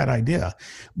 Bathhouses were a bad idea,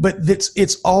 but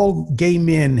it's all gay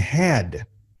men had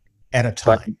at a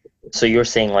time. So you're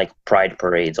saying like pride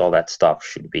parades, all that stuff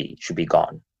should be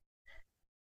gone.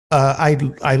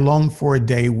 I long for a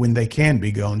day when they can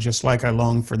be gone, just like I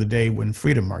long for the day when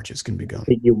freedom marches can be gone.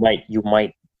 You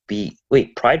might be.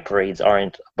 Wait, pride parades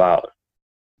aren't about.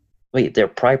 Wait, there are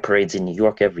pride parades in New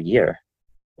York every year.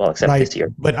 Well, except this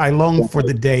year. But I long for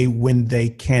the day when they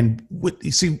can.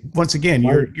 You see, once again,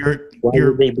 why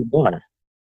would they be gone?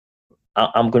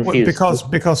 I'm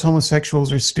confused. Because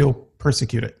homosexuals are still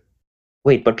persecuted.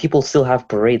 Wait, but people still have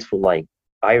parades for like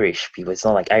Irish people. It's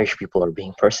not like Irish people are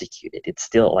being persecuted. It's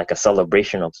still like a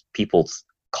celebration of people's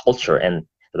culture, and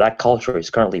that culture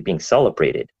is currently being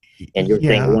celebrated. And you're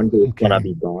saying one day it's gonna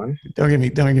be gone? Don't get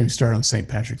me started on St.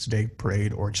 Patrick's Day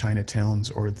parade or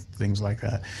Chinatowns or things like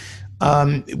that.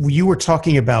 You were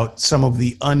talking about some of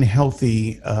the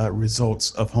unhealthy results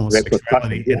of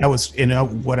homosexuality,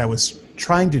 and what I was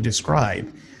trying to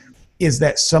describe is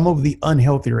that some of the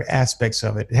unhealthier aspects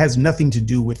of it has nothing to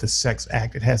do with the sex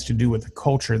act. It has to do with the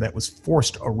culture that was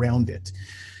forced around it.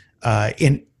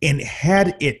 And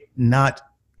had it not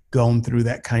gone through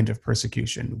that kind of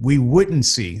persecution, we wouldn't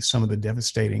see some of the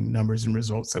devastating numbers and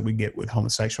results that we get with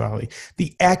homosexuality.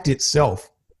 The act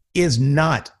itself is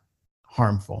not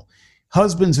harmful.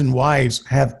 Husbands and wives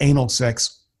have anal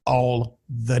sex all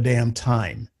the damn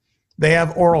time. They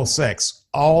have oral sex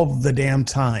all the damn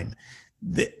time.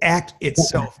 The act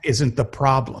itself isn't the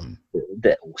problem.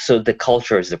 So the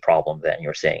culture is the problem, then,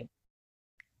 you're saying?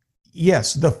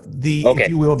 Yes, if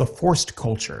you will, the forced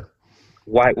culture.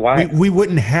 Why? We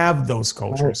wouldn't have those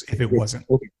cultures if it wasn't.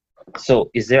 Okay. So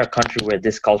is there a country where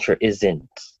this culture isn't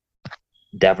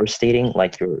devastating,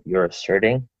 like you're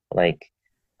asserting? Like,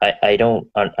 this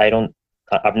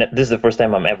is the first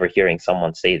time I'm ever hearing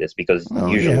someone say this, because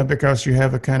usually, because you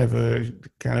have a kind of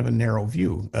a narrow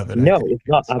view of it. No, it's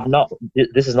not. I'm not.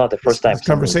 This is not the first time. This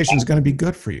conversation is going to be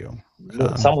good for you.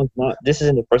 This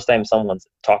isn't the first time someone's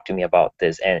talked to me about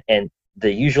this, and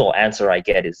the usual answer I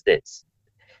get is this.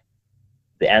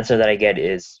 The answer that I get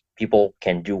is people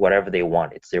can do whatever they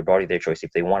want. It's their body, their choice.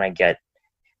 If they want to get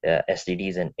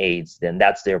STDs and AIDS, then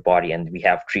that's their body, and we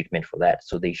have treatment for that,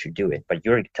 so they should do it. But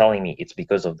you're telling me it's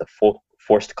because of the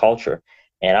forced culture,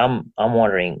 and I'm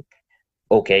wondering,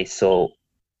 okay, so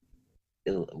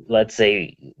let's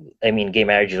say, I mean, gay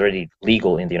marriage is already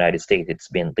legal in the United States. It's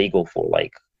been legal for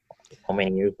like how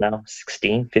many years now?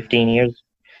 16, 15 years?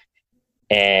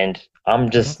 And I'm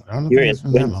just curious,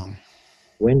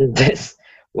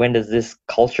 when does this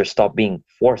culture stop being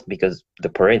forced? Because the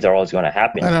parades are always going to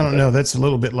happen. I don't know. That's a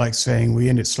little bit like saying we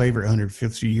ended slavery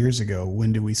 150 years ago.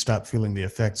 When do we stop feeling the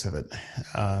effects of it?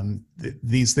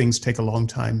 These things take a long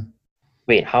time.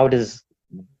 Wait, how does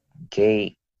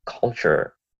gay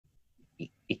culture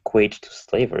equate to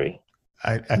slavery?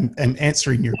 I'm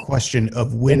answering your question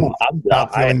of when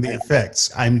stop feeling the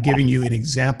effects. I'm giving you an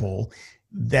example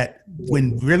that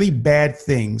when really bad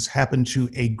things happen to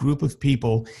a group of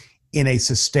people in a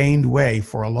sustained way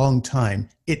for a long time,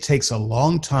 it takes a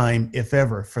long time, if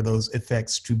ever, for those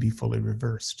effects to be fully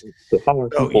reversed. So how are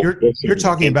So people you're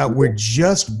talking gay about people? we're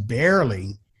just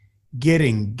barely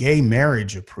getting gay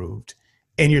marriage approved,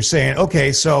 and you're saying,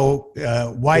 okay, so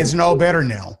why isn't it all better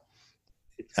now?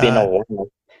 It's been a while.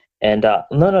 And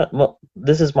no, well,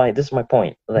 this is my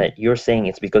point, that you're saying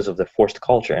it's because of the forced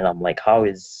culture, and I'm like, how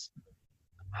is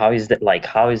that, like,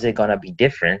 how is it gonna be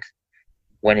different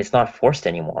when it's not forced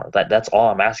anymore? That's all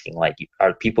I'm asking. Like,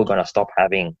 are people gonna stop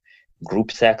having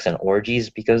group sex and orgies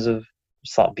because of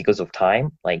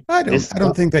time? Like, I this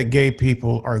don't think that gay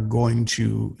people are going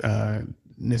to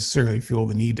necessarily feel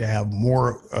the need to have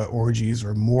more orgies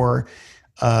or more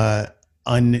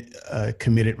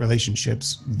uncommitted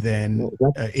relationships than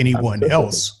anyone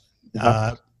else.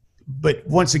 But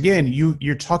once again,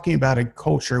 you're talking about a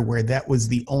culture where that was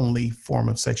the only form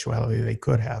of sexuality they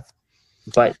could have.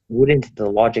 But wouldn't the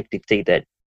logic dictate that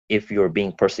if you're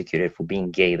being persecuted for being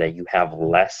gay, that you have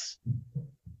less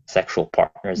sexual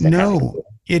partners than No,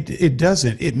 it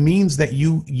doesn't. It means that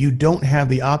you don't have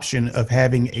the option of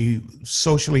having a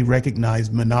socially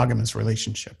recognized monogamous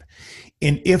relationship.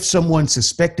 And if someone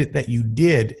suspected that you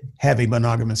did have a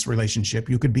monogamous relationship,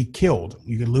 you could be killed.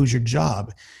 You could lose your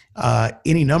job,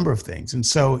 any number of things. And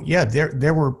so, yeah,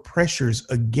 there were pressures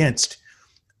against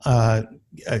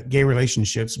gay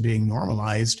relationships being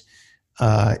normalized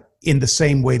in the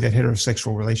same way that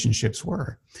heterosexual relationships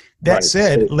were. That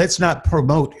said, let's not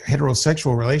promote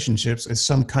heterosexual relationships as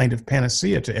some kind of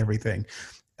panacea to everything.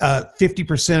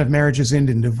 50% of marriages end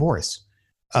in divorce.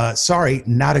 Sorry,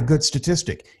 not a good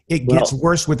statistic. It gets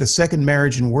worse with the second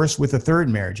marriage and worse with the third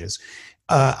marriages.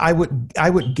 I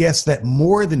would guess that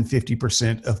more than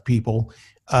 50% of people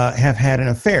have had an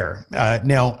affair.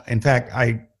 Now, in fact,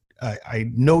 I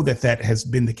know that has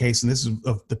been the case, and this is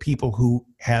of the people who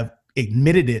have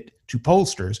admitted it to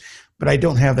pollsters, but I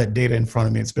don't have that data in front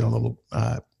of me. It's been a little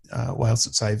while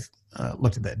since I've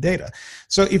looked at that data.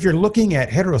 So if you're looking at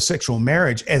heterosexual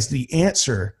marriage as the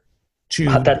answer to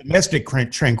domestic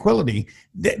tranquility,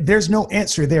 there's no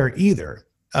answer there either.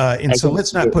 And so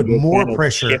let's not put more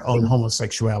pressure on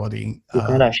homosexuality. You're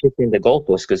kind of shifting the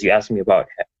goalposts, because you asked me about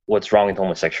what's wrong with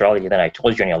homosexuality. Then I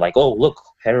told you, and you're like, oh, look,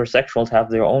 heterosexuals have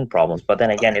their own problems. But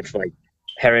then again, it's like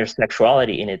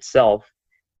heterosexuality in itself,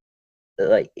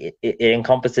 like it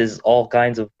encompasses all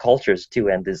kinds of cultures too,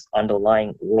 and this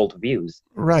underlying worldviews.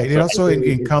 Right. So it also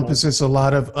encompasses a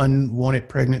lot of unwanted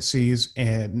pregnancies,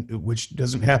 and which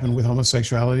doesn't happen with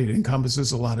homosexuality. It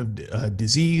encompasses a lot of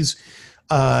disease.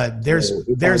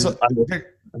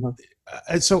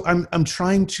 So I'm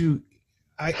trying to.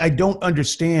 I don't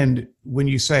understand when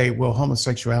you say, well,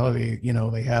 homosexuality,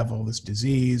 they have all this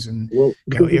disease and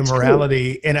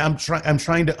immorality, and I'm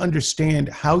trying to understand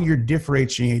how you're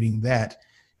differentiating that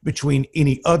between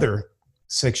any other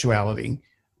sexuality.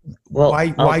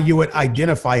 Why you would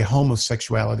identify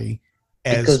homosexuality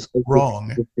as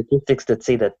wrong? The statistics that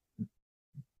say that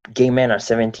gay men are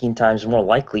 17 times more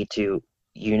likely to,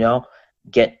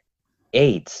 get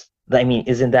AIDS. I mean,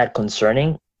 isn't that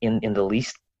concerning in the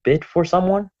least bit for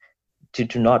someone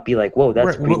to not be like, whoa,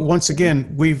 that's right. Once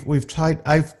again,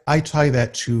 I tie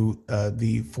that to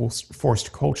the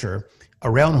forced culture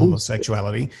around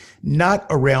homosexuality, not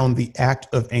around the act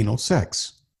of anal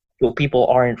sex. So people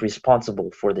aren't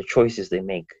responsible for the choices they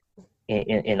make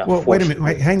in a well, wait a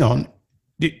minute, hang on.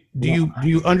 Do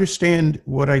you understand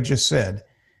what I just said?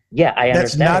 Yeah, I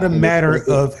understand. That's not a matter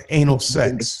of anal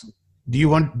sex. Do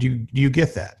you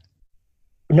get that?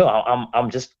 No,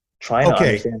 I'm just trying to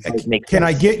understand how it makes Can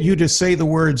sense. I get you to say the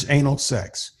words anal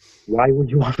sex? Why would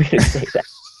you want me to say that?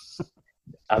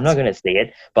 I'm not going to say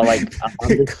it, but like,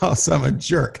 because I'm a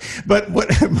jerk. But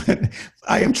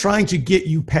I am trying to get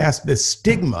you past the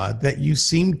stigma that you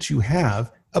seem to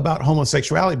have about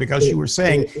homosexuality, because you were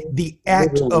saying the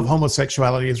act of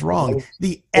homosexuality is wrong.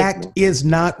 The act is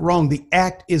not wrong. The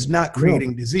act is not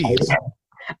creating disease.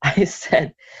 I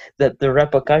said that the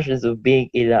repercussions of being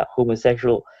in a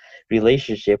homosexual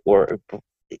relationship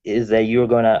is that you're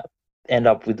going to end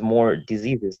up with more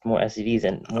diseases, more STDs,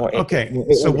 and more. Okay,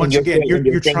 so once again,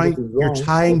 you're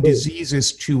tying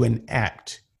diseases to an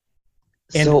act,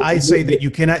 and so I say that you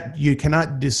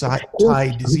cannot tie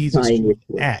diseases to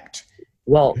an act.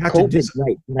 Well,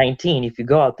 COVID-19, if you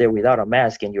go out there without a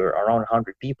mask and you're around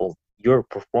 100 people, you're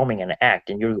performing an act,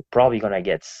 and you're probably going to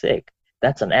get sick.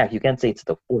 That's an act. You can't say it's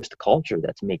the forced culture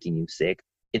that's making you sick.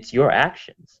 It's your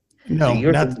actions. No,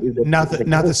 so not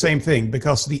the same thing,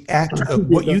 because the act of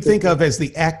what you think of as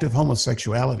the act of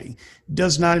homosexuality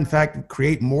does not, in fact,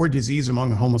 create more disease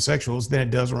among homosexuals than it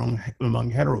does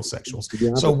among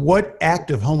heterosexuals. So what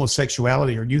act of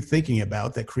homosexuality are you thinking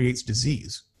about that creates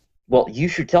disease? Well, you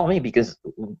should tell me, because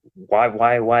why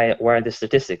are the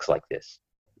statistics like this?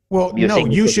 Well, You're no,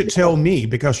 saying you because should tell me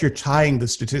because you're tying the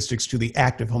statistics to the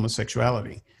act of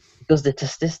homosexuality.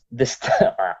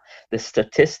 the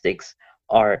statistics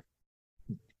are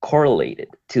correlated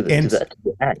to And the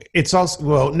act. it's also,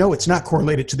 well, no, it's not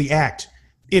correlated to the act.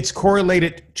 It's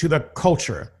correlated to the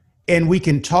culture. And we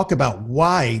can talk about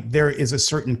why there is a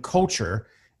certain culture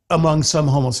among some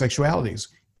homosexualities,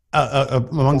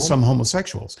 among some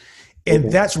homosexuals.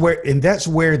 And that's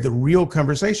where the real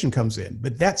conversation comes in.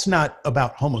 But that's not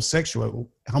about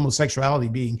homosexuality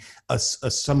being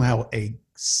somehow a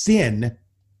sin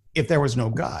if there was no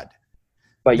God.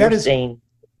 But you're saying,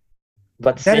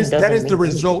 but that is the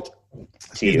result.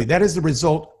 Excuse me. That is the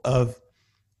result of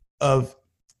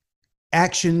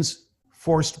actions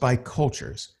forced by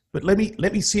cultures. But let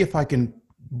me see if I can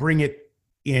bring it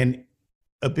in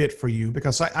a bit for you,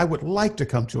 because I would like to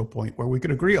come to a point where we could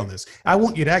agree on this. I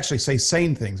want you to actually say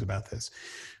sane things about this.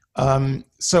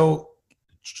 So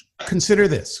consider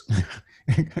this.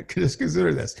 Just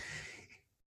consider this.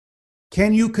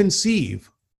 Can you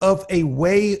conceive of a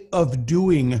way of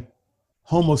doing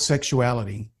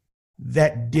homosexuality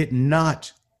that did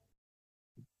not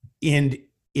end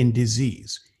in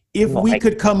disease? If we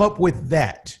could come up with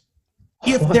that,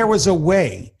 if there was a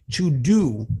way to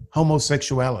do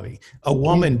homosexuality, a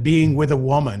woman being with a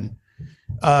woman,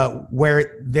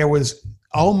 where there was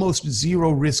almost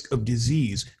zero risk of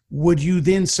disease, would you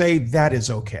then say that is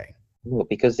okay? No,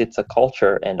 because it's a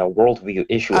culture and a worldview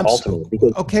issue ultimately.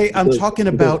 I'm talking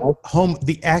about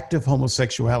the act of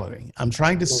homosexuality. I'm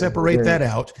trying to separate that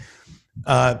out,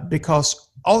 because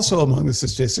also among the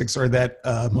statistics are that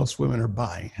most women are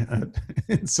bi.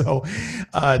 And so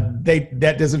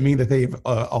that doesn't mean that they've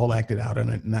all acted out on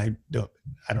it. And I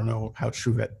don't know how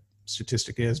true that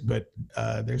statistic is, but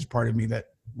there's part of me that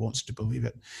wants to believe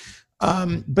it.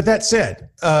 But that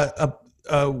said,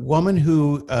 a woman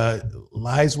who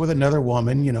lies with another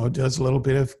woman, does a little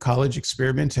bit of college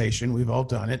experimentation. We've all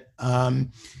done it.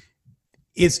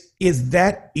 Is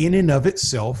that in and of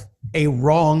itself a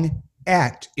wrong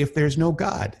act if there's no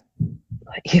God?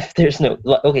 If there's no,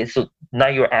 okay, so now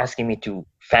you're asking me to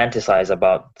fantasize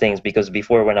about things, because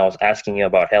before, when I was asking you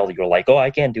about hell, you're like, oh, I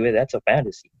can't do it, that's a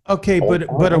fantasy. Okay,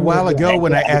 but a while ago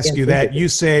when I asked you that, you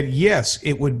said yes,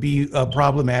 it would be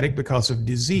problematic because of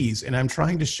disease, and I'm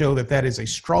trying to show that is a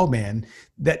straw man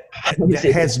that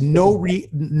has no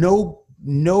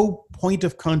point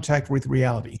of contact with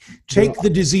reality. Take the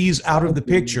disease out of the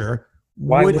picture.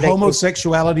 Would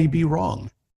homosexuality be wrong?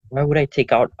 Why would I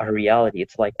take out a reality?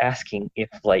 It's like asking if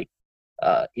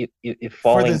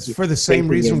falling for the same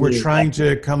reason we're trying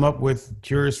to come up with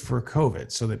cures for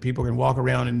COVID, so that people can walk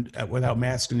around without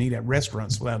masks and eat at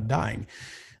restaurants without dying.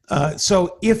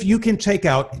 So if you can take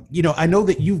out, I know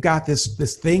that you've got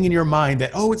this thing in your mind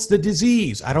that, oh, it's the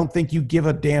disease. I don't think you give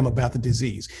a damn about the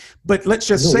disease, but let's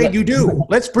just say you do.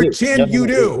 Let's pretend you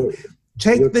do.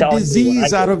 Take the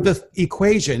disease out of the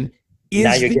equation.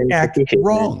 Is the act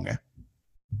wrong?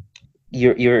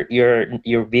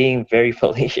 You're being very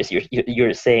fallacious.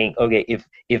 You're saying, okay,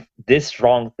 if this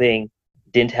wrong thing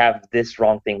didn't have this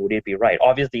wrong thing, would it be right?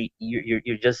 Obviously,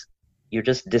 you're just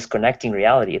disconnecting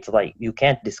reality. It's like you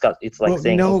can't discuss. It's like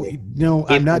saying, no,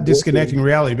 I'm not disconnecting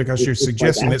reality, because you're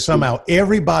suggesting that somehow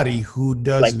everybody who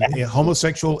does a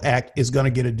homosexual act is going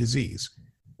to get a disease.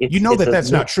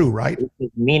 That's not true, right?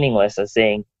 It's meaningless as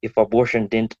saying, if abortion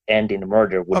didn't end in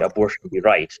murder, would abortion be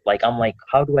right? I'm like,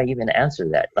 how do I even answer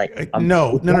that?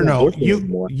 No.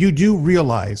 You do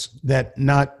realize that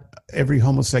not every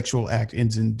homosexual act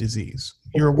ends in disease.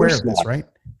 You're aware of this, right?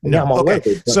 No. Yeah, I'm aware of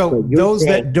it, so those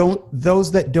that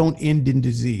don't end in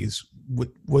disease,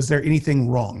 was there anything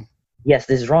wrong? Yes,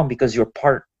 this is wrong, because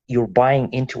you're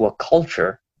buying into a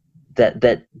culture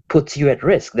that puts you at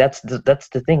risk. That's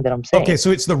the thing that I'm saying. Okay, so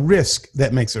it's the risk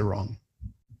that makes it wrong.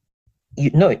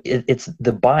 It's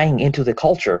the buying into the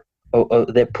culture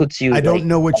that puts you. I don't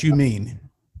know what you mean.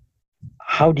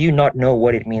 How do you not know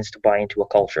what it means to buy into a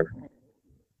culture?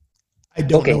 I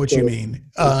don't know what you mean.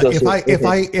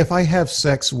 If I have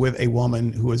sex with a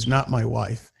woman who is not my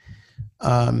wife,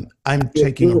 I'm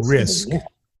taking a risk.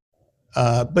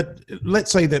 But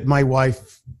let's say that my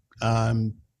wife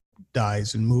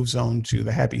dies and moves on to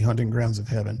the happy hunting grounds of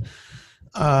heaven.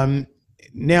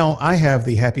 Now I have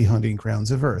the happy hunting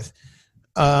grounds of earth.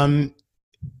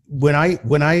 When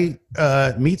I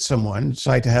meet someone,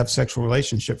 decide to have sexual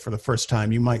relationship for the first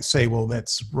time, you might say, well,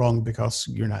 that's wrong because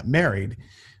you're not married.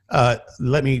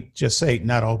 Let me just say,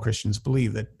 not all Christians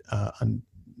believe that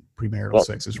premarital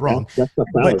sex is wrong. That's a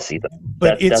fallacy,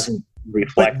 but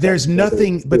there's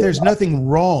nothing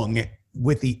wrong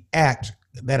with the act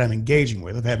that I'm engaging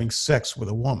with, of having sex with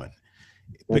a woman,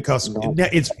 because No,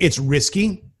 it's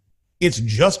risky. It's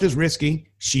just as risky.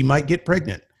 She might get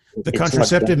pregnant. The it's not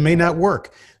contraceptive may not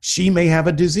work. She may have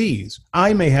a disease.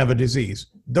 I may have a disease.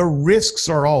 The risks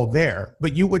are all there,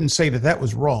 but you wouldn't say that that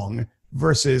was wrong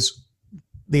versus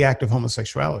the act of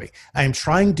homosexuality. I am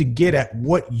trying to get at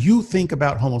what you think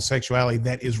about homosexuality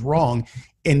that is wrong,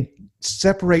 and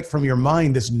separate from your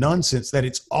mind this nonsense that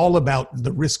it's all about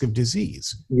the risk of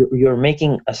disease. you're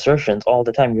making assertions all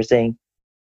the time. You're saying,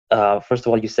 first of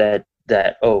all, you said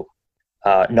that,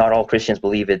 not all Christians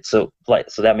believe it, so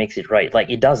that makes it right. Like,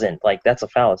 it doesn't. Like, that's a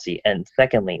fallacy. And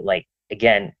secondly, like,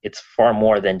 again, it's far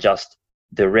more than just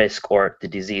the risk or the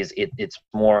disease. It's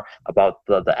more about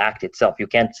the act itself. You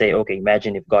can't say, okay,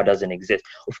 imagine if God doesn't exist.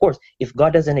 Of course, if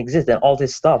God doesn't exist, then all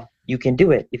this stuff, you can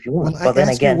do it if you want. Well, but then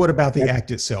again, what about the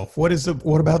act itself? What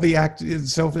about the act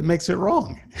itself that makes it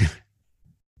wrong?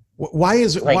 Why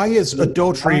is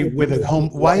adultery with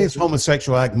why is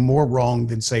homosexual act more wrong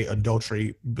than, say,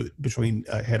 adultery between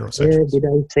heterosexuals? Did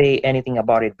I say anything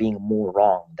about it being more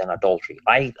wrong than adultery?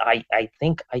 I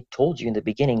think I told you in the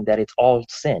beginning that it's all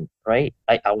sin, right?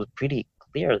 I was pretty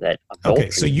clear that adultery.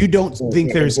 Okay, so you don't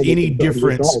think there's any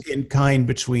difference in kind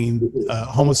between a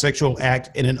homosexual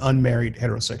act and an unmarried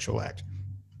heterosexual act?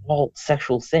 All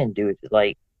sexual sin, dude.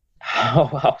 Like,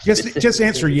 how just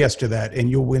answer yes to that, and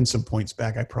you'll win some points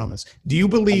back. I promise. Do you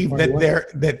believe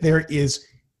that there is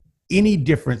any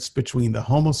difference between the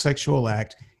homosexual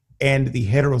act and the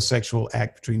heterosexual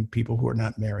act between people who are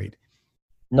not married?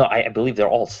 No, I believe they're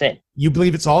all sin. You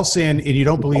believe it's all sin, and you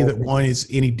don't believe that one is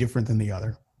any different than the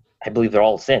other. I believe they're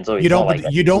all sin. So you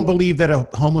don't believe that a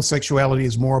homosexuality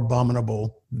is more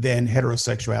abominable than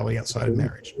heterosexuality outside of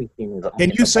marriage.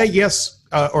 Can you say yes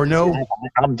or no?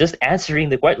 I'm just answering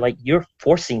the question. Like, you're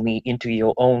forcing me into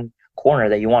your own corner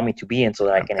that you want me to be in, so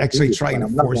that I can actually trying to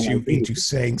force you into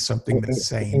saying something that's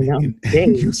sane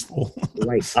and useful.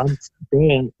 Right. I'm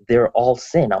saying they're all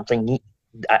sin. I'm saying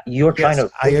you're trying to.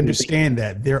 I understand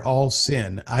that they're all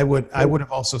sin. I would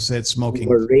have also said smoking.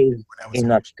 We were raised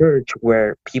in a church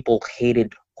where people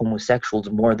hated homosexuals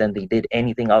more than they did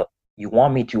anything else. You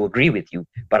want me to agree with you,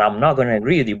 but I'm not going to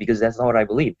agree with you because that's not what I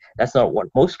believe. That's not what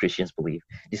most Christians believe,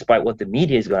 despite what the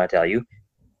media is going to tell you,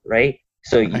 right?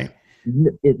 So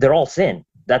they're all sin.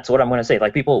 That's what I'm going to say.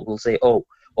 Like, people will say, oh,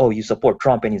 you support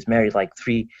Trump and he's married like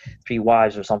three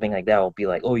wives or something like that. I'll be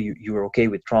like, oh, you're okay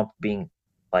with Trump being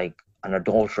like an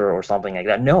adulterer or something like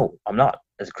that. No, I'm not.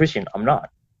 As a Christian, I'm not.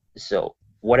 So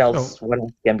what else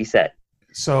can be said?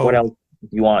 So what else do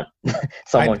you want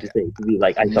someone to say? To be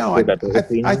like,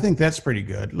 I think that's pretty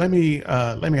good. Let me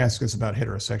ask this about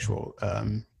heterosexual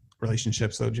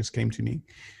relationships, though. It just came to me,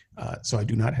 so I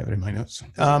do not have it in my notes.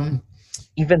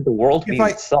 Even the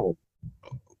worldview itself,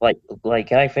 like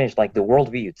can I finish? Like, the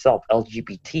worldview itself,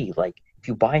 LGBT. Like, if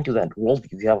you buy into that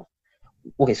worldview, you have.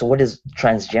 Okay, so what does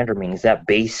transgender mean? Is that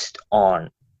based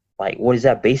on, like, what is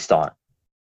that based on?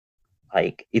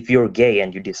 Like, if you're gay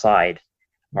and you decide,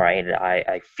 all right,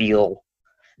 I feel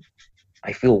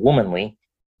womanly,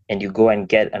 and you go and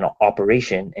get an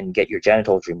operation and get your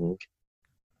genitals removed,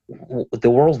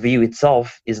 the worldview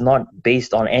itself is not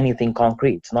based on anything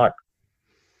concrete. It's not.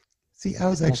 See, I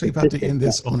was actually about to end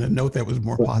this on a note that was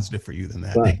more positive for you than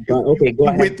that. Okay, go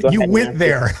ahead. You went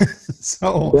there.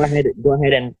 So go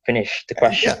ahead and finish the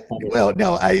question. Yeah, well,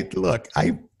 no,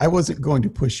 I wasn't going to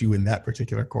push you in that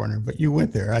particular corner, but you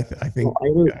went there. I think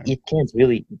it can't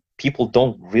really. People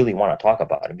don't really want to talk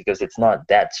about it because it's not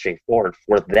that straightforward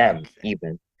for them,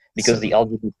 even because the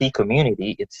LGBT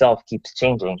community itself keeps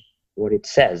changing what it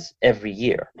says every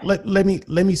year. Let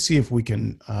me see if we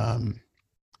can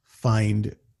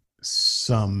find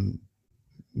some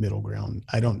middle ground.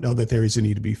 I don't know that there is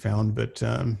any to be found, but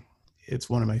it's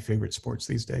one of my favorite sports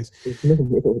these days. There's no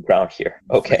middle ground here.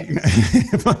 Okay.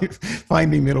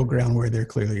 Finding middle ground where there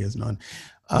clearly is none.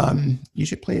 You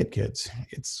should play it, kids.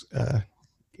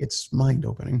 It's mind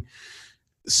opening.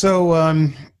 So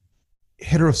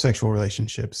heterosexual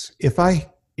relationships. If I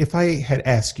had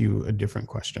asked you a different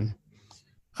question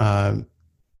and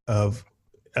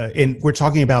we're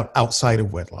talking about outside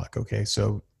of wedlock. Okay.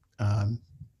 So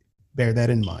bear that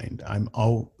in mind. I'm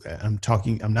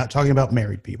not talking about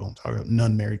married people. I'm talking about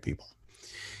non-married people.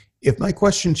 If my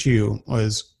question to you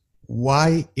was,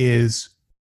 why is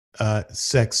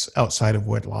sex outside of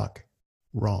wedlock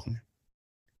wrong?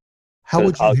 How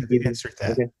would you have answered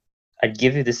that? Okay. I'd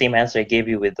give you the same answer I gave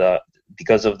you with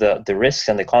because of the risks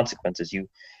and the consequences. You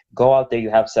go out there, you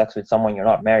have sex with someone you're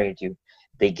not married to,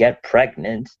 they get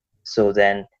pregnant, so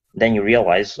then you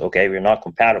realize, okay, we're not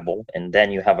compatible, and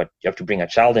then you have to bring a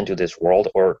child into this world,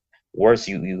 or worse,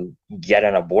 you get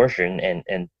an abortion,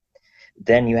 and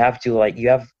then you have to like, you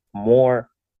have more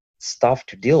stuff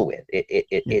to deal with.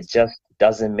 It just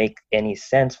doesn't make any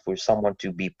sense for someone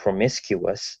to be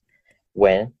promiscuous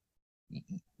when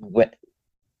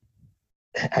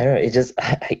I don't know. It just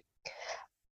I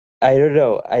don't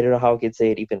know. I don't know how I could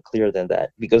say it even clearer than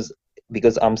that, because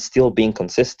I'm still being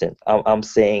consistent. I'm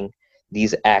saying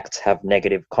these acts have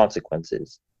negative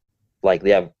consequences. Like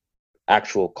they have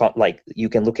actual like you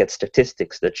can look at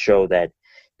statistics that show that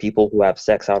people who have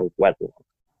sex out of wedlock,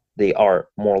 they are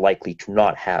more likely to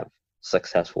not have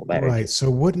successful marriages. Right. So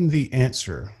wouldn't the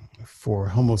answer for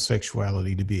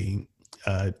homosexuality to be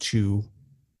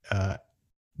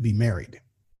be married?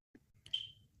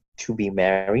 To be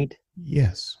married?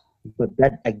 Yes. But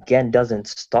that again doesn't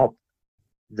stop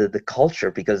the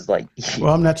culture, because like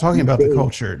well, I'm not talking about the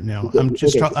culture now.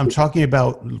 I'm talking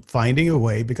about finding a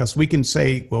way, because we can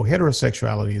say, well,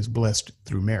 heterosexuality is blessed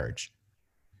through marriage.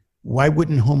 Why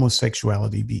wouldn't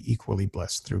homosexuality be equally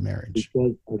blessed through marriage?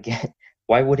 Because again,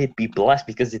 why would it be blessed?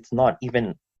 Because it's not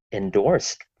even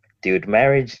endorsed, dude.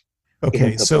 Marriage.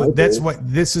 Okay, so Bible, that's what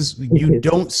this is. You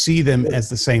don't see them as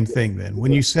the same thing. Then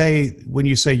when you say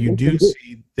you do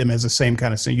see them as the same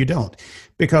kind of thing, you don't,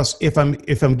 because if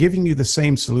I'm giving you the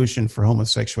same solution for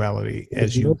homosexuality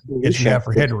as you have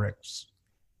for heteros,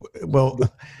 well,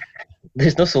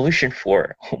 there's no solution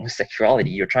for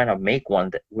homosexuality. You're trying to make one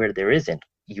where there isn't.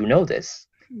 You know this.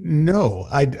 No,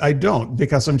 I don't,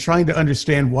 because I'm trying to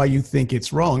understand why you think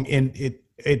it's wrong, and it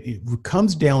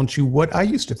comes down to what I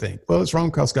used to think. Well, it's wrong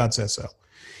because God says so.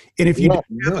 And if you don't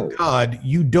have a God,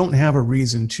 you don't have a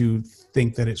reason to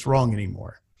think that it's wrong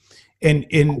anymore. And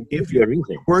if you're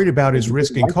worried about is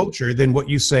risking culture, then what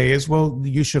you say is, well,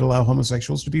 you should allow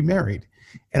homosexuals to be married.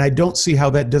 And I don't see how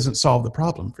that doesn't solve the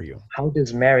problem for you. How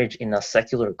does marriage in a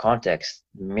secular context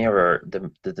mirror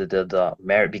the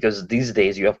marriage? Because these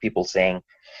days you have people saying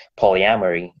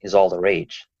polyamory is all the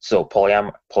rage. So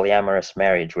polyamorous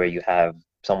marriage, where you have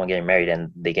someone getting married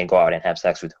and they can go out and have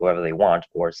sex with whoever they want,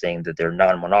 or saying that they're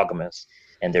non-monogamous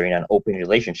and they're in an open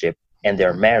relationship and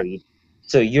they're married.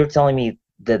 So you're telling me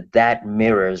that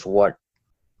mirrors what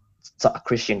a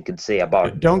Christian could say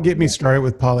about. Don't get me started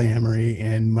with polyamory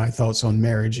and my thoughts on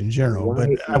marriage in general. But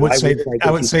I would say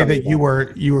that you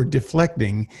were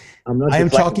deflecting. I'm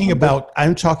talking about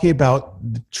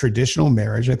the traditional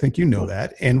marriage. I think you know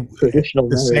that, and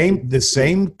the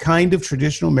same kind of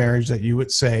traditional marriage that you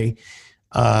would say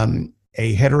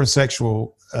a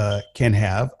heterosexual can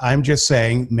have. I'm just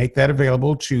saying, make that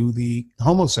available to the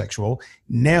homosexual.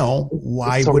 Now,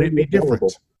 why would it be different?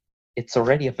 It's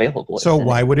already available. So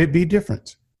why would it be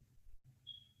different?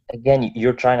 Again,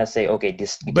 you're trying to say, okay,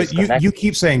 but you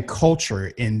keep saying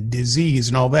culture and disease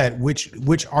and all that,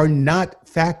 which are not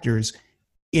factors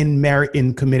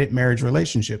in committed marriage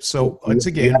relationships. So once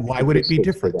again, why would it be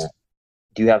different?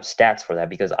 Do you have stats for that?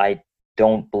 Because I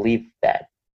don't believe that.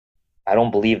 I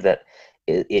don't believe that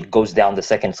it goes down the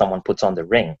second someone puts on the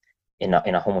ring in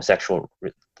a homosexual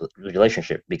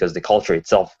relationship, because the culture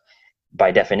itself,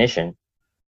 by definition,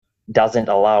 doesn't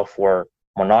allow for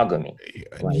monogamy.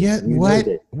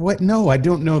 What? No, I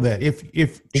don't know that.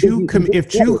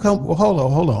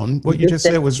 Hold on. What you just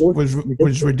said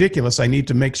was ridiculous. I need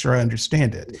to make sure I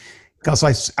understand it, because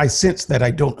I sense that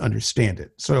I don't understand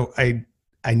it. So I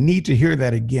need to hear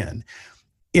that again.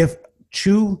 If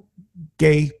two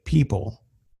gay people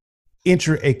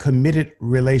enter a committed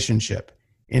relationship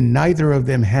and neither of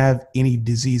them have any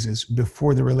diseases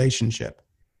before the relationship,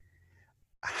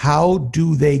 how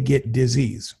do they get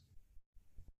disease?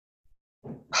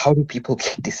 How do people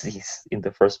get disease in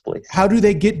the first place? How do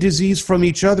they get disease from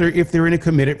each other if they're in a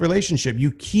committed relationship?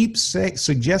 You keep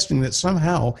suggesting that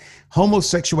somehow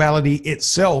homosexuality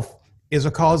itself is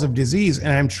a cause of disease,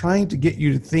 and I'm trying to get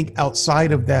you to think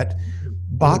outside of that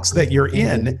box that you're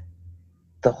in.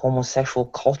 The homosexual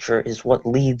culture is what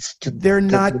leads to. They're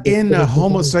not in a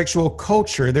homosexual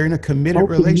culture. They're in a committed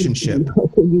relationship. How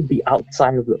can you be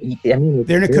outside of the? I mean,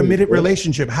 they're in a committed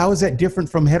relationship. How is that different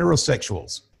from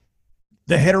heterosexuals?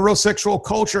 The heterosexual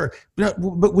culture,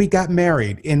 but we got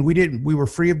married and we were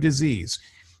free of disease.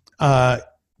 But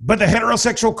the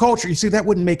heterosexual culture, you see, that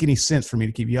wouldn't make any sense for me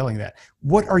to keep yelling that.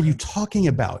 What are you talking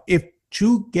about? If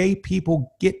two gay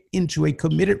people get into a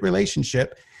committed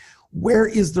relationship, where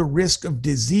is the risk of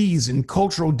disease and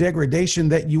cultural degradation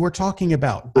that you are talking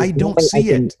about? I don't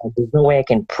see it. There's no way I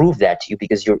can prove that to you,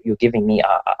 because you're giving me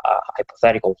a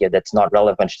hypothetical here that's not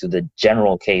relevant to the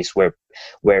general case where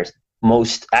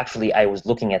most, actually, I was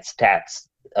looking at stats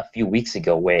a few weeks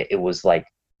ago where it was like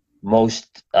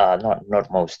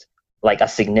like a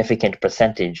significant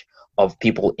percentage of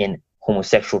people in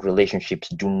homosexual relationships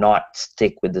do not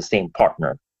stick with the same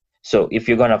partner So if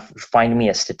you're gonna find me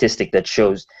a statistic that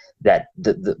shows that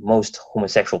the most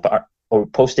homosexual or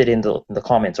post it in the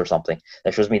comments or something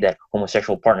that shows me that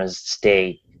homosexual partners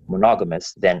stay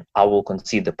monogamous, then I will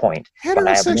concede the point. But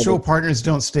I have never, Heterosexual partners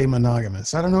don't stay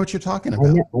monogamous. I don't know what you're talking I,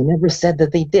 about. I never said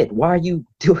that they did. Why are you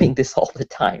doing this all the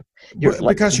time? You're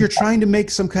like, Because you're trying to make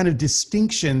some kind of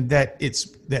distinction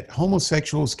that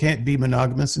homosexuals can't be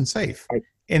monogamous and safe,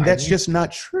 and that's just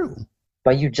not true.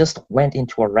 but you just went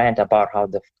into a rant about how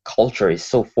the culture is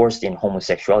so forced in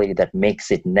homosexuality that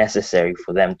makes it necessary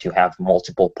for them to have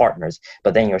multiple partners.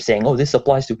 But then you're saying, oh, this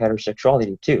applies to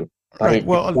heterosexuality too. But Right.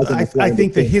 Well, I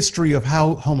think the same. history of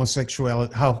how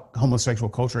homosexual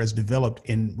culture has developed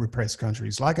in repressed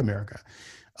countries like America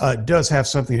does have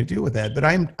something to do with that. But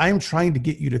I'm trying to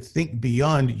get you to think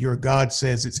beyond your God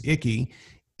says it's icky,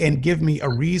 and give me a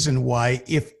reason why,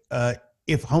 if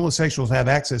homosexuals have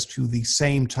access to the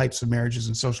same types of marriages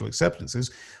and social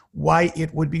acceptances, why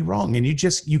it would be wrong. And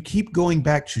you keep going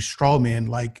back to straw men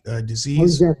like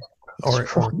disease or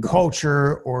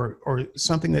culture or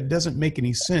something that doesn't make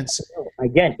any sense.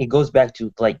 Again, it goes back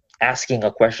to like asking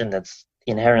a question that's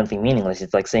inherently meaningless.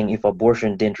 It's like saying if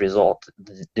abortion didn't result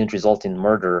in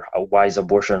murder, why is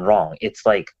abortion wrong? It's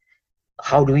like,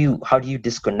 how do you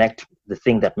disconnect the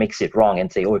thing that makes it wrong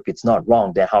and say, oh, if it's not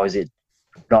wrong, then how is it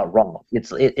not wrong?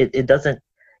 It doesn't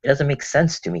make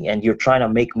sense to me. And you're trying to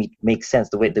make me make sense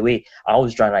the way I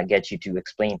was trying to get you to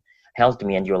explain hell to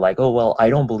me, and you're like, oh well, I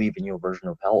don't believe in your version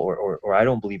of hell, or I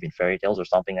don't believe in fairy tales or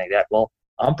something like that. Well,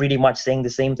 I'm pretty much saying the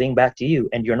same thing back to you,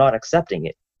 and you're not accepting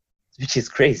it, which is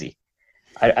crazy.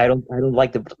 I don't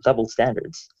like the double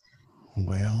standards.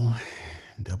 Well,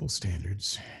 double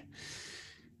standards.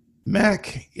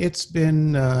 Mac, it's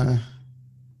been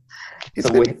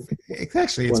it's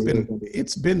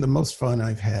been the most fun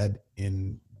I've had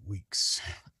in weeks.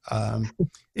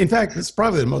 In fact, it's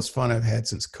probably the most fun I've had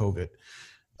since COVID,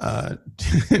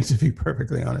 to be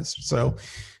perfectly honest. So,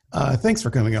 thanks for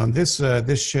coming on this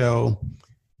show.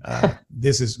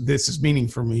 This is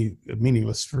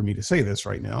meaningless for me to say this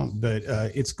right now, but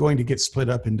it's going to get split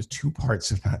up into 2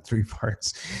 parts, if not 3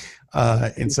 parts,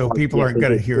 and so people aren't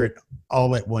going to hear it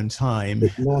all at one time.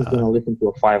 No one's going to listen to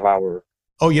a 5-hour.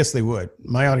 Oh yes, they would.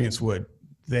 My audience would.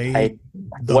 The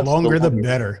longer the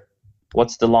better.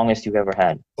 What's the longest you've ever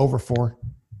had? Over 4.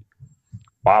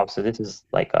 Wow, so this is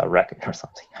like a record or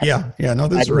something. Yeah, no,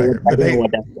 this is a record. But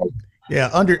yeah,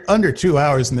 under 2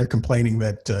 hours, and they're complaining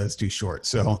that it's too short.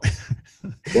 So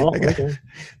well,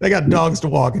 they got dogs to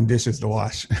walk and dishes to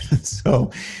wash. So,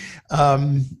 so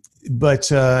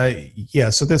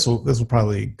this will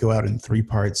probably go out in 3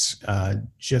 parts,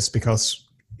 just because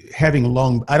I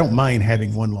don't mind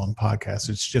having one long podcast.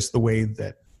 It's just the way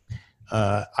that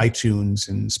iTunes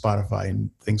and Spotify and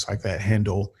things like that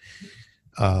handle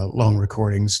long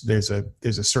recordings. There's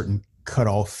a certain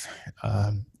cutoff,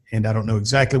 and I don't know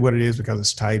exactly what it is because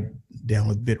it's tied down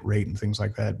with bit rate and things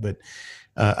like that. But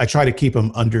I try to keep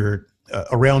them under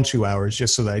around 2 hours,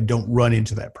 just so that I don't run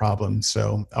into that problem.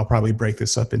 So I'll probably break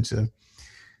this up into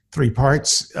 3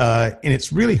 parts, and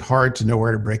it's really hard to know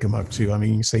where to break them up to. I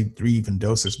mean, you say 3 even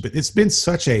doses, but it's been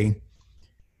such a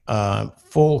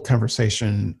full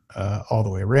conversation all the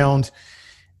way around.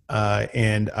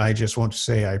 And I just want to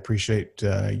say I appreciate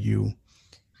you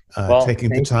taking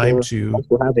the time to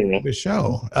having me. the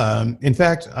show. In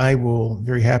fact, I will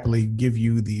very happily give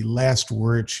you the last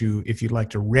word if you'd like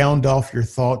to round off your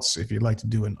thoughts, if you'd like to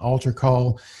do an altar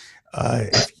call,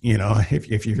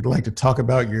 if you'd like to talk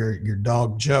about your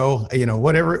dog Joe,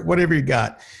 whatever you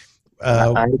got.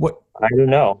 I don't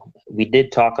know. We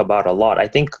did talk about a lot. I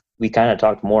think we kind of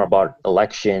talked more about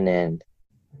election and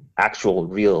actual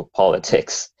real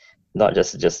politics, not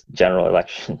just general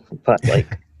election, but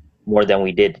like more than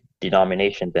we did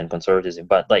denominations and conservatism.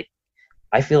 But like,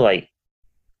 I feel like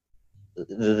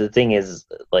the thing is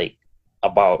like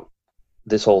about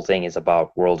this whole thing is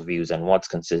about worldviews and what's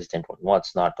consistent and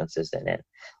what's not consistent. And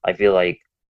I feel like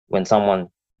when someone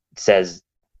says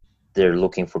they're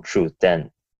looking for truth,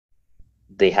 then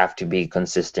they have to be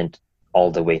consistent all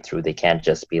the way through. They can't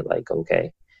just be like,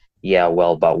 okay, yeah,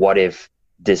 well, but what if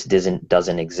this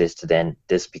doesn't exist, then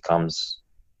this becomes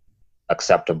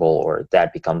acceptable or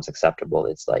that becomes acceptable.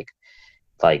 It's like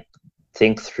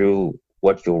think through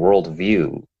what your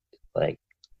worldview like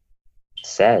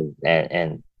says,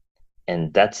 and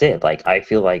that's it. Like, I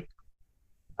feel like,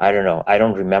 I don't know, I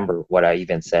don't remember what I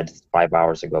even said 5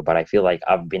 hours ago, but I feel like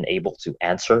I've been able to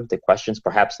answer the questions,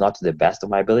 perhaps not to the best of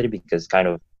my ability, because kind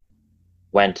of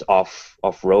went off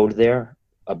road there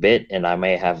a bit, and I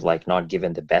may have like not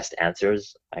given the best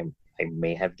answers I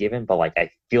may have given, but like I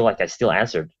feel like I still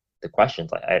answered the questions.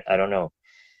 Like I don't know.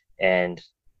 And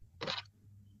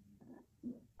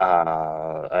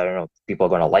I don't know, people are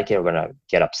gonna like it or gonna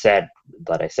get upset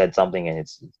that I said something, and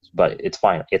but it's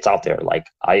fine. It's out there. Like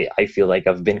I feel like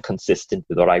I've been consistent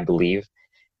with what I believe,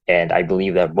 and I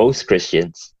believe that most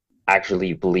Christians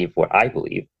actually believe what I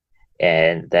believe,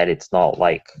 and that it's not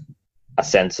like a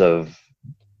sense of,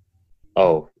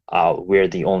 oh, we're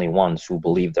the only ones who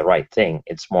believe the right thing.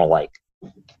 It's more like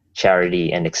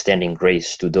charity and extending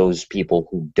grace to those people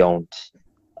who don't.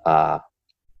 Uh,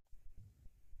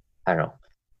 I don't know.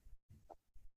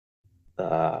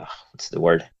 What's the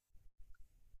word?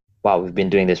 Wow, we've been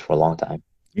doing this for a long time.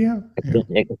 Yeah,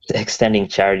 yeah. Extending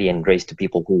charity and grace to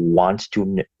people who want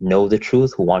to know the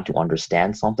truth, who want to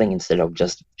understand something, instead of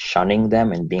just shunning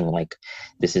them and being like,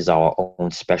 this is our own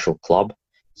special club.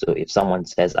 So if someone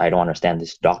says, I don't understand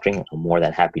this doctrine, I'm more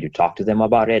than happy to talk to them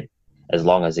about it, as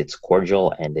long as it's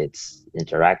cordial and it's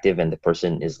interactive and the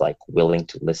person is like willing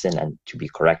to listen and to be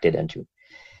corrected and to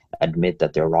admit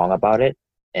that they're wrong about it.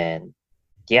 And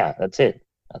yeah, that's it.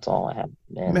 That's all I have.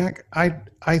 And Mac,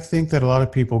 I think that a lot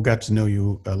of people got to know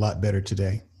you a lot better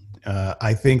today.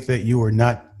 I think that you are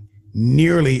not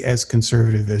nearly as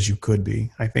conservative as you could be.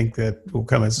 I think that will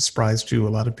come as a surprise to a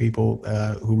lot of people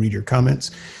who read your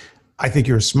comments. I think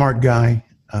you're a smart guy.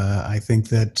 I think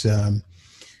that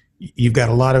you've got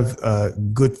a lot of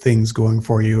good things going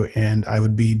for you, and I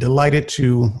would be delighted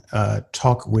to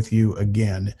talk with you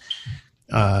again.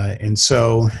 And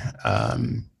so,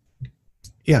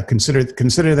 yeah, consider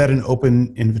that an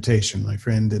open invitation, my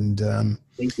friend. And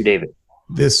thank you, David.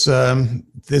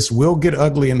 this will get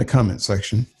ugly in the comment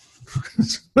section.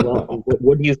 Well,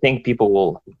 what do you think people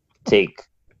will take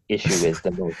issue with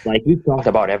the most? Like, we talked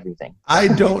about everything. I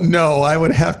don't know. I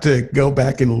would have to go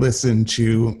back and listen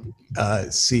to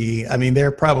see. I mean, there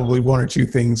are probably one or two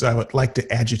things I would like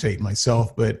to agitate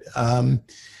myself, but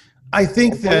I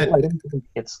think that I don't think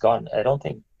it's gone. I don't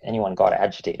think anyone got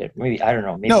agitated. Maybe, I don't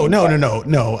know. Maybe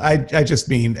no. I just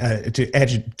mean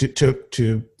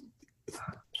to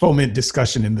foment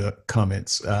discussion in the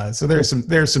comments. So there's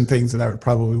some things that I would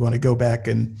probably want to go back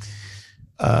and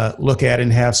look at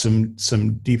and have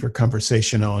some deeper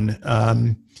conversation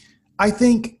on. I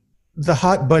think the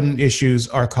hot button issues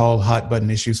are called hot button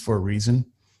issues for a reason.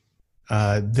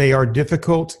 They are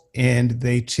difficult and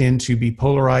they tend to be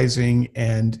polarizing,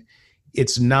 and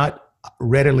it's not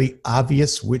readily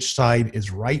obvious which side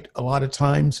is right a lot of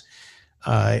times.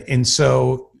 And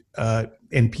so,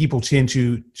 and people tend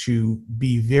to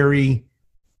be very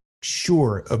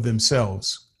sure of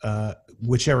themselves,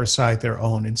 whichever side they're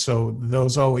on. And so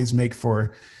those always make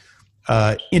for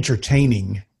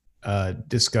entertaining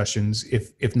discussions,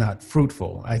 if not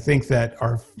fruitful. I think that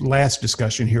our last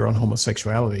discussion here on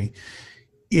homosexuality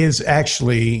is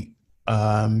actually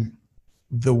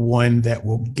the one that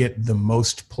will get the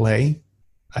most play.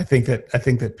 I think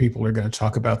that people are going to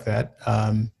talk about that,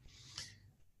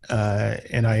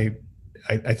 and I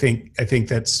think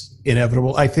that's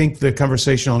inevitable. I think the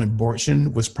conversation on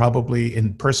abortion was probably,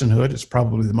 in personhood, is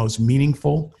probably the most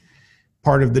meaningful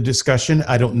part of the discussion.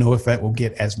 I don't know if that will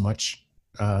get as much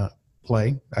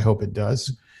play. I hope it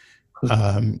does,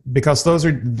 because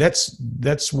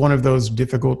that's one of those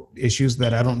difficult issues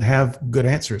that I don't have good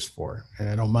answers for, and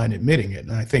I don't mind admitting it.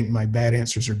 And I think my bad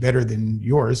answers are better than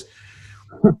yours,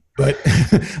 but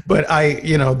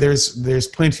there's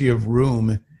plenty of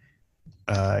room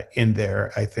in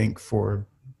there, I think, for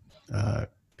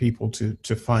people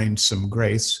to find some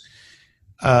grace.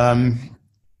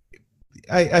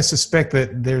 I suspect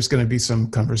that there's going to be some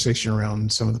conversation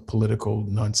around some of the political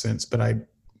nonsense, but I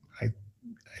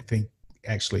think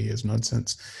actually is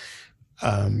nonsense.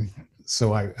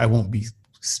 So I won't be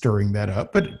stirring that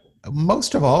up. But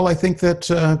most of all, I think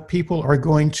that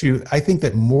I think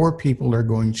that more people are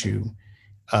going to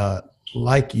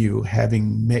like you,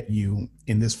 having met you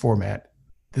in this format,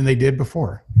 than they did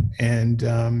before. And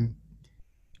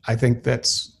I think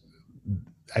that's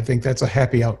a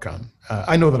happy outcome.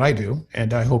 I know that I do,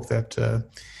 and I hope that the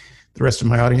rest of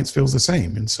my audience feels the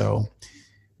same. And so,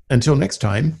 until next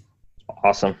time.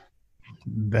 Awesome.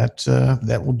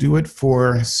 That will do it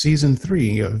for season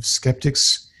 3 of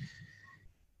Skeptics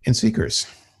and Seekers.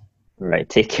 All right.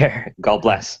 Take care. God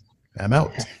bless. I'm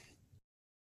out.